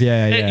who have,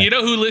 And you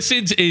know who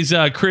listens is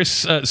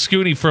Chris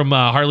Scooney from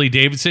Harley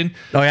Davidson.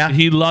 Oh yeah,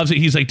 he loves it.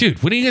 He's like,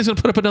 dude, when are you guys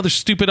gonna put up another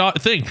stupid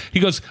thing?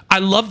 He goes, I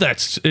love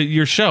that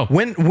your show.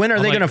 When are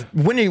they gonna?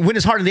 When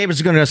is Harley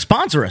Davidson gonna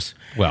sponsor us?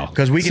 Well,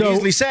 because we can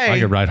easily say I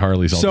could ride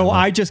Harleys. So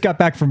I just got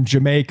back from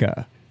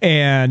Jamaica.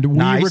 And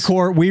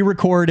we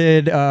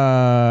recorded.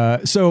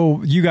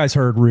 So you guys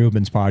heard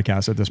Ruben's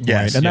podcast at this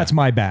point, and that's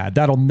my bad.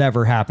 That'll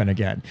never happen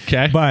again.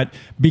 Okay. But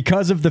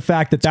because of the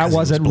fact that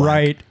wasn't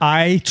right,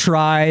 I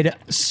tried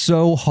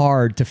so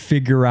hard to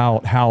figure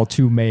out how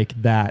to make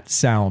that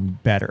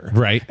sound better.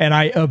 Right. And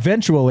I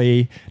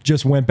eventually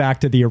just went back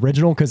to the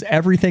original because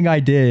everything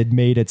I did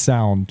made it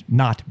sound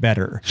not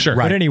better. Sure.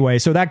 But anyway,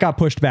 so that got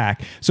pushed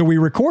back. So we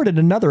recorded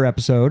another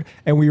episode,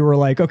 and we were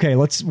like, okay,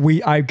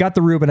 I got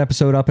the Ruben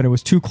episode up, and it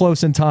was too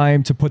close in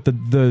time to put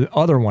the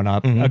other one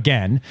up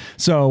again.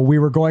 So we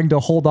were going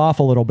to hold off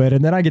a little bit,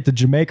 and then I get to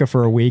Jamaica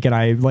for a week, and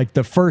I like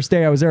the first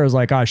day I was there, I was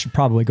like, I should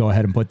probably go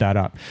ahead and put that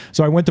up.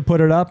 So I went to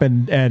put it up,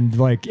 and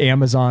like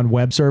Amazon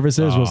Web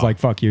Services was like,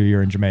 fuck you,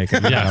 you're in Jamaica.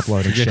 You're not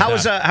uploading shit. How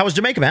was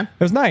Jamaica, man?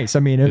 It was nice. I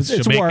mean, it's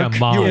work.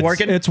 You were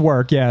working? It's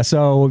work, yeah.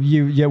 So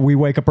we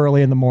wake up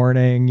early in the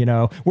morning. You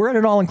know, we're at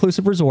an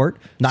all-inclusive resort.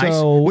 Nice.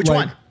 So, which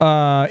one?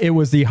 It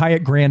was the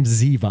Hyatt Grand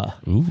Ziva.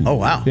 Ooh. Oh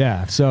wow.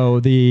 Yeah. So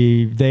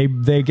they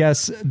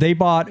they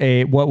bought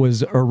what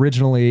was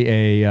originally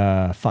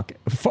a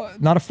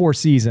not a Four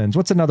Seasons.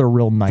 What's another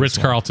real nice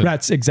Ritz-Carlton.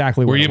 That's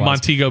exactly what Were it you in was.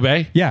 Montego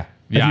Bay? Yeah.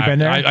 Yeah, Have you been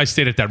there? I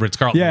stayed at that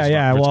Ritz-Carlton.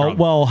 Yeah.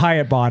 Well,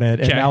 Hyatt bought it,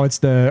 and Okay. now it's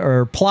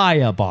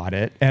Playa bought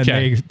it, and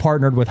Okay. they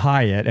partnered with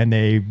Hyatt, and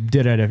they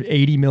did an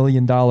 $80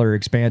 million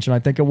expansion, I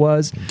think it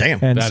was. Damn.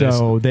 And That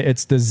so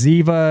it's the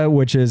Ziva,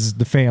 which is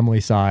the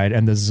family side,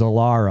 and the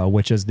Zilara,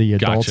 which is the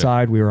adult Gotcha.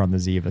 side. We were on the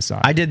Ziva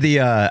side. I did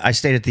I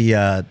stayed at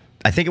the.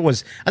 I think it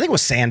was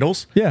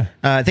Sandals. Yeah.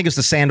 I think it's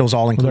the Sandals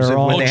all inclusive. There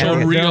are, where they Ocho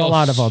had- there are a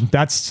lot of Rios. them.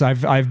 That's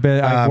I've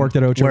worked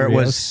at Ocho where it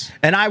Rios. was,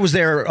 and I was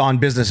there on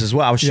business as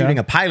well. I was shooting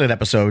Yeah. a pilot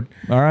episode.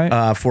 All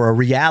right. For a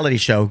reality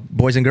show,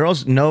 boys and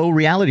girls. No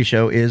reality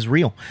show is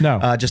real.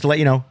 No. Just to let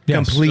you know, Yes.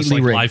 completely Just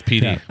like rigged. live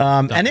PD.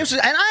 And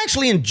I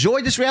actually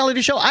enjoyed this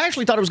reality show. I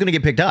actually thought it was going to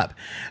get picked up.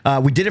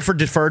 We did it for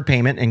deferred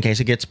payment in case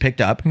it gets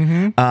picked up.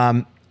 Mm-hmm.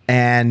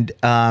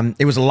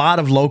 It was a lot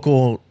of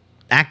local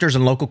actors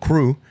and local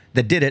crew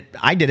that did it.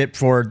 I did it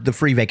for the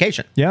free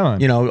vacation. Yeah, man.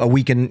 You know, a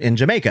week in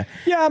Jamaica.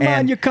 Yeah,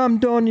 man, And- you come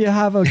down, you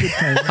have a good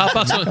time. How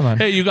about Come some? on.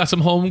 Hey, you got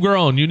some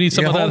homegrown. You need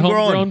some of that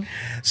homegrown.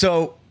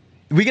 So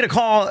we get a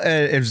call.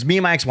 It was me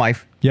and my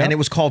ex-wife, Yeah. and it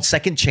was called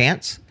Second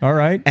Chance. All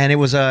right. And it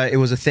was a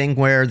thing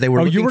where they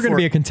were. Oh, you looking were going to for-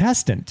 be a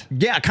contestant.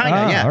 Yeah, kind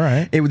of. Ah, Yeah. all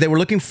right. They were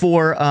looking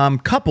for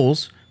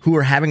couples who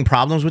were having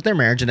problems with their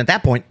marriage, and at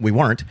that point, we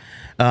weren't.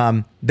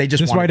 They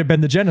just This wanted, might have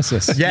been the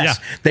genesis. Yes,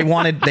 Yeah. they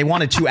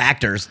wanted two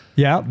actors.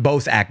 Yeah.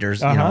 both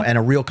actors, you know, Uh-huh. and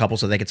a real couple,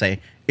 so they could say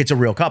it's a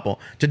real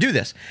couple to do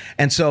this.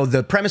 And so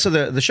the premise of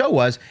the show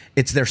was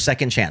it's their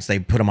second chance. They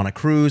put them on a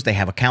cruise. They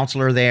have a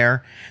counselor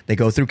there. They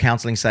go through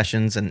counseling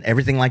sessions and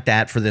everything like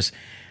that for this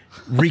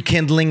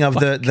rekindling of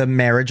the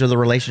marriage or the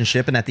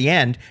relationship. And at the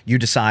end, you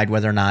decide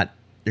whether or not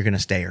you're going to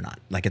stay or not.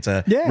 Like it's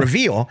a Yeah.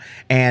 reveal.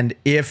 And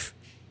if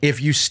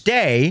you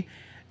stay,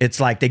 it's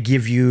like they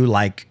give you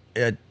like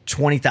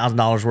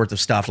 $20,000 worth of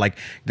stuff, like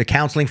the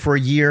counseling for a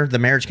year, the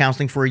marriage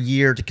counseling for a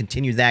year to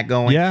continue that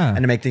going, Yeah. and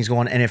to make things go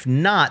on. And if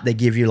not, they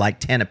give you like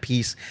 10 a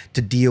piece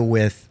to deal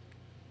with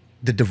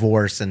the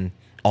divorce and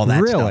all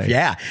that Really? stuff.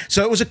 Yeah.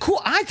 So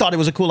I thought it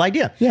was a cool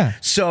idea. Yeah.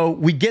 So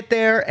we get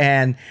there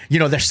and, you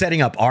know, they're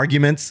setting up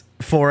arguments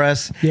for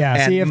us. Yeah,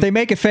 And see, if they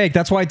make it fake,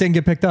 that's why it didn't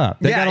get picked up.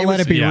 They Yeah, gotta it let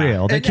was- it be yeah.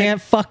 real. They And-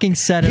 can't fucking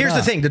set it Here's up.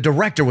 the thing: the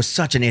director was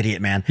such an idiot,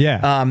 man.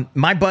 Yeah.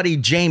 My buddy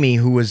Jamie,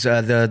 who was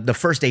the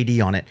first AD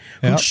on it,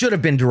 who Yep. should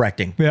have been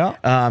directing.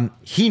 Yeah.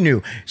 He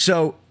knew.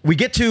 So we're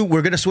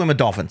going to swim with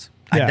dolphins.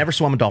 Yeah. I've never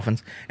swum with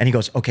dolphins, and he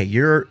goes, "Okay,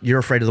 you're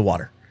afraid of the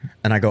water,"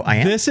 and I go, "I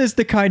am." This is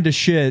the kind of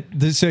shit.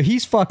 So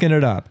he's fucking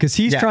it up because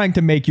he's Yeah. trying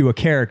to make you a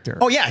character.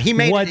 Oh, yeah, he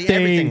made it-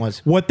 everything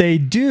was- What they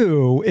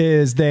do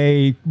is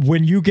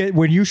when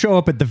you show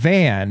up at the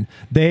van,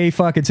 they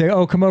fucking say,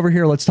 "Oh, come over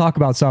here, let's talk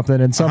about something,"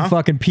 and some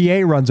fucking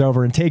PA runs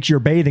over and takes your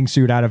bathing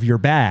suit out of your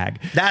bag.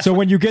 That's so what-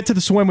 when you get to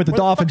the swim with the What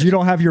the dolphins, fuck you is-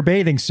 don't have your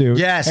bathing suit.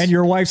 Yes. and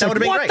your wife's That like,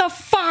 would've been "What great. the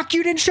fuck?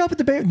 You didn't show up at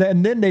the bathing,"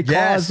 and then they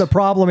Yes. cause the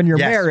problem in your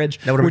Yes. marriage,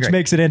 That would've been which great.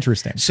 makes it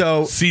interesting.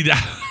 So See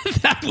that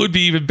that would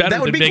be even better that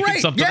would than be making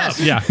great. something Yes.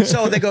 up. Yeah.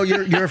 So they go,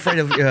 "You're afraid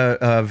of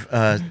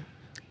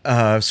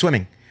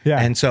swimming." Yeah.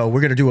 And so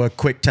we're going to do a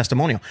quick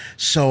testimonial.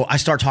 So I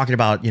start talking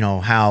about, you know,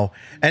 how,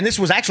 and this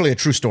was actually a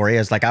true story,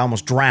 as like I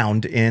almost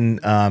drowned in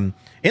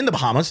the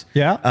Bahamas.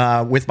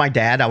 Yeah. With my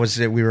dad.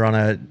 We were on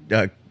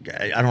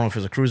I don't know if it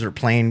was a cruise or a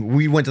plane.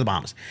 We went to the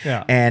Bahamas.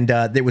 Yeah. And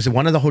there was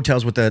one of the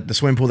hotels with the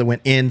swimming pool that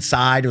went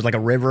inside. It was like a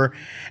river.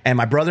 And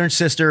my brother and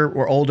sister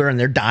were older and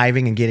they're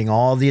diving and getting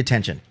all the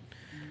attention.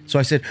 So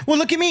I said, "Well,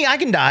 look at me. I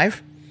can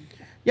dive."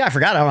 Yeah, I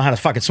forgot I don't know how to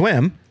fucking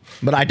swim.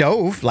 But I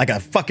dove like a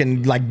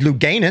fucking like Lou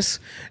Gaines.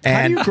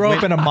 How do you grow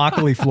up in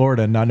Immokalee,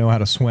 Florida, and not know how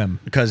to swim?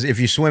 Because if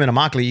you swim in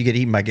Immokalee, you get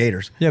eaten by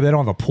gators. Yeah, but they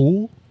don't have a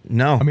pool.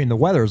 No. I mean, the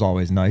weather's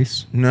always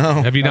nice. No.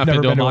 Have you not I've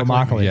never been to been to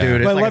Immokalee? Immokalee. Yeah.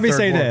 Dude, it's But like let a me third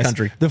say world this: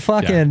 country. the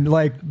fucking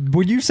like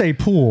when you say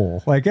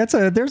pool, like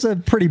there's a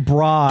pretty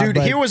broad. Dude,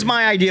 like- here was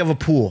my idea of a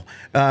pool.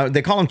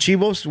 They call them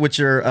chibos, which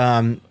are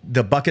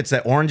the buckets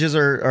that oranges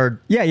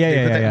are.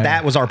 Yeah.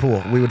 That was our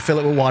pool. We would fill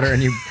it with water,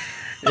 and you.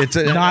 It's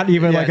not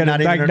even like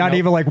not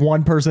even like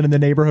one person in the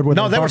neighborhood with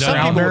No, a there were some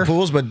people flounder. with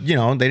pools, but you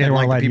know they didn't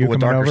weren't like the letting you people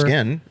with come darker over?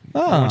 skin.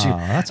 Oh,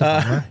 that's a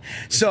bummer.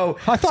 So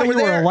I thought so you we're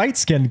were there. a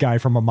light-skinned guy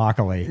from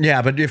Immokalee.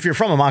 Yeah, but if you're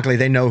from Immokalee,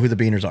 they know who the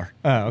Beaners are.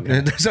 Oh,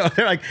 okay. So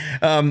they're like,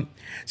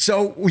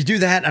 so we do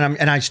that,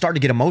 and I start to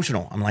get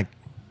emotional. I'm like,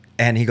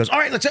 and he goes, all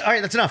right,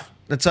 that's enough.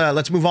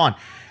 Let's move on.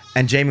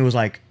 And Jamie was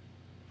like,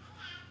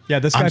 Yeah,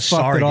 this guy I'm fucked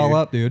sorry, it all dude.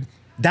 up, dude.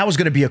 that was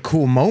going to be a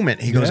cool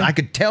moment. He goes, Yeah. I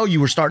could tell you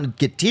were starting to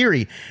get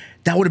teary.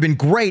 That would have been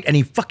great. And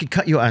he fucking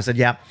cut you out. I said,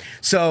 yeah.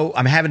 So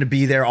I'm having to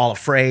be there all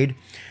afraid.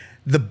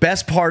 The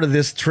best part of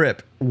this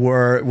trip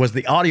was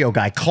the audio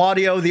guy,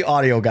 Claudio, the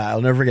audio guy.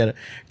 I'll never forget it.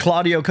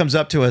 Claudio comes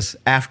up to us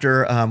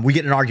after we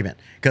get in an argument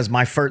because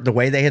the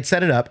way they had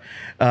set it up,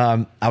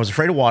 I was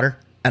afraid of water.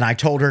 And I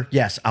told her,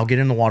 yes, I'll get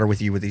in the water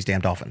with you with these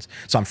damn dolphins.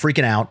 So I'm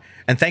freaking out.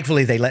 And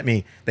thankfully,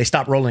 they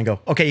stopped rolling and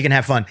go, okay, you can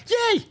have fun.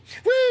 Yay!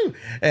 Woo!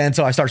 And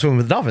so I started swimming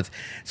with the dolphins.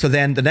 So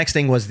then the next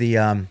thing was the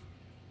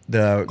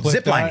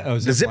zip lining. Oh,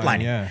 the zip lining,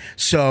 lining. yeah.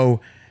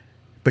 So,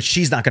 but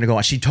she's not going to go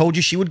on. She told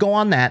you she would go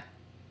on that.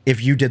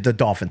 if you did the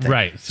dolphin thing.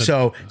 Right.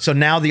 So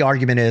now the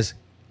argument is,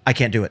 I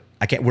can't do it.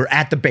 I can't. We're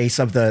at the base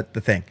of the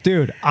thing.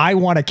 Dude, I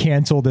want to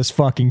cancel this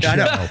fucking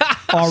show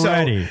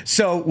already.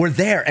 So we're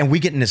there, and we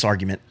get in this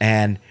argument,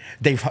 and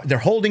they're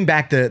holding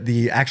back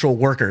the actual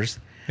workers.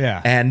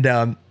 Yeah.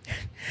 And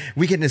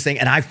we get in this thing,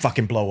 and I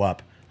fucking blow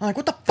up. I'm like,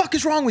 what the fuck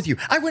is wrong with you?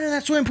 I went in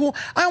that swimming pool.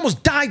 I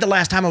almost died the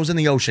last time I was in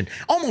the ocean.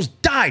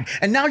 Almost died.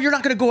 And now you're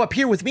not going to go up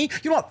here with me?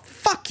 You know what?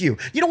 Fuck you.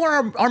 You know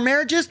where our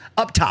marriage is?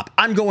 Up top.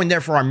 I'm going there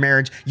for our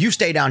marriage. You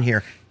stay down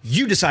here.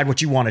 You decide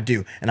what you want to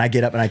do. And I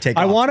get up and I take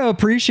off. I want to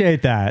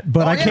appreciate that,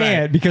 but I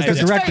can't because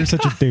the director's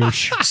such a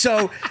douche.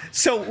 So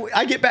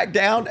I get back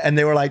down, and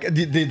they were like,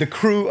 the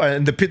crew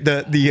and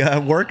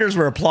the workers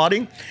were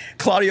applauding.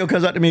 Claudio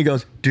comes up to me and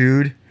goes,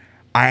 dude,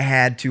 I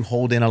had to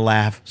hold in a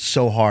laugh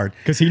so hard.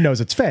 Because he knows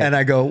it's fake. And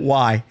I go,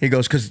 why? He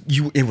goes, because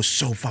it was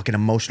so fucking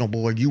emotional,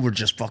 boy. You were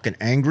just fucking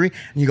angry.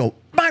 And you go,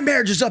 my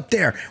marriage is up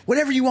there.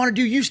 Whatever you want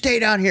to do, you stay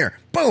down here.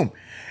 Boom.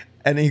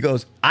 And he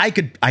goes, I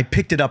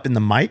picked it up in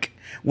the mic.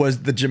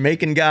 Was the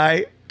Jamaican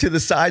guy to the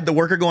side, the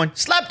worker going,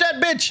 slap that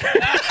bitch.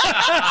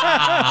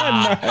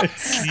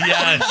 Nice.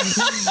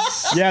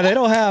 Yes. Yeah, they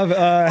don't have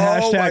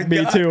hashtag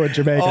Me Too in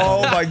Jamaica.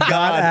 Oh my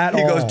God.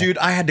 He goes, all. dude,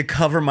 I had to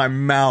cover my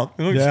mouth.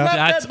 Yeah.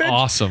 That's that bitch.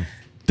 awesome.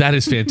 That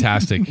is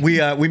fantastic.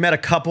 We met a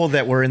couple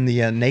that were in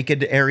the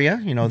naked area,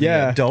 the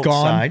adult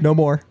gone. side. No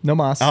more. No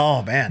mas.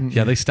 Oh, man.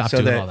 Yeah, they stopped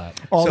doing all that.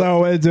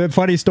 Although the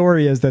funny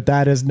story is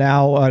that is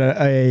now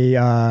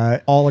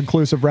a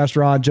all-inclusive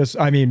restaurant,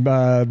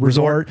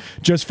 resort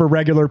just for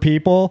regular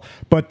people,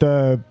 but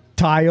the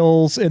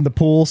tiles in the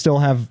pool still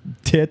have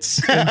tits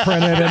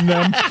imprinted in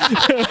them.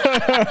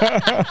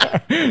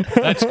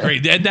 That's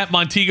great. And that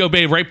Montego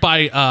Bay right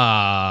by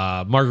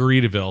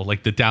Margaritaville,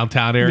 like the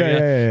downtown area,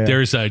 yeah.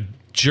 There's a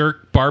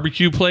jerk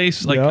barbecue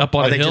place up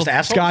on Are a they hill. just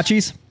assholes?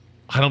 Scotchies.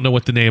 I don't know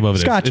what the name of it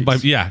is.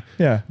 Scotchies. Yeah.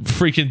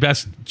 Freaking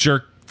best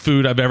jerk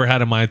food I've ever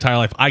had in my entire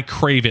life. I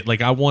crave it.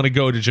 Like, I want to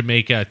go to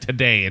Jamaica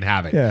today and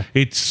have it. Yeah.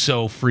 It's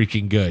so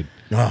freaking good.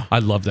 Oh. I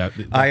love that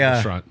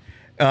restaurant.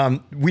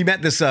 We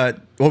met this.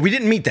 We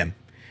didn't meet them.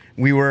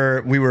 We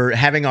were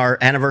having our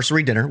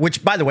anniversary dinner,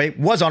 which, by the way,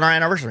 was on our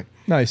anniversary.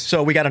 Nice.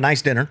 So we got a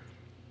nice dinner,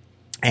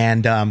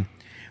 and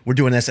we're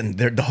doing this, and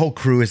the whole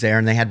crew is there,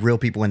 and they had real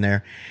people in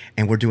there,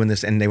 and we're doing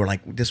this, and they were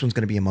like, this one's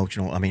going to be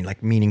emotional. I mean,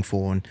 like,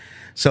 meaningful. And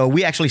so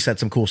we actually said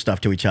some cool stuff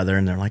to each other,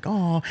 and they're like,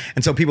 oh.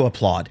 And so people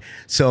applaud.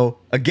 So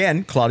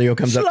again, Claudio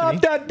comes up to me.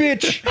 Slap that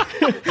bitch.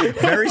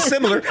 Very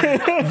similar.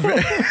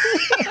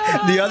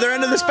 The other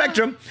end of the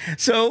spectrum.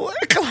 So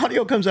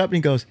Claudio comes up and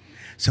he goes,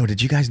 so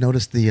did you guys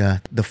notice the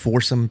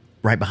foursome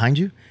right behind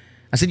you?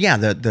 I said, yeah,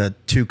 the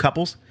two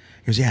couples.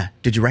 He goes, yeah.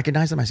 Did you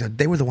recognize them? I said,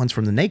 they were the ones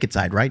from the naked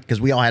side, right? Because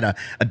we all had a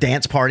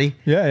dance party.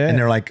 Yeah. And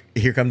they're like,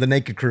 here come the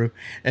naked crew.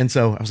 And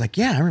so I was like,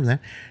 yeah, I remember that.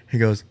 He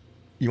goes,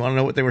 you want to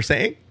know what they were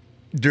saying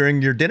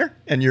during your dinner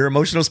and your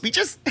emotional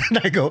speeches? And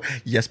I go,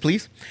 yes,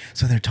 please.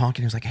 So they're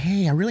talking. He was like,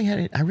 hey, I really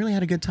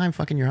had a good time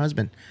fucking your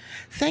husband.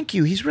 Thank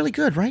you. He's really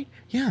good, right?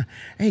 Yeah.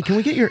 Hey, can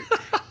we get your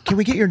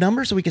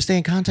number so we can stay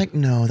in contact?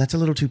 No, that's a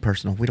little too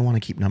personal. We don't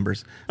want to keep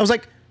numbers. I was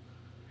like,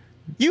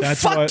 you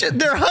fucked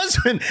their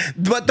husband,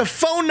 but the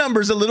phone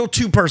number's a little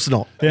too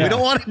personal. Yeah. We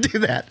don't want to do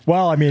that.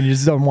 Well, I mean, you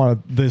just don't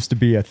want this to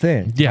be a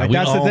thing. Yeah,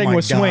 that's the thing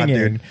with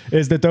swinging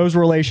is that those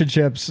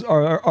relationships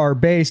are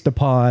based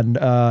upon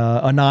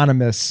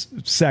anonymous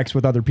sex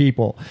with other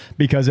people.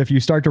 Because if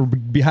you start to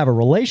have a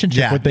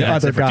relationship with the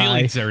other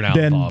guy,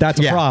 then that's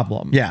a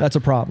problem. Yeah, that's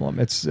a problem.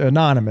 It's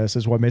anonymous,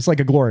 is what makes. It's like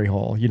a glory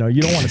hole. You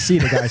don't want to see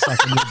the guy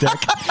sucking your dick.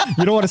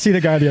 You don't want to see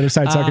the guy on the other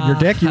side sucking your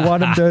dick. You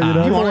want him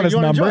to. You want his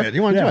number.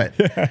 You want to enjoy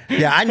it.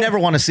 Yeah, I never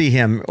want to see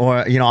him, or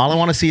all I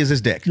want to see is his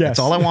dick. Yes. That's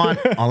all I want.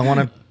 I don't want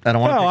to.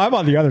 Well, I'm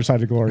on the other side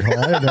of the glory hole.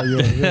 I know you.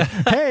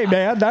 Hey,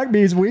 man, that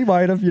means we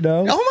might have,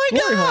 Oh my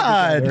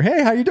God!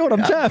 Hey, how you doing?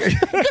 I'm Jeff.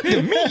 Good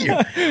to meet you.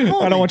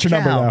 I don't want your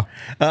number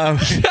though.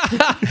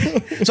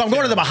 So I'm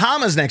going to the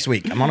Bahamas next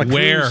week. I'm on a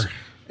cruise.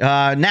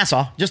 Where?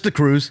 Nassau, just the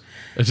cruise.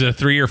 Is it a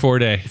 3 or 4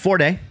 day? 4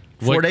 day.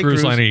 What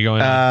cruise line are you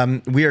going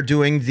on? We are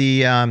doing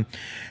the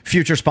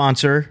future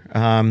sponsor,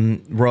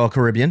 Royal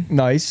Caribbean.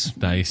 Nice.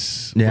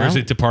 Yeah. Where's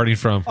it departing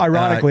from?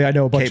 Ironically, I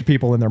know a bunch of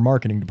people in their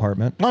marketing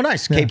department. Oh,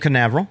 nice. Cape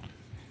Canaveral.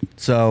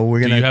 So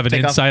we're going to Do you have an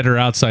inside or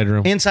outside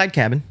room? Inside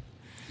cabin.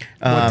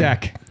 What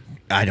deck?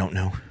 I don't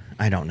know.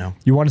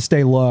 You want to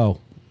stay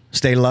low.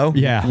 Stay low?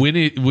 Yeah. When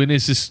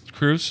is this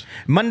cruise?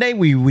 Monday.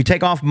 We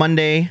take off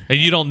Monday. And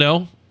you don't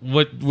know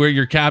where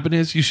your cabin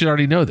is? You should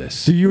already know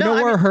this. Do you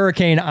know where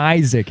Hurricane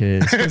Isaac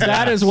is? Because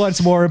that is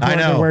what's more important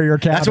than where your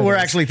cabin is. That's what we're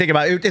actually thinking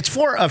about. It's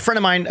for a friend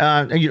of mine.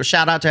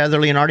 Shout out to Heather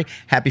Leonardi.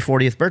 Happy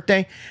 40th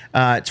birthday.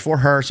 It's for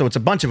her. So it's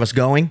a bunch of us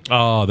going.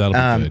 Oh, that'll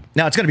be good.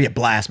 No, it's going to be a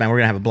blast, man. We're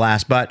going to have a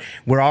blast. But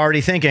we're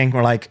already thinking,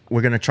 we're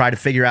going to try to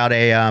figure out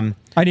a...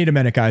 I need a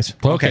minute, guys.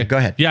 Okay, go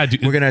ahead. Yeah,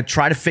 we're going to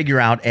try to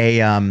figure out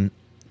a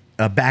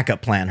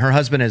backup plan. Her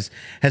husband is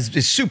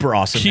super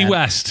awesome. Key man.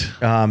 West.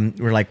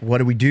 We're like, what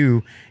do we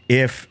do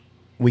if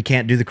we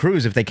can't do the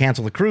cruise, if they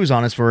cancel the cruise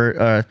on us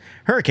for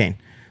hurricane?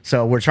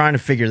 So we're trying to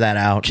figure that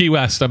out. Key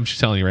West. I'm just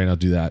telling you right now,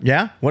 do that.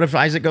 Yeah? What if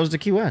Isaac goes to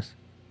Key West?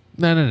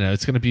 No.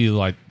 It's going to be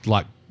like a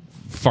lot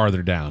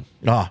farther down.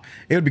 Oh,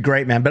 it would be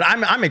great, man. But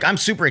I'm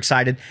super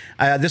excited.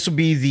 This will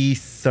be the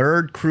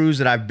third cruise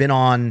that I've been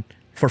on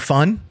for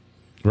fun.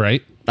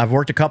 Right. I've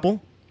worked a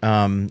couple.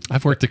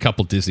 I've worked a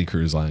couple Disney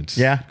cruise lines.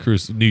 Yeah.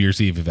 Cruise New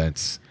Year's Eve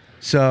events.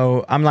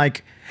 So I'm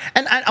like,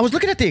 and I was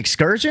looking at the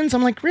excursions.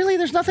 I'm like, really?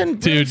 There's nothing.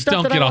 Dude,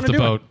 don't get off the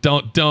boat.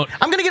 Don't.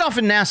 I'm going to get off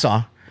in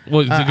Nassau.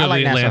 Well, to go to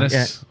like Atlantis?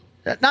 Nassau.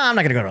 Yeah. No, I'm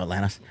not going to go to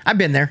Atlantis. I've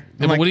been there.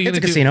 Yeah, Like, what are you it's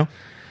a gonna do?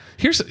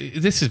 casino.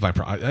 This is my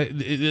problem.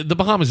 The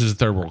Bahamas is a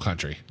third world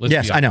country. Let's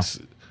Yes, be I know.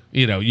 honest.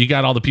 You know, you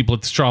got all the people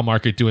at the straw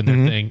market doing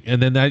their thing,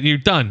 and then you're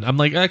done. I'm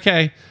like,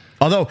 okay.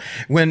 Although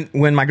when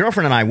my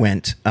girlfriend and I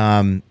went,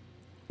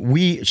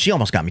 she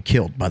almost got me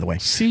killed. By the way,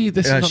 See,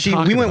 this is what I'm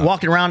talking we went about.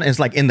 walking around, and it's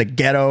like in the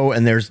ghetto,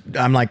 and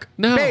I'm like,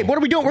 No. babe, what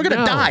are we doing? We're gonna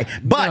No. die.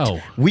 But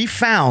No. we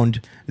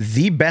found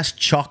the best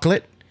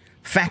chocolate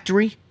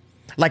factory,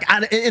 like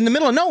in the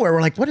middle of nowhere.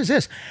 We're like, what is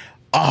this?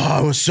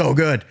 Oh, it was so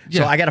good.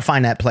 Yeah. So I got to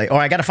find that place, or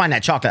I got to find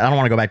that chocolate. I don't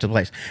want to go back to the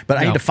place, but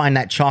I No. need to find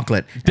that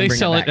chocolate. and They bring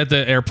sell it back. at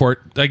the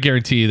airport. I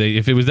guarantee you,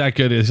 if it was that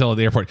good, they sell it at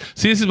the airport.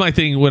 See, this is my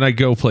thing when I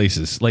go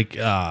places like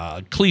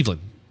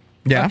Cleveland.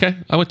 Yeah. Okay,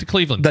 I went to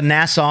Cleveland. the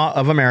Nassau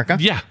of America.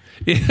 Yeah.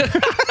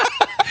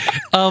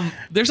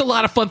 There's a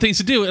lot of fun things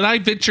to do, and I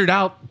ventured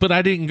out, but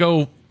I didn't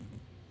go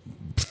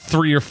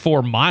 3 or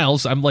 4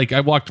 miles. I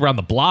walked around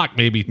the block,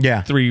 maybe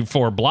 3 or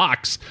 4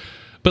 blocks.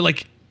 But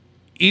like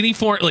any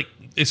foreign, like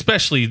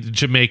especially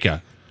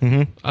Jamaica.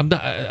 I'm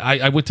not.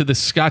 I went to the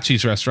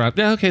Scotchies restaurant.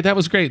 Yeah, okay, that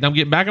was great. And I'm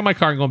getting back in my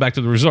car and going back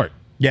to the resort.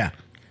 Yeah.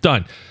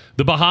 Done.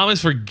 The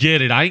Bahamas,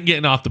 forget it. I ain't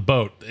getting off the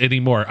boat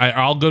anymore.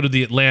 I'll go to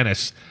the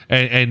Atlantis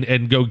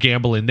and go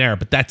gamble in there.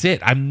 But that's it.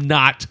 I'm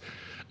not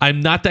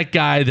that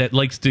guy that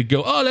likes to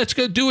go, oh, let's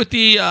go do what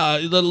the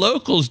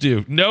locals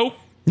do. Nope.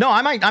 No,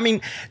 I might. I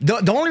mean,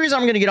 the only reason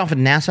I'm going to get off at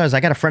Nassau is I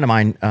got a friend of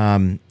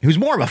mine who's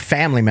more of a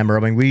family member.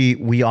 I mean,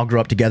 we all grew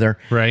up together.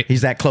 Right.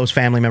 He's that close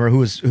family member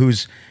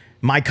who's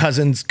my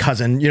cousin's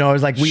cousin. You know,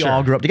 it's like we Sure.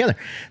 all grew up together.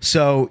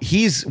 So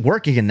he's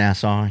working in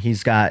Nassau.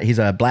 He's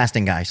a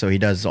blasting guy, so he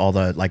does all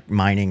the like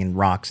mining and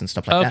rocks and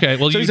stuff like that. Okay,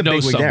 well, so you he's a know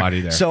bigwig somebody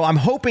there. So I'm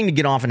hoping to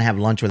get off and have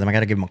lunch with him. I got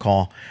to give him a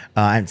call.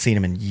 I haven't seen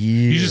him in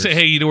years. You just say,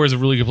 hey, you know where's a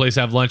really good place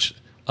to have lunch?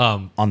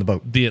 On the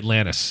boat, The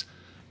Atlantis,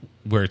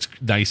 where it's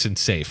nice and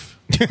safe.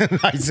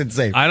 nice and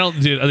safe. I don't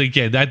do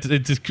again. That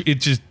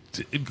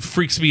it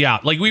freaks me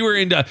out. Like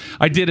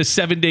I did a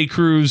 7-day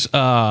cruise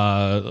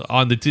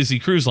on the Disney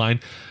Cruise Line,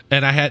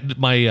 and I had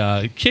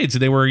my kids,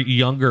 and they were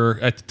younger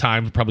at the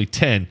time, probably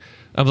 10.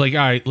 I was like, all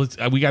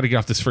right, we got to get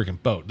off this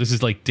freaking boat. This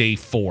is like day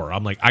 4.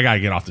 I'm like, I got to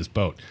get off this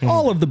boat.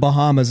 All of the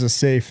Bahamas is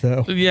safe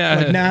though. Yeah.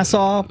 Like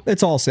Nassau,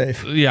 it's all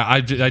safe. Yeah,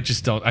 I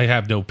just don't. I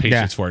have no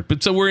patience for it.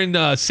 But so we're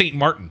in St.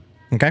 Martin.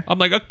 Okay. I'm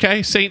like,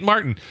 okay, St.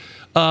 Martin.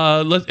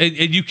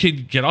 And you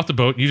can get off the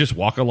boat and you just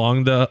walk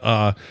along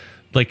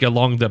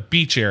along the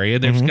beach area.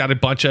 There's got a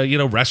bunch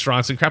of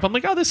restaurants and crap. I'm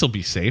like, oh, this will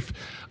be safe.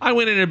 I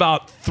went in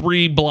about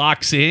 3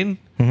 blocks in,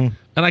 and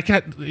I've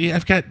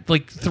got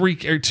like 3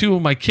 or 2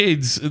 of my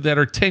kids that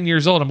are 10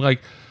 years old. I'm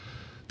like,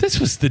 this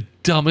was the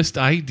dumbest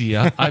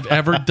idea I've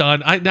ever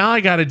done. Now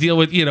I got to deal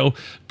with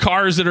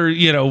cars that are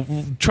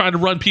trying to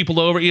run people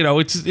over.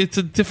 It's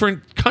a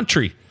different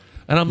country.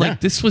 And I'm like,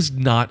 this was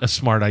not a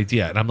smart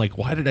idea. And I'm like,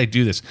 why did I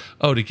do this?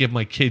 Oh, to give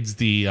my kids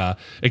the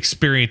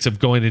experience of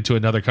going into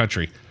another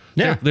country.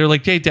 Yeah. They're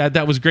like, hey, Dad,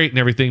 that was great and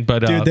everything, but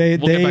Dude, we'll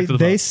get back to the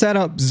they boat. set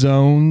up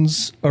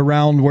zones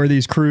around where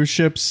these cruise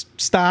ships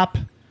stop.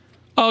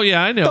 Oh,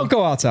 yeah, I know. Don't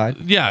go outside.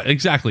 Yeah,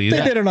 exactly.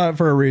 They did it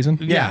for a reason.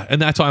 Yeah,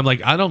 and that's why I'm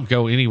like, I don't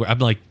go anywhere. I'm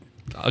like,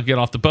 I'll get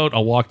off the boat.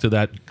 I'll walk to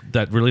that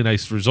really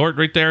nice resort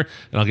right there,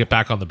 and I'll get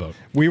back on the boat.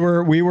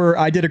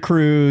 I did a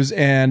cruise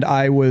and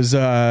I was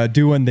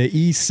doing the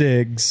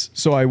e-cigs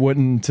so I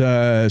wouldn't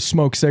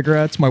smoke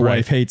cigarettes. My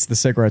wife hates the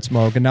cigarette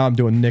smoke, and now I'm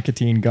doing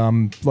nicotine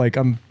gum. Like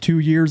I'm 2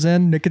 years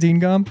in nicotine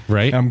gum.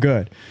 Right. I'm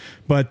good.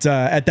 But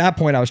at that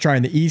point I was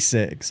trying the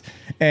e-cigs,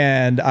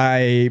 and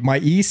my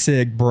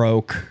e-cig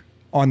broke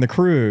on the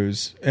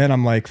cruise, and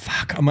I'm like,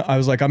 fuck. I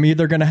was like, I'm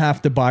either gonna have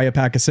to buy a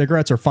pack of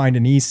cigarettes or find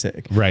an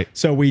e-cig. Right.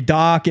 So we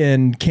dock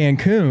in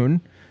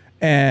Cancun,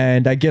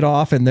 and I get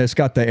off, and it's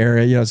got the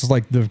area, it's just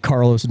like the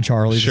Carlos and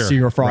Charlie's, Sure. the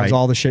Seagull Frogs, Right.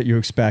 all the shit you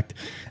expect.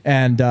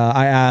 And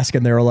I asked,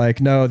 and they were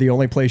like, no, the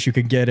only place you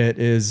could get it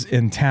is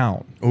in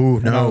town. Ooh,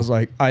 And I no. was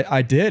like,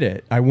 I did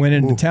it. I went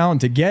into town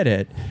to get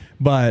it.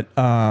 But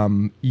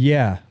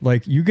yeah,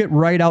 like you get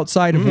right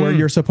outside of where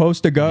you're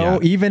supposed to go,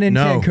 Yeah. even in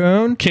No.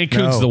 Cancun.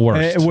 Cancun's No. the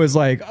worst. It was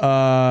like,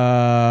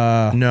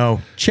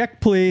 No.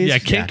 check please. Yeah,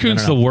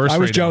 Cancun's no. the worst. I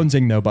was right now.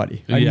 jonesing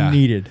nobody. I Yeah.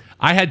 needed.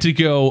 I had to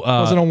go.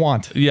 Wasn't a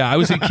want. Yeah, I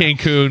was in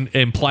Cancun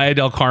and Playa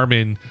del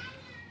Carmen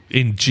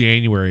in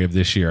January of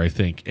this year, I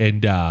think.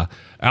 And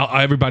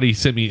everybody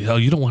sent me, oh,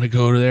 you don't want to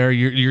go there.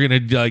 You're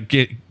going to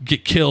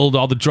get killed,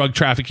 all the drug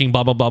trafficking,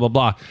 blah, blah, blah, blah,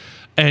 blah.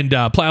 And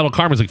Playa del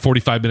Carmen's like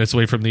 45 minutes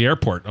away from the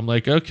airport. I'm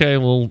like, okay,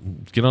 well,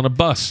 get on a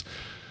bus.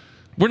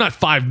 We're not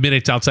 5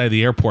 minutes outside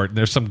the airport, and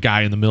there's some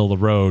guy in the middle of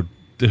the road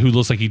who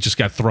looks like he just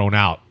got thrown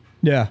out.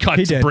 Yeah, he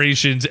Cuts, did.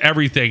 abrasions,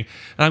 everything.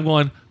 And I'm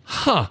going,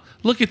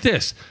 look at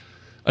this.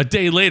 A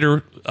day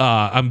later,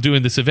 I'm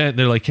doing this event. And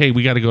they're like, "Hey,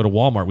 we got to go to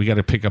Walmart. We got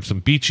to pick up some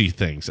beachy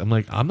things." I'm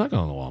like, "I'm not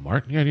going to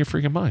Walmart. You're out of your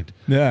freaking mind."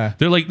 Yeah.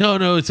 They're like,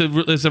 "No, it's a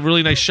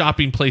really nice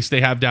shopping place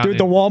they have down." Dude,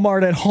 the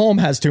Walmart at home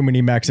has too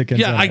many Mexicans.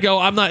 Yeah, in I it. go.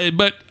 I'm not,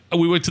 but.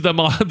 We went to the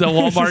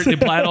Walmart in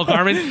Playa del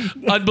Carmen.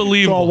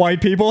 Unbelievable. All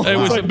white people. It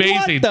was Like,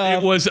 amazing. what the-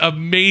 It was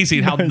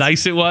amazing how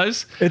nice it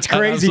was. It's And I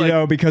was crazy like,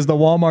 though because the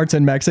Walmarts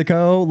in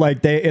Mexico,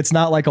 like it's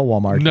not like a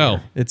Walmart. No.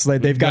 here. It's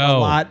like they've got a No.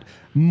 lot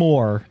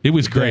more. It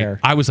was great. there.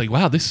 I was like,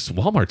 wow, this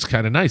Walmart's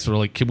kind of nice. We're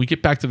like, can we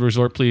get back to the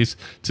resort, please,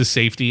 to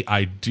safety?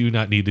 I do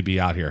not need to be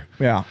out here.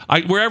 Yeah.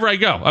 Wherever I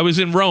go. I was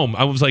in Rome.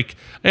 I was like,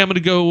 hey, I'm going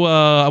to go.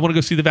 I want to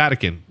go see the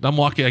Vatican. I'm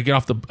walking. I get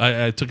off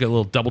I took a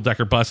little double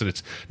decker bus and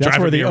it's That's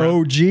driving where me the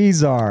around.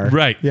 OGs are.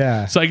 Right.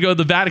 Yeah. So I go to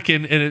the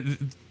Vatican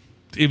and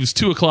it was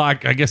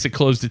 2:00. I guess it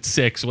closed at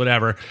 6,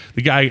 whatever.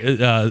 The guy,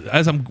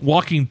 as I'm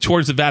walking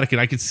towards the Vatican,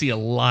 I could see a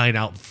line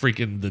out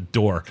freaking the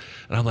door.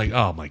 And I'm like,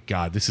 oh my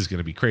God, this is going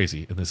to be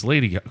crazy. And this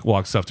lady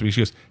walks up to me.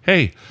 She goes,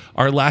 hey,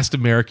 our last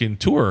American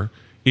tour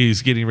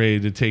is getting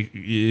ready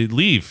to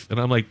leave. And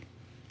I'm like,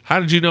 how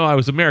did you know I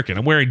was American?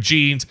 I'm wearing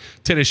jeans,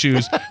 tennis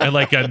shoes, and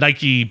like a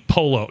Nike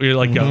polo,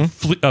 like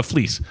a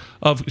fleece.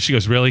 She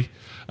goes, really?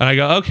 And I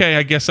go, okay,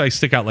 I guess I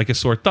stick out like a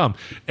sore thumb.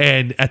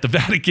 And at the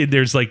Vatican,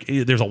 there's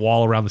a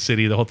wall around the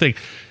city, the whole thing.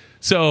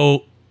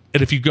 So,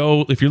 and if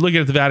you're looking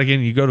at the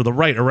Vatican, you go to the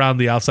right around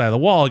the outside of the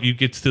wall, you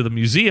get to the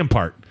museum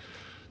part.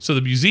 So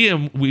the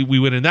museum, we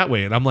went in that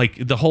way. And I'm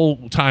like, the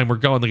whole time we're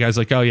going, the guy's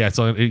like, oh yeah, it's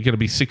going to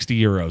be 60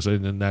 euros.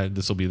 And then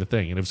this will be the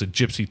thing. And it was a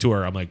gypsy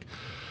tour. I'm like,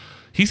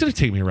 he's going to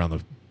take me around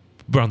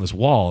this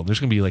wall, and there's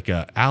gonna be like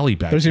a alley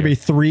back There's here. gonna be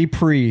 3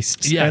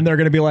 priests, Yeah. and they're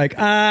gonna be like,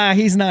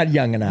 he's not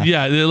young enough.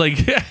 Yeah, they're like,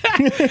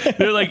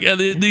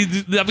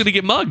 I'm gonna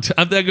get mugged.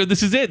 I go,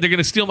 this is it. They're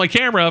gonna steal my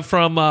camera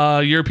from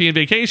European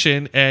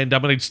Vacation, and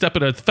I'm gonna step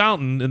in a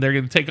fountain, and they're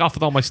gonna take off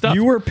with all my stuff.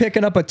 You were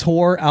picking up a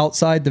tour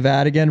outside the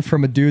Vatican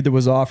from a dude that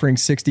was offering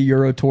 60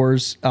 euro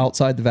tours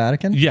outside the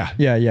Vatican? Yeah.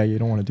 Yeah, you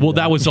don't want to do Well,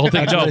 that. that was the whole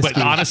thing. No, but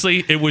risky.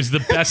 honestly, it was the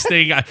best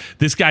thing.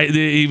 This guy,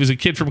 he was a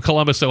kid from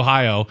Columbus,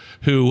 Ohio,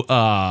 who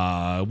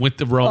went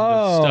to Rome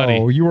to study.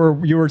 Oh, you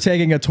were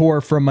taking a tour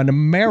from an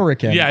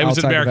American. Yeah, it was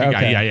an outside of American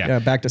guy. okay. Yeah.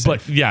 Back to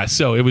But safe. yeah,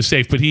 so it was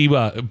safe. But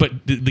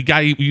the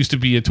guy who used to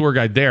be a tour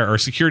guide there or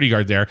security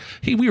guard there,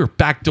 we were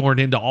backdooring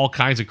into all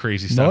kinds of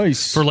crazy stuff.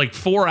 Nice. For like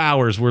 4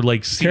 hours. We're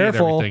like seeing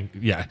Careful. everything.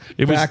 Yeah,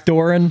 it was.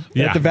 Backdooring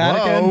Yeah. at the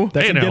Vatican. Whoa.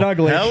 That Hey, can now. get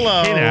ugly.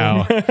 Hello. You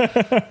know,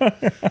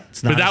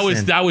 It's not but that a was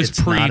sin. that was It's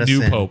not a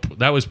pre-new sin. pope.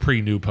 That was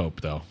pre-new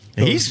pope though.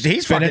 He's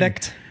fucking,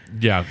 Benedict.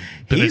 Yeah,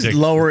 he's Benedict.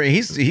 lowering.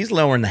 He's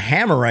lowering the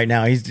hammer right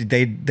now. He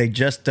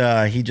just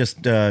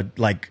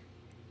like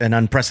an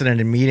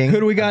unprecedented meeting. Who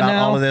do we got about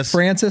now? All of this.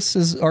 Francis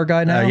is our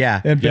guy now.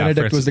 Yeah. and Yeah,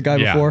 Benedict was the guy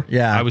yeah. before.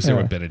 Yeah. I was there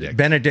Yeah. with Benedict.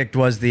 Benedict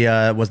was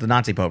the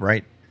Nazi pope,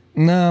 right?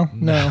 No.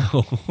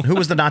 Who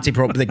was the Nazi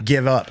pope that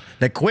give up,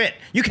 that quit?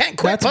 You can't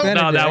quit. That's pope.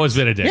 Benedict. No, that was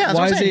Benedict. Yeah, that's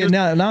Why what I'm is saying. he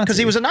a Nazi? Because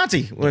he was a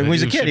Nazi when he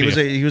was a He kid. should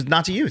be. He was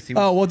Nazi youth. He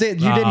was, Oh well, you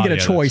didn't get a yeah,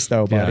 choice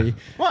though, that's- buddy. yeah.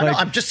 Well, no,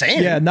 I'm just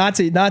saying. Yeah,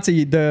 Nazi.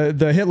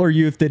 The Hitler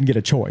Youth didn't get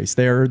a choice.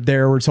 They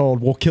were told,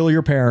 "We'll kill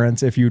your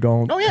parents if you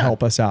don't Oh, yeah.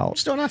 help us out."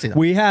 Still a Nazi, though.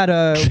 We had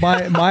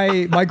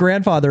my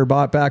grandfather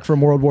bought back from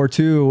World War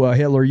II a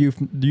Hitler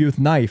Youth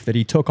knife that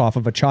he took off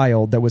of a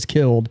child that was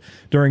killed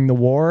during the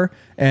war,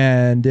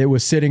 and it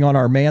was sitting on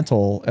our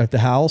mantle at the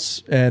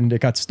house, and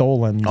it got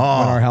stolen when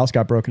our house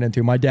got broken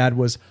into. My dad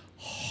was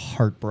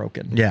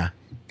heartbroken. yeah.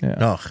 Yeah.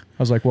 Ugh. I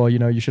was like, well,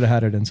 you should have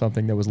had it in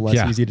something that was less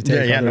Yeah. easy to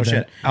take Yeah, other no than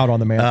shit. out on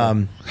the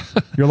mantle.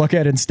 You're lucky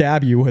I didn't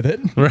stab you with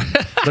it.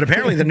 But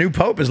apparently the new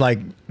pope is like,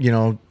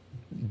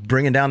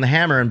 bringing down the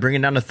hammer and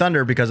bringing down the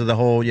thunder because of the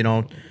whole,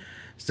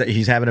 so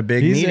he's having a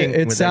big meeting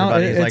with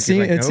everybody.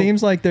 It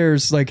seems like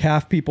there's like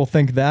half people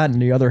think that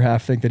and the other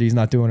half think that he's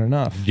not doing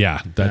enough. Yeah,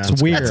 that's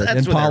It's weird That's in with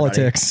everybody.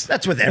 politics.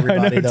 That's with I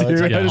everybody, know, though.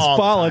 It's dude. like It's all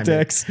the time, dude.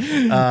 politics.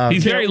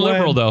 He's very Can't win.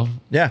 liberal though.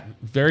 Yeah.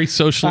 Very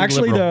socially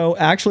liberal.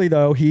 Actually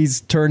though,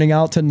 he's turning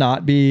out to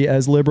not be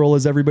as liberal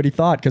as everybody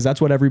thought, because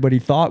that's what everybody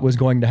thought was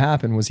going to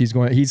happen. Was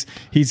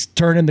he's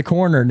turning the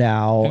corner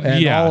now,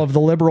 and Yeah. all of the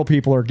liberal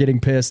people are getting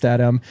pissed at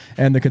him,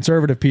 and the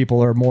conservative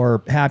people are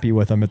more happy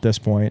with him at this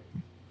point.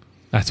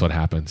 That's what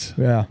happens.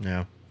 Yeah.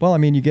 Yeah. Well, I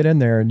mean, you get in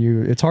there and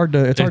it's hard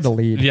to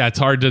lead. Yeah, it's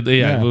hard to.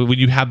 Yeah, Yeah. when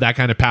you have that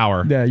kind of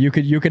power. Yeah, you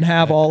can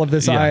have all of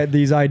Yeah.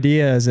 these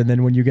ideas, and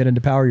then when you get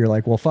into power, you're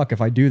like, well, fuck, if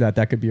I do that,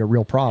 that could be a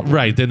real problem.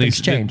 Right. Then Things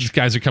these change.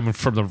 guys are coming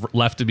from the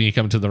left of me,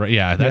 coming to the right.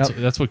 Yeah,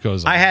 that's what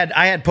goes on. I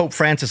had Pope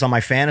Francis on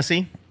my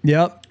fantasy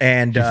Yep.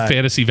 and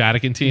Fantasy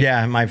Vatican team.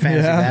 yeah, my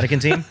fantasy Yeah. Vatican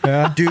team.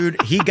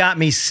 Dude, he got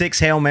me 6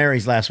 Hail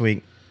Marys last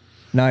week.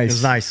 Nice. It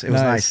was nice. It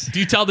was nice. Do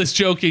you tell this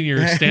joke in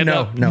your stand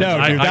up? No,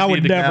 No, dude, that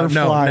would never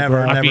No, fly. never,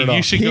 bro. never I mean, at all.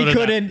 you should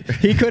go to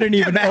He couldn't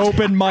even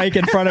open mic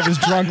in front of his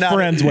drunk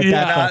friends with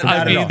Yeah, that fucking not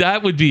I at mean all.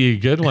 that would be a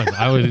good one.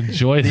 I would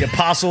enjoy The that.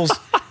 apostles.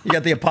 You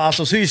got the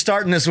apostles. Who you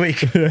starting this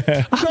week?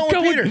 I'm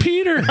going with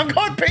Peter. I'm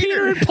going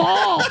Peter. and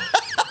Paul.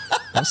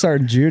 I'm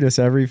starting Judas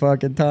every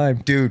fucking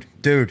time. Dude.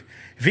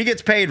 If he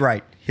gets paid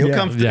right, he'll Yeah.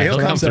 come. Yeah, he'll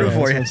come through That's for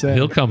what you. I'm saying.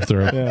 He'll come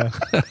through. Yeah.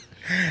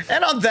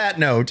 And on that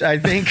note, I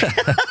think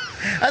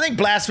I think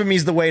blasphemy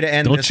is the way to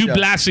end Don't this you show.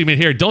 blaspheme in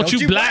here. Don't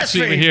you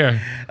blaspheme in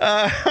here.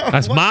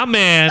 That's my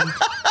man.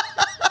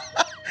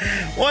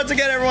 Once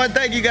again, everyone,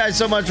 thank you guys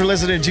so much for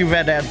listening to Two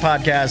Fat Dads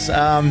Podcast.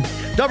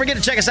 Don't forget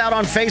to check us out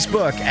on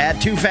Facebook at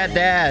Two Fat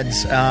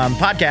Dads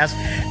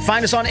Podcast.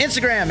 Find us on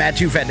Instagram at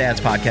Two Fat Dads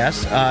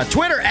Podcast.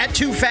 Twitter at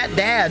Two Fat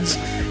Dads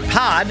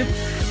Pod.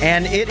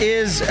 And it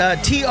is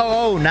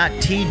TOO, not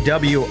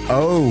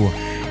TWO.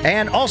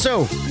 And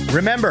also,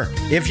 remember,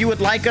 if you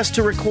would like us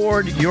to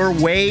record your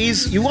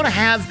ways, you want to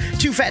have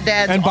Two Fat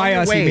Dads and by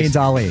us, he means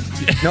Ali.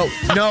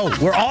 No,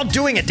 we're all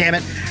doing it, damn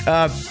it.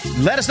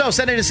 Let us know.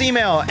 Send us an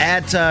email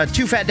at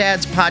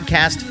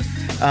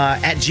twofatdadspodcast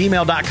at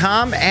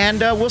gmail.com, and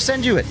we'll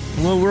send you it.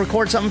 We'll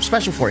record something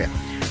special for you.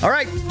 All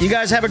right, you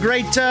guys have a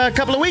great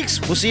couple of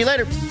weeks. We'll see you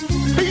later.